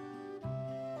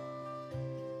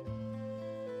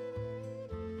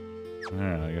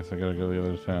 Alright, I guess I gotta go the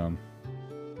other town.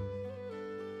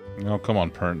 Oh, come on,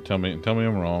 Pernt. Tell me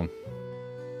I'm wrong.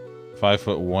 5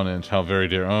 foot 1 inch. How very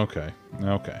dear. Okay.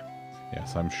 Okay.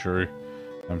 Yes, I'm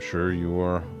sure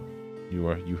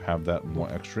you have that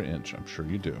 1 extra inch. I'm sure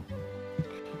you do.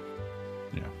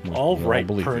 Yeah. All right,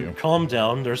 believe Pernt, you. calm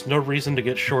down. There's no reason to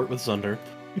get short with Zunder.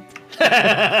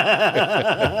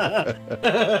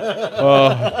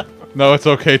 No, it's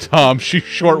okay, Tom. She's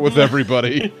short with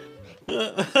everybody.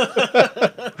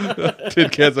 Tin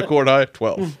cans a quart high.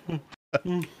 12.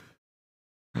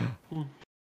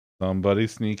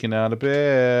 Somebody's sneaking out of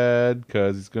bed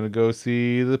because he's gonna go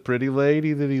see the pretty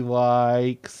lady that he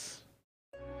likes.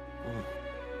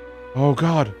 Oh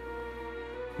God.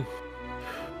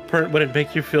 Pernt, would it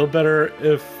make you feel better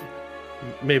if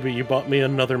maybe you bought me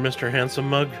another Mr. Handsome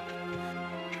mug?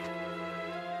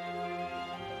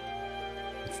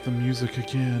 It's the music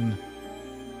again.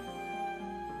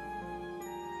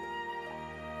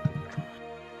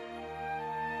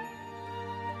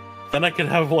 Then I could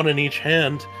have one in each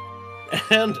hand,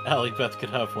 and Allie Beth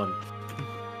could have one.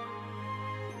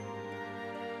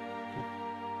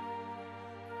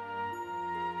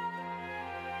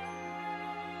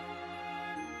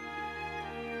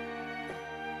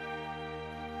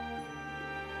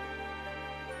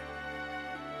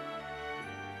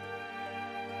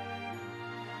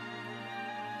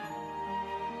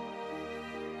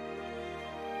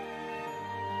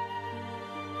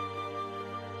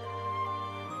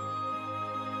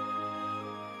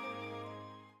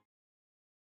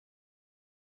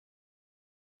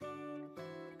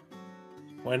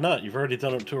 Why not? You've already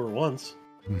done it to her once.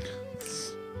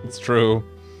 It's true.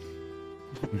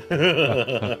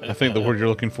 I think the word you're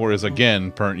looking for is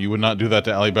again, Pernt. You would not do that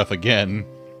to Allie Beth again.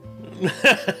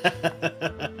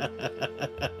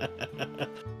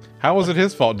 How was it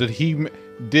his fault? Did he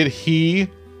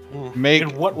make...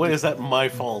 In what way is that my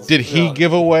fault? Did he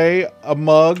give away a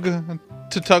mug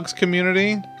to Tug's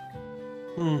community?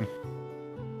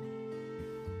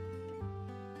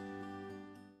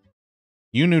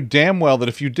 You knew damn well that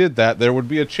if you did that, there would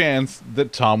be a chance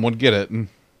that Tom would get it.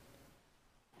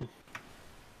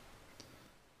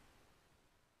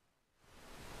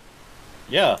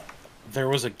 Yeah, there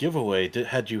was a giveaway.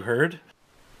 Had you heard?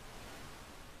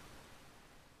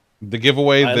 The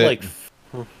giveaway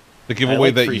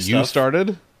that you stuff.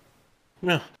 started?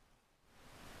 Yeah.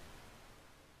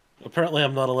 Apparently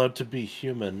I'm not allowed to be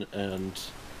human and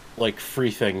like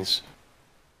free things.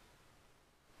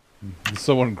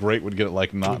 Someone great would get it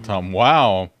like not Tom.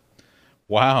 Wow.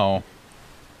 Wow.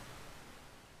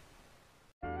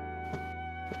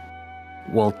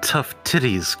 Well, tough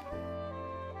titties.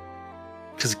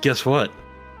 Because guess what?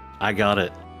 I got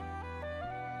it.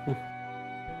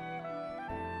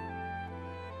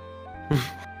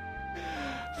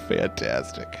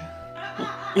 Fantastic.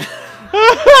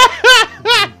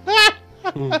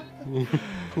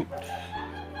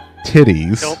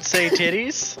 Titties. Don't say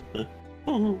titties.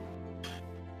 No.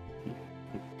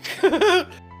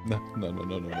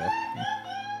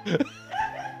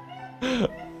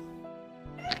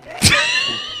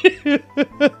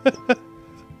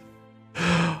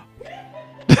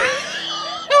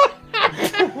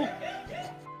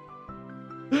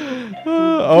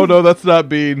 Oh no, that's not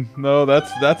Bean. No,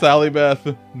 that's Allie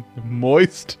Beth.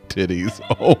 Moist titties.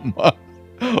 Oh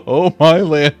my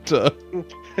Lanta.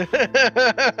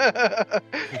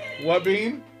 What,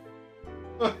 Bean?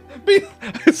 Bean,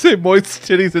 I say moist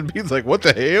titties and Bean's like, what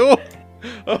the hell?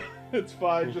 Oh, it's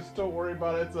fine, just don't worry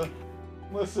about it.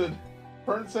 Listen,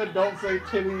 Pern said don't say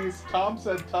titties, Tom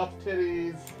said tough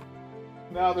titties.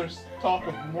 Now there's talk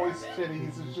of moist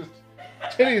titties. It's just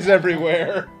titties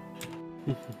everywhere.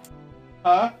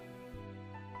 Huh?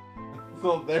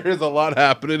 So there is a lot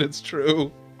happening, it's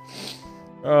true.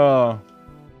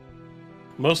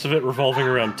 Most of it revolving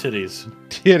around titties.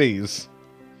 Titties.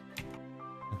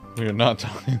 We are not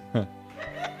talking.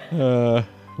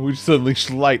 We just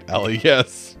unleashed light, Ellie.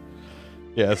 Yes.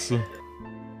 Yes.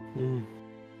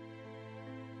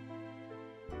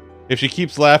 If she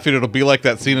keeps laughing, it'll be like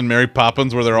that scene in Mary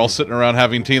Poppins where they're all sitting around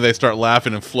having tea. They start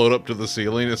laughing and float up to the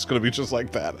ceiling. It's going to be just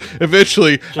like that.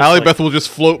 Eventually, Allie Beth will just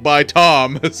float by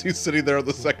Tom as he's sitting there on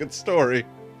the second story.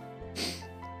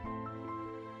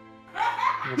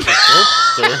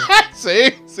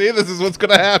 monster. See, this is what's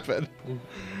gonna happen.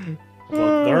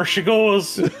 Well, there she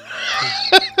goes.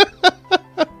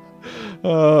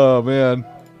 Oh man.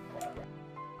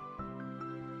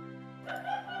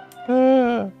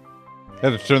 Had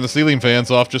to turn the ceiling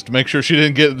fans off just to make sure she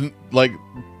didn't get like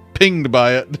pinged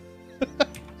by it.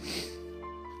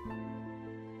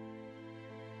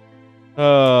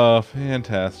 Oh,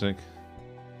 fantastic.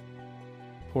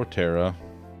 Poor Tara.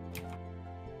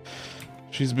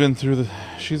 She's been through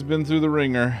the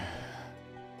ringer.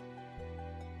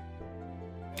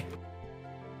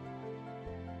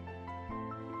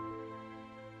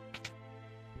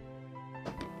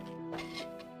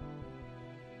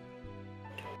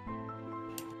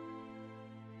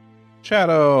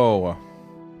 Shadow.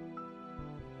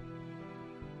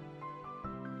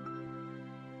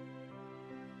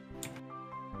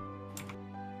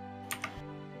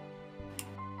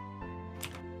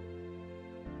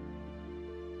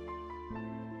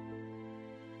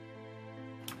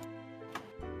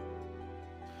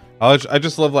 I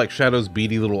just love like Shadow's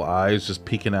beady little eyes just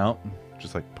peeking out,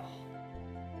 just like.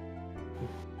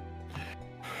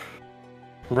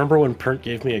 Remember when Perk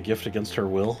gave me a gift against her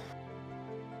will?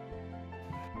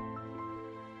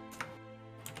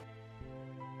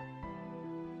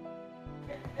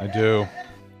 I do.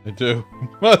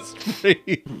 Must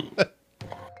breathe.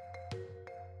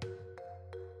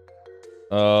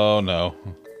 Oh no.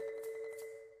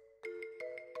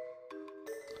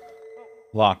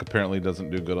 Lock apparently doesn't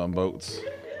do good on boats.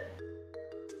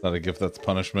 Not a gift, that's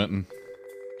punishment.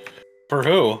 For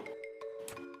who?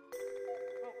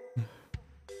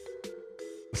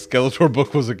 The Skeletor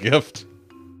book was a gift.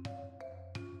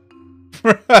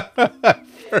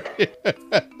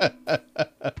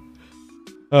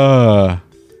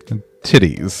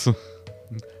 Titties.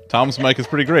 Tom's mic is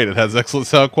pretty great. It has excellent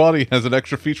sound quality. Has an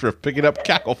extra feature of picking up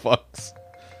cackle fucks.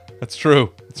 That's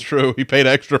true. It's true. He paid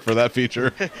extra for that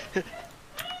feature.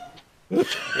 We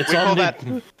call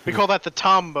that the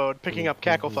Tom mode, picking up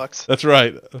cackle fucks. That's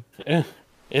right.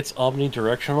 It's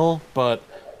omnidirectional, but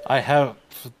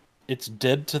it's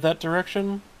dead to that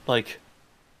direction. Like,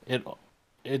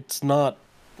 it's not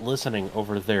listening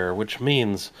over there, which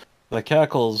means the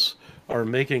cackles are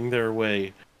making their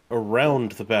way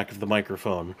around the back of the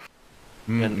microphone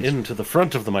and into the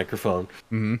front of the microphone.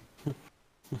 Mm-hmm.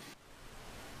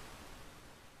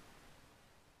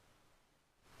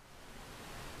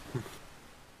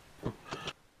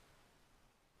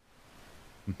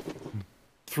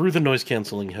 Through the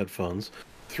noise-canceling headphones,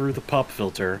 through the pop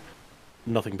filter,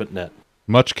 nothing but net.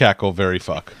 Much cackle, very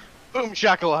fuck. Boom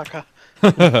shakalaka.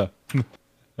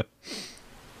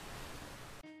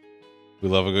 We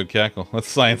love a good cackle. Let's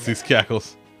science these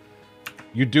cackles.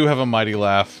 You do have a mighty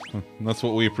laugh. That's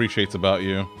what we appreciates about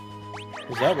you.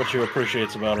 Is that what you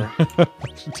appreciates about her?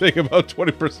 Take about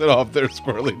 20% off there,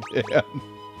 Squirrely Dan.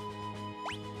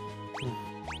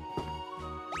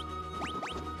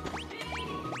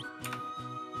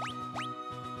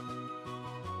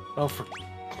 Oh, for...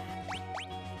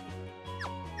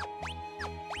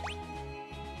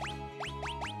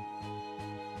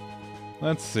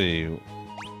 Let's see.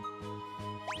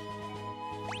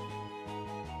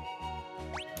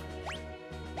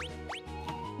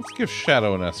 Let's give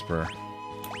Shadow an Esper.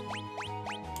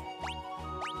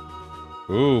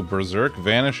 Ooh, Berserk,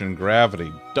 Vanish, and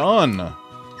Gravity. Done!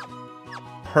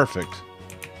 Perfect.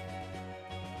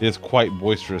 It is quite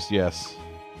boisterous, yes.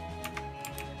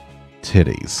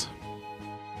 Titties.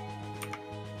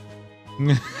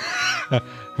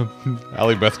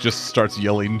 Allie Beth just starts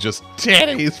yelling just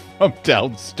titties from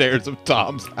downstairs of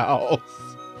Tom's house.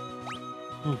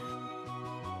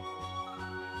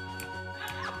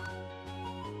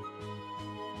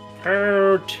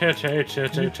 Oh, titty.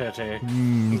 Titty,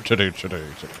 titty, titty.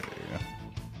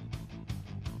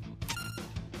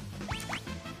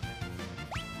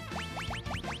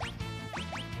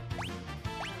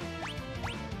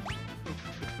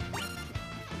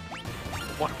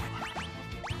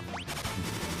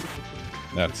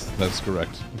 That's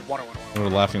correct. We're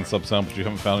laughing sub-sound, but you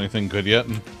haven't found anything good yet.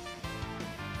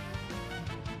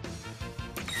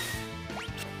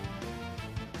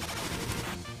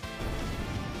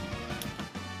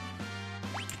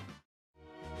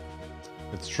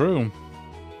 It's true.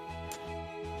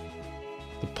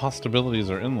 The possibilities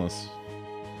are endless.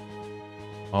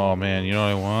 Oh man, you know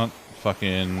what I want?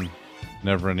 Fucking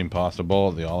never-ending pasta bowl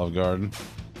at the Olive Garden.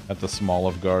 At the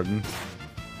Smolive Garden.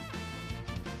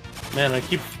 Man, I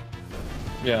keep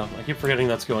forgetting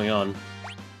that's going on.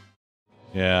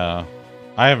 Yeah.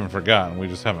 I haven't forgotten, we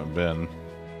just haven't been.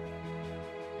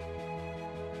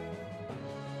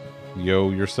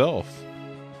 Yo yourself.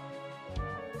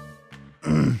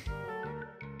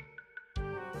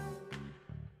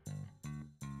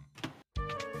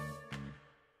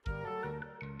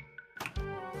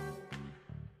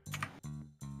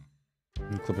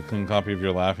 Clip a clean copy of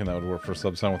your laughing. That would work for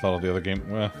sub sound without all the other game.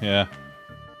 Well, yeah.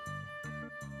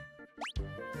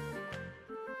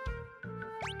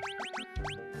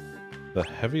 The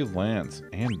heavy lance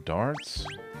and darts?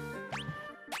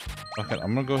 Fuck it,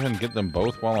 I'm gonna go ahead and get them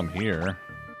both while I'm here.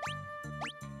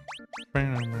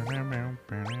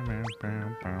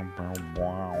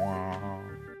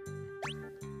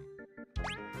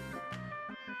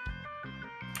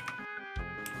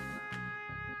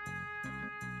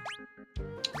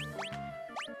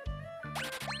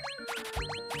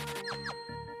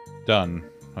 Done.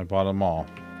 I bought them all.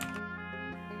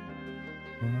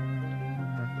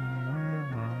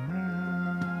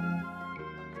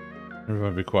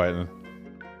 Everybody be quiet.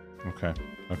 Okay.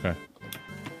 Okay.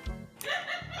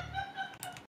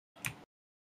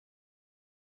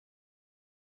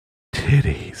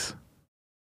 Titties.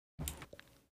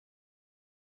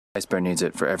 Ice Bear needs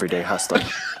it for everyday hustling.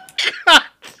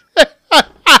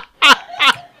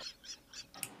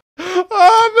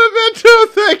 Oh,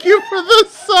 Memento, thank you for the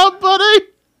sub, buddy.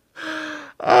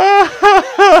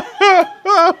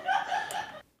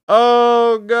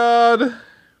 Oh, God.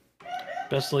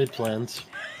 Best laid plans.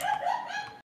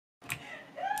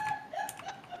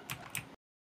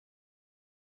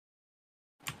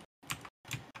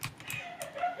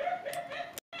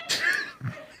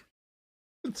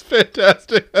 It's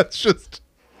fantastic. That's just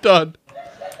done.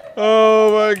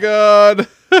 Oh, my God.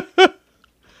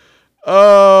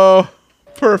 Oh,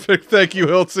 perfect. Thank you,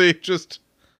 Hiltsy. Just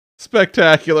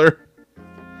spectacular.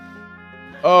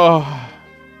 Oh.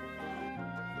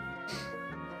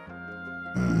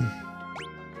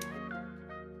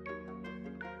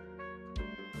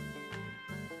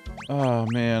 Oh,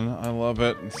 man. I love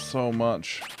it so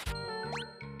much.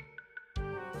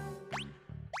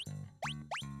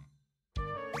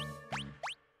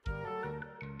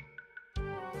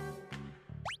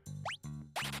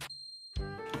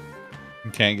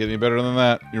 You can't get any better than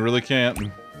that. You really can't.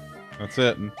 That's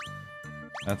it.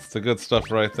 That's the good stuff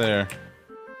right there.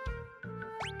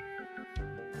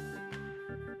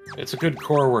 It's a good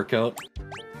core workout.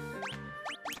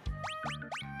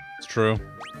 It's true.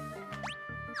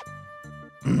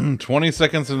 20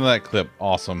 seconds into that clip.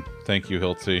 Awesome. Thank you,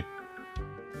 Hiltsy.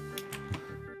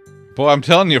 Boy, I'm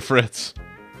telling you, Fritz.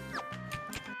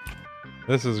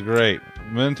 This is great.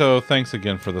 Minto, thanks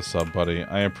again for the sub, buddy.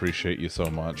 I appreciate you so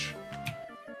much.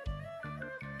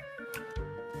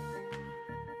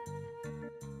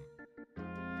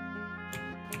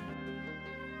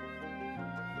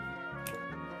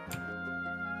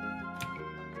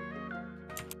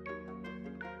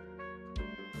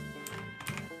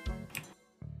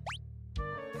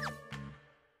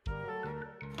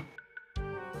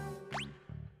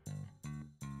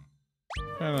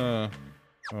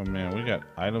 Oh man, we got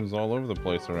items all over the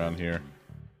place around here.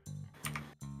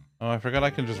 Oh, I forgot I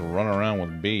can just run around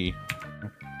with B.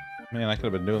 Man, I could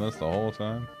have been doing this the whole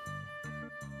time.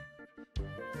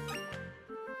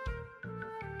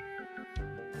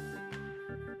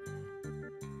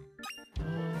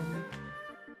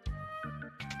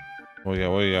 What do you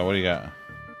got? What do you got? What do you got?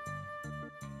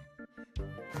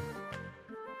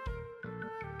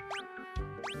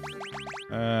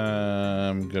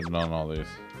 I'm good on all these.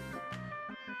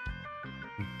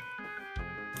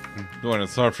 Going,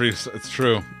 it's hard for you. It's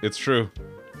true. It's true.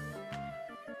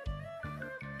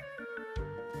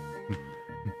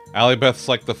 Alibeth's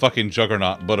like the fucking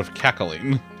juggernaut, but of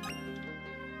cackling.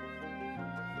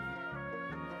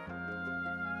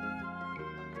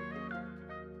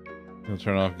 You'll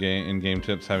turn off in-game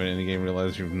tips, having any game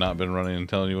realize you've not been running and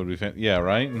telling you would be fan. Yeah,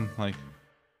 right? And like.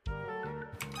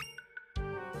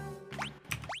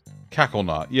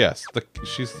 Cackle-knot, yes.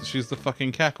 She's the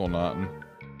fucking cackle-knot.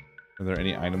 Are there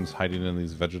any items hiding in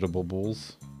these vegetable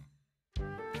bowls?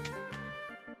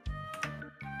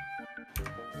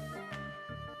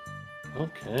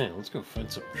 Okay, let's go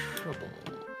find some trouble.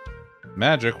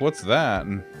 Magic, what's that?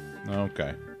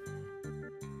 Okay.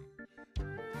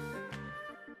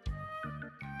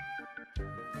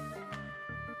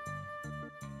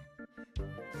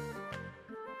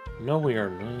 No, we are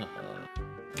not.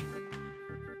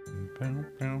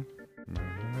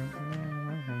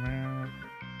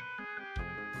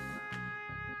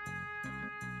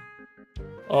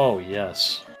 Oh,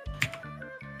 yes.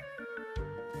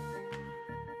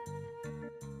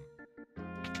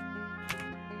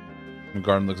 The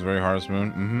garden looks very Harvest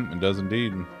Moon. Mm-hmm, it does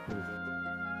indeed.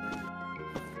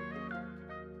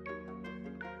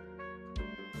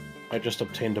 I just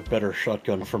obtained a better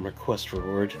shotgun from a quest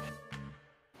reward.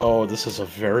 Oh, this is a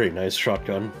very nice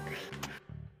shotgun.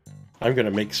 I'm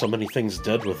gonna make so many things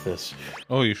dead with this.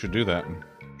 Oh, you should do that.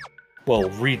 Well,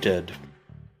 re-dead.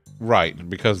 Right,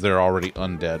 because they're already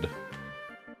undead.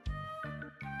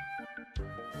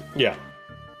 Yeah.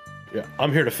 Yeah,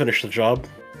 I'm here to finish the job.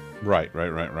 Right. Was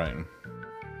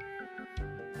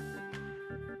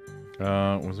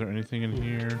there anything in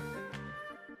here?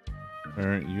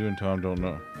 Alright, you and Tom don't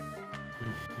know.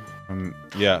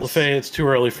 Yes. LaFay, it's too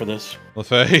early for this.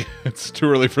 LaFay, it's too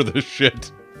early for this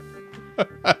shit.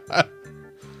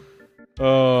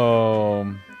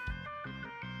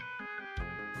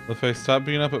 LaFay, stop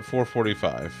being up at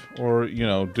 4:45, or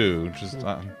do just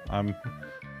I'm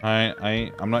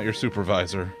not your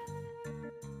supervisor,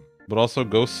 but also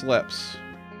go sleps.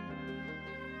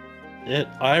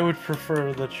 I would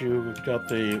prefer that you got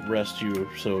the rest you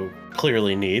so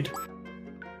clearly need,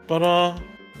 but I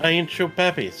ain't so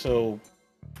peppy, so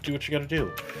do what you gotta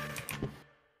do.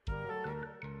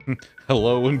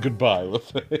 Hello and goodbye,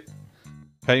 LaFay.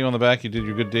 Pat you on the back. You did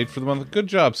your good date for the month. Good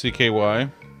job, CKY.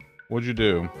 What'd you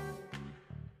do?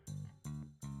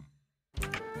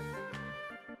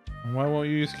 Why won't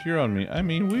you use cure on me? I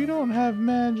mean, we don't have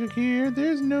magic here.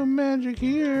 There's no magic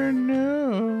here.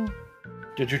 No.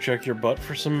 Did you check your butt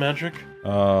for some magic?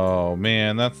 Oh,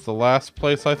 man. That's the last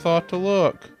place I thought to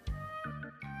look.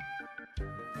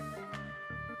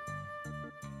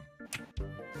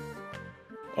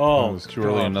 Oh, it was too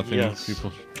early and nothing. Yes.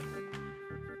 People.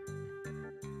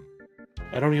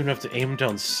 I don't even have to aim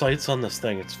down sights on this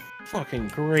thing. It's fucking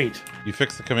great. You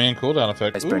fixed the command cooldown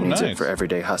effect. Iceberg Ooh, needs nice. it for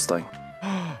everyday hustling.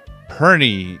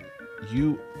 Perny,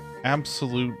 you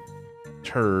absolute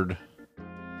turd.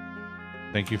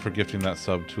 Thank you for gifting that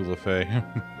sub to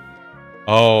LaFay.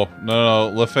 Oh,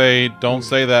 no, LaFay, don't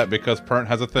say that because Pernt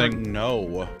has a thing.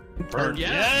 No. Bird,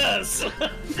 yes!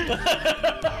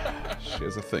 She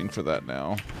has a thing for that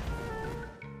now.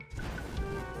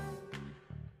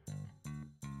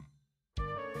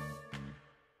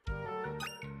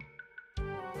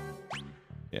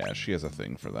 Yeah, she has a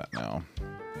thing for that now.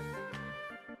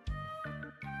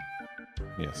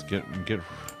 Yes, get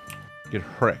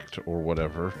wrecked or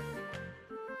whatever.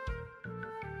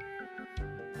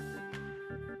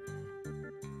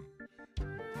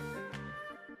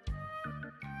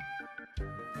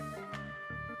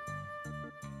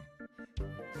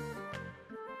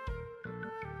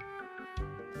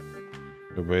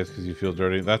 Go bathe because you feel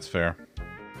dirty. That's fair.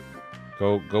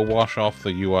 Go wash off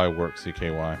the UI work,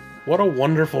 CKY. What a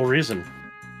wonderful reason.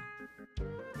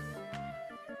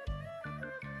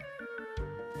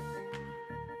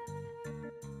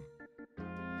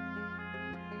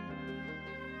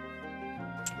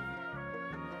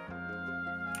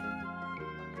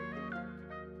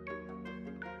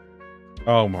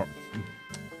 Oh,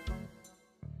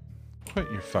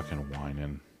 quit your fucking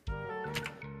whining.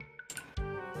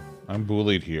 I'm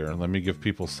bullied here. Let me give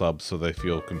people subs so they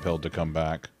feel compelled to come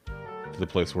back to the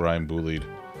place where I'm bullied.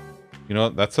 You know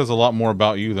what? That says a lot more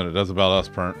about you than it does about us,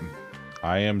 Pernt.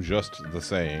 I am just the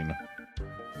same.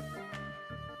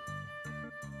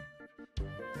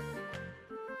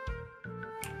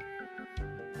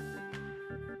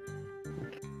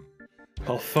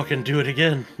 I'll fucking do it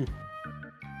again.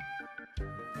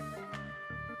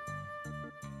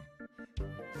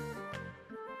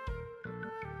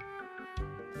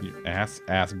 You ass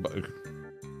bug.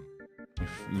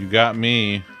 You got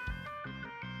me.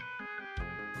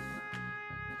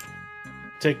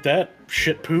 Take that,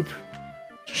 shit poop.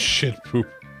 Shit poop.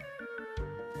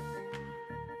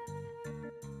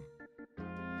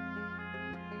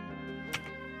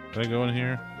 Did I go in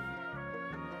here?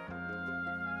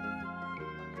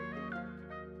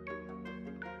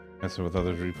 Messing with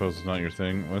others' repos is not your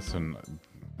thing. Listen,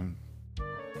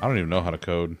 I don't even know how to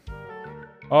code.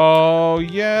 Oh,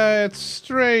 yeah, it's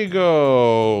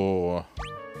Strago.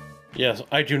 Yes,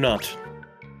 I do not.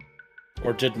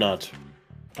 Or did not.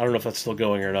 I don't know if that's still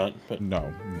going or not, but... No,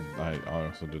 I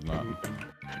also did not.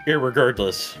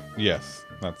 Irregardless. Yes,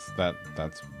 that's,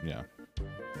 yeah.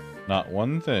 Not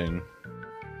one thing.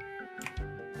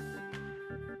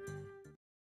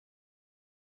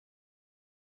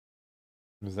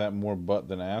 Is that more butt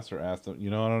than ass or ass? You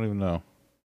know, I don't even know.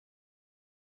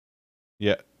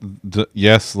 Yeah,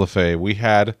 yes, LaFay. We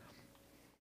had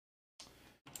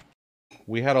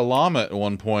a llama at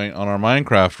one point on our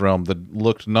Minecraft realm that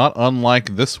looked not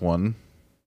unlike this one.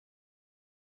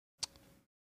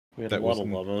 We had a lot of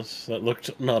llamas that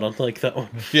looked not unlike that one.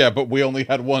 Yeah, but we only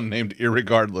had one named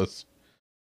Irregardless.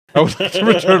 I would like to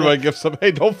return my gift sub. Hey,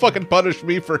 don't fucking punish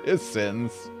me for his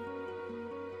sins.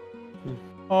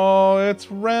 Oh,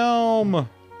 it's Realm.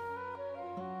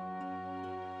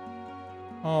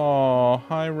 Oh,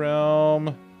 hi,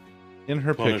 Realm. In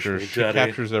her pictures, she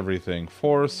captures everything.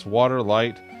 Force, water,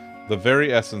 light, the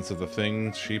very essence of the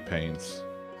things she paints.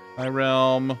 Hi,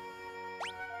 Realm.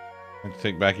 And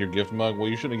take back your gift mug. Well,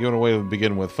 you shouldn't have given away to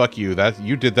begin with. Fuck you.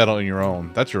 You did that on your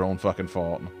own. That's your own fucking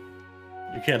fault.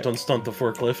 You can't unstunt the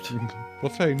forklift.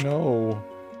 LaFay, no.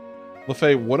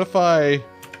 LaFay, what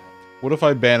if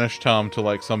I banish Tom to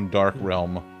like some dark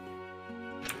realm?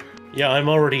 Yeah, I'm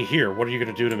already here. What are you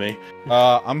gonna do to me?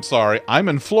 I'm sorry. I'm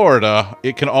in Florida.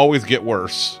 It can always get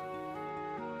worse.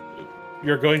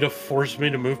 You're going to force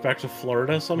me to move back to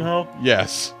Florida somehow?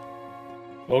 Yes.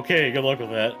 Okay, good luck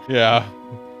with that. Yeah.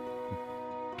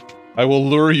 I will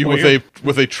lure you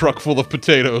with a truck full of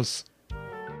potatoes.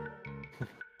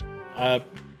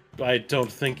 I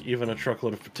don't think even a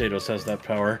truckload of potatoes has that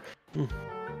power.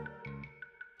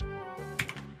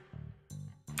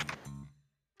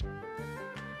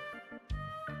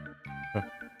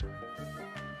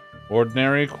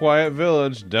 Ordinary, quiet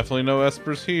village. Definitely no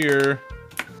espers here.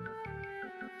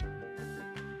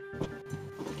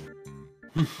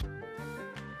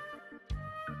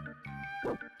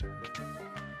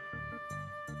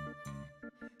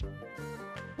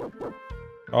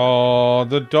 Oh,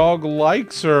 the dog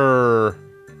likes her.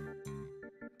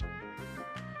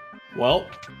 Well,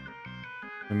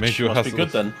 It made she you must be good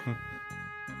then.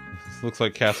 This looks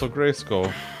like Castle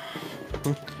Grayskull.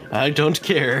 I don't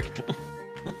care.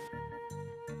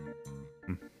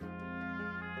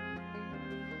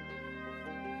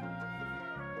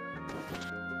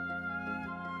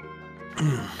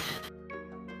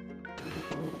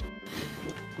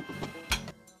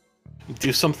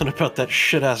 Do something about that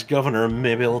shit-ass governor and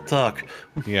maybe we'll talk.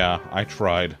 Yeah, I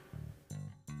tried.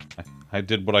 I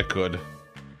did what I could.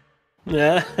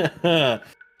 Yeah.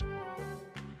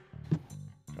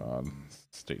 God,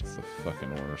 state's the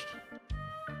fucking worst.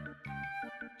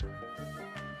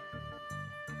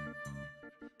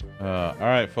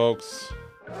 Alright, folks.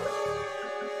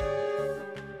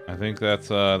 I think that's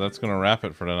gonna wrap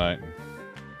it for tonight.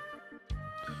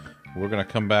 We're gonna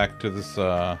come back to this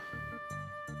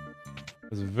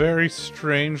this very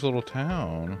strange little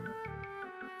town.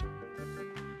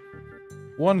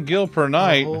 1 gil per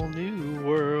night. A whole new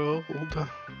world.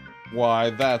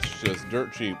 Why, that's just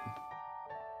dirt cheap.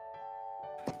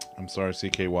 I'm sorry,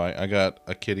 CKY. I got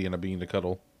a kitty and a bean to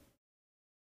cuddle.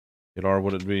 It are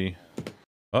what it be.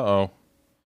 Uh-oh.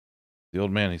 The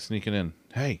old man, he's sneaking in.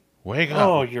 Hey, wake up!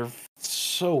 Oh, you're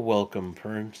so welcome,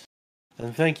 Perns.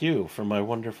 And thank you for my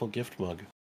wonderful gift mug.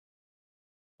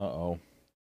 Uh-oh.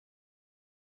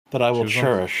 That I will Choose one.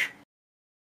 cherish.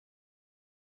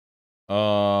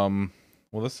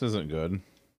 Well, this isn't good.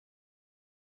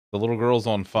 The little girl's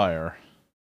on fire.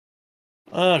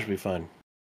 Ah, should be fine.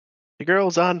 The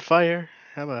girl's on fire.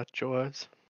 How about yours? Is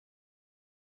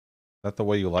that the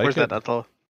way you like Or is it? that not the...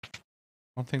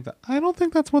 I don't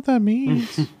think that's what that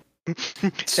means.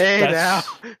 Hey That's- now,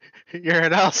 you're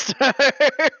an all-star.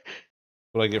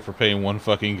 What I get for paying 1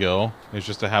 fucking gil is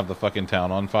just to have the fucking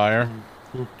town on fire.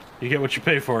 You get what you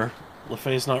pay for.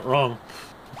 LaFay's not wrong.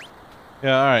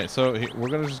 Yeah, alright, so we're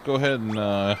gonna just go ahead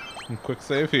and quick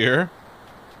save here.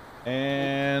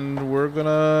 And we're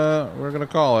gonna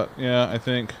call it. Yeah, I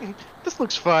think. This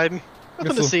looks fine.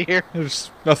 Nothing to see here.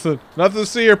 There's nothing to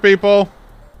see here, people.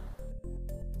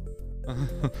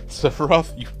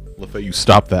 Sephiroth, you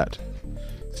stop that.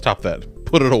 Stop that.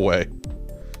 Put it away.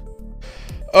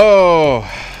 Oh.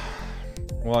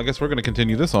 Well, I guess we're going to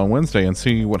continue this on Wednesday and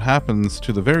see what happens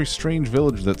to the very strange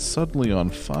village that's suddenly on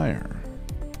fire.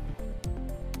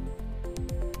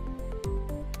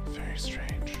 Very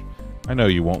strange. I know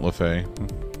you won't, LaFay.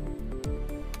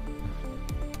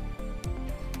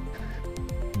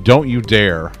 Don't you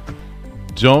dare.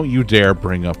 Don't you dare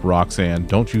bring up Roxanne.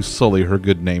 Don't you sully her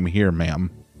good name here,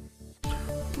 ma'am.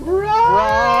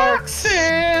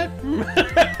 Roxanne!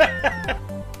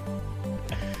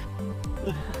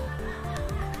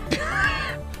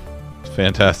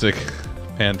 Fantastic.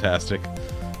 Fantastic.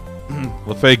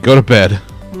 LaFay, go to bed.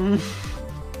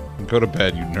 Go to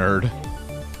bed, you nerd.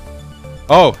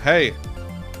 Oh, hey.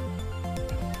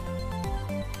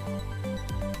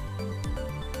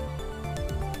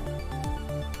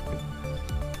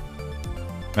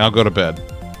 Now go to bed.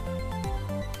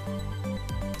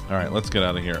 Alright, let's get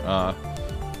out of here.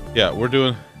 Yeah, we're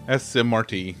doing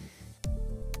SMRT.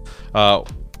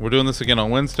 We're doing this again on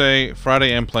Wednesday.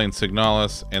 Friday, I'm playing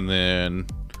Signalis, and then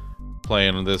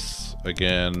playing this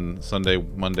again Sunday,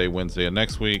 Monday, Wednesday of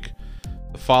next week.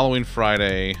 The following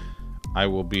Friday, I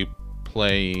will be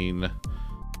playing...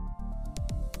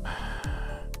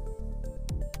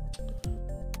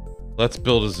 Let's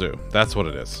Build a Zoo. That's what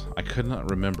it is. I could not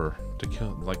remember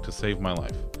to save my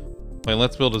life. Playing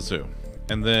Let's Build a Zoo.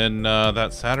 And then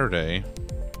that Saturday,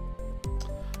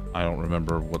 I don't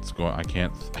remember what's going. I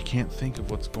can't think of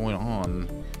what's going on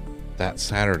that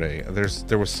Saturday.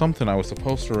 There was something I was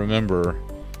supposed to remember.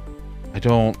 I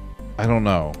don't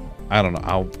know.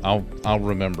 I'll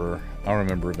remember. I'll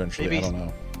remember eventually. Maybe, I don't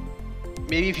know.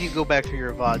 Maybe if you go back through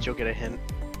your VODs, you'll get a hint.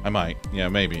 I might. Yeah,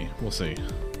 maybe. We'll see.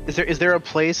 Is there a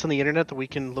place on the internet that we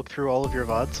can look through all of your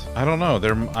VODs? I don't know.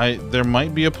 There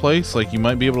might be a place, like you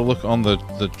might be able to look on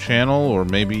the channel, or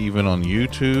maybe even on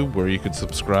YouTube, where you could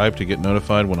subscribe to get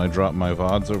notified when I drop my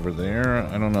VODs over there.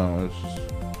 I don't know. It's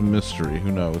just a mystery.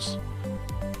 Who knows?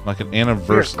 Like an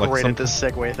anniversary, You're great like at this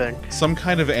segue thing. some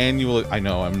kind of annual. I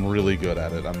know. I'm really good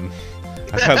at it.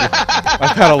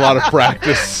 I've had a lot of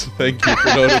practice. Thank you for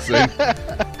noticing.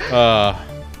 All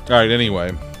right.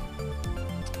 Anyway.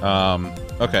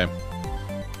 Okay.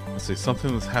 Let's see.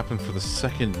 Something that's happened for the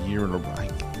second year in a row.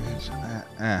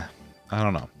 I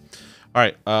don't know. All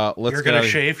right. Let's. You're gonna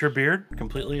shave your beard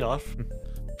completely off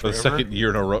for the second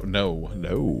year in a row.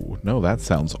 No. That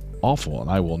sounds awful, and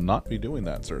I will not be doing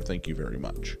that, sir. Thank you very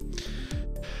much.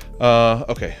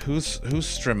 Okay. Who's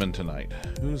streaming tonight?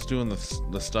 Who's doing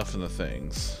the stuff and the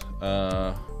things?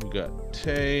 We got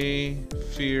Tay,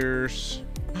 Fierce.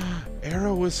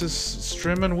 Arrow is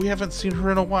streaming. We haven't seen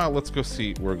her in a while. Let's go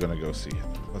see. We're gonna go see her.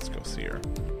 Let's go see her.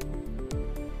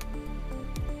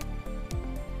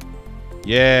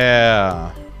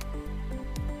 Yeah.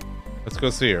 Let's go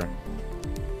see her.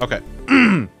 Okay.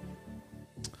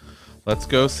 Let's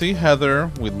go see Heather.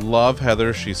 We love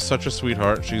Heather. She's such a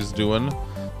sweetheart. She's doing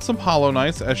some Hollow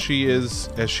Knights as she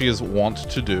is wont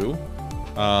to do.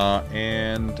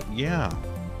 And yeah.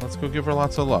 Let's go give her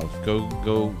lots of love.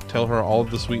 Go tell her all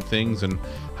of the sweet things and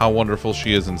how wonderful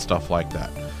she is and stuff like that.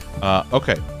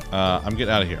 Okay, I'm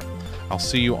getting out of here. I'll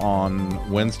see you on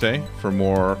Wednesday for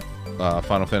more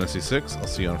Final Fantasy VI. I'll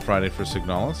see you on Friday for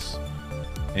Signalis.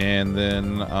 And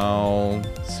then I'll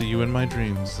see you in my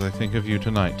dreams as I think of you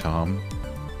tonight, Tom.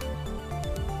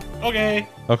 Okay.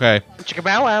 Chicka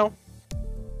bow wow.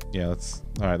 Yeah, that's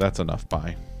all right. That's enough.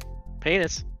 Bye.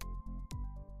 Penis.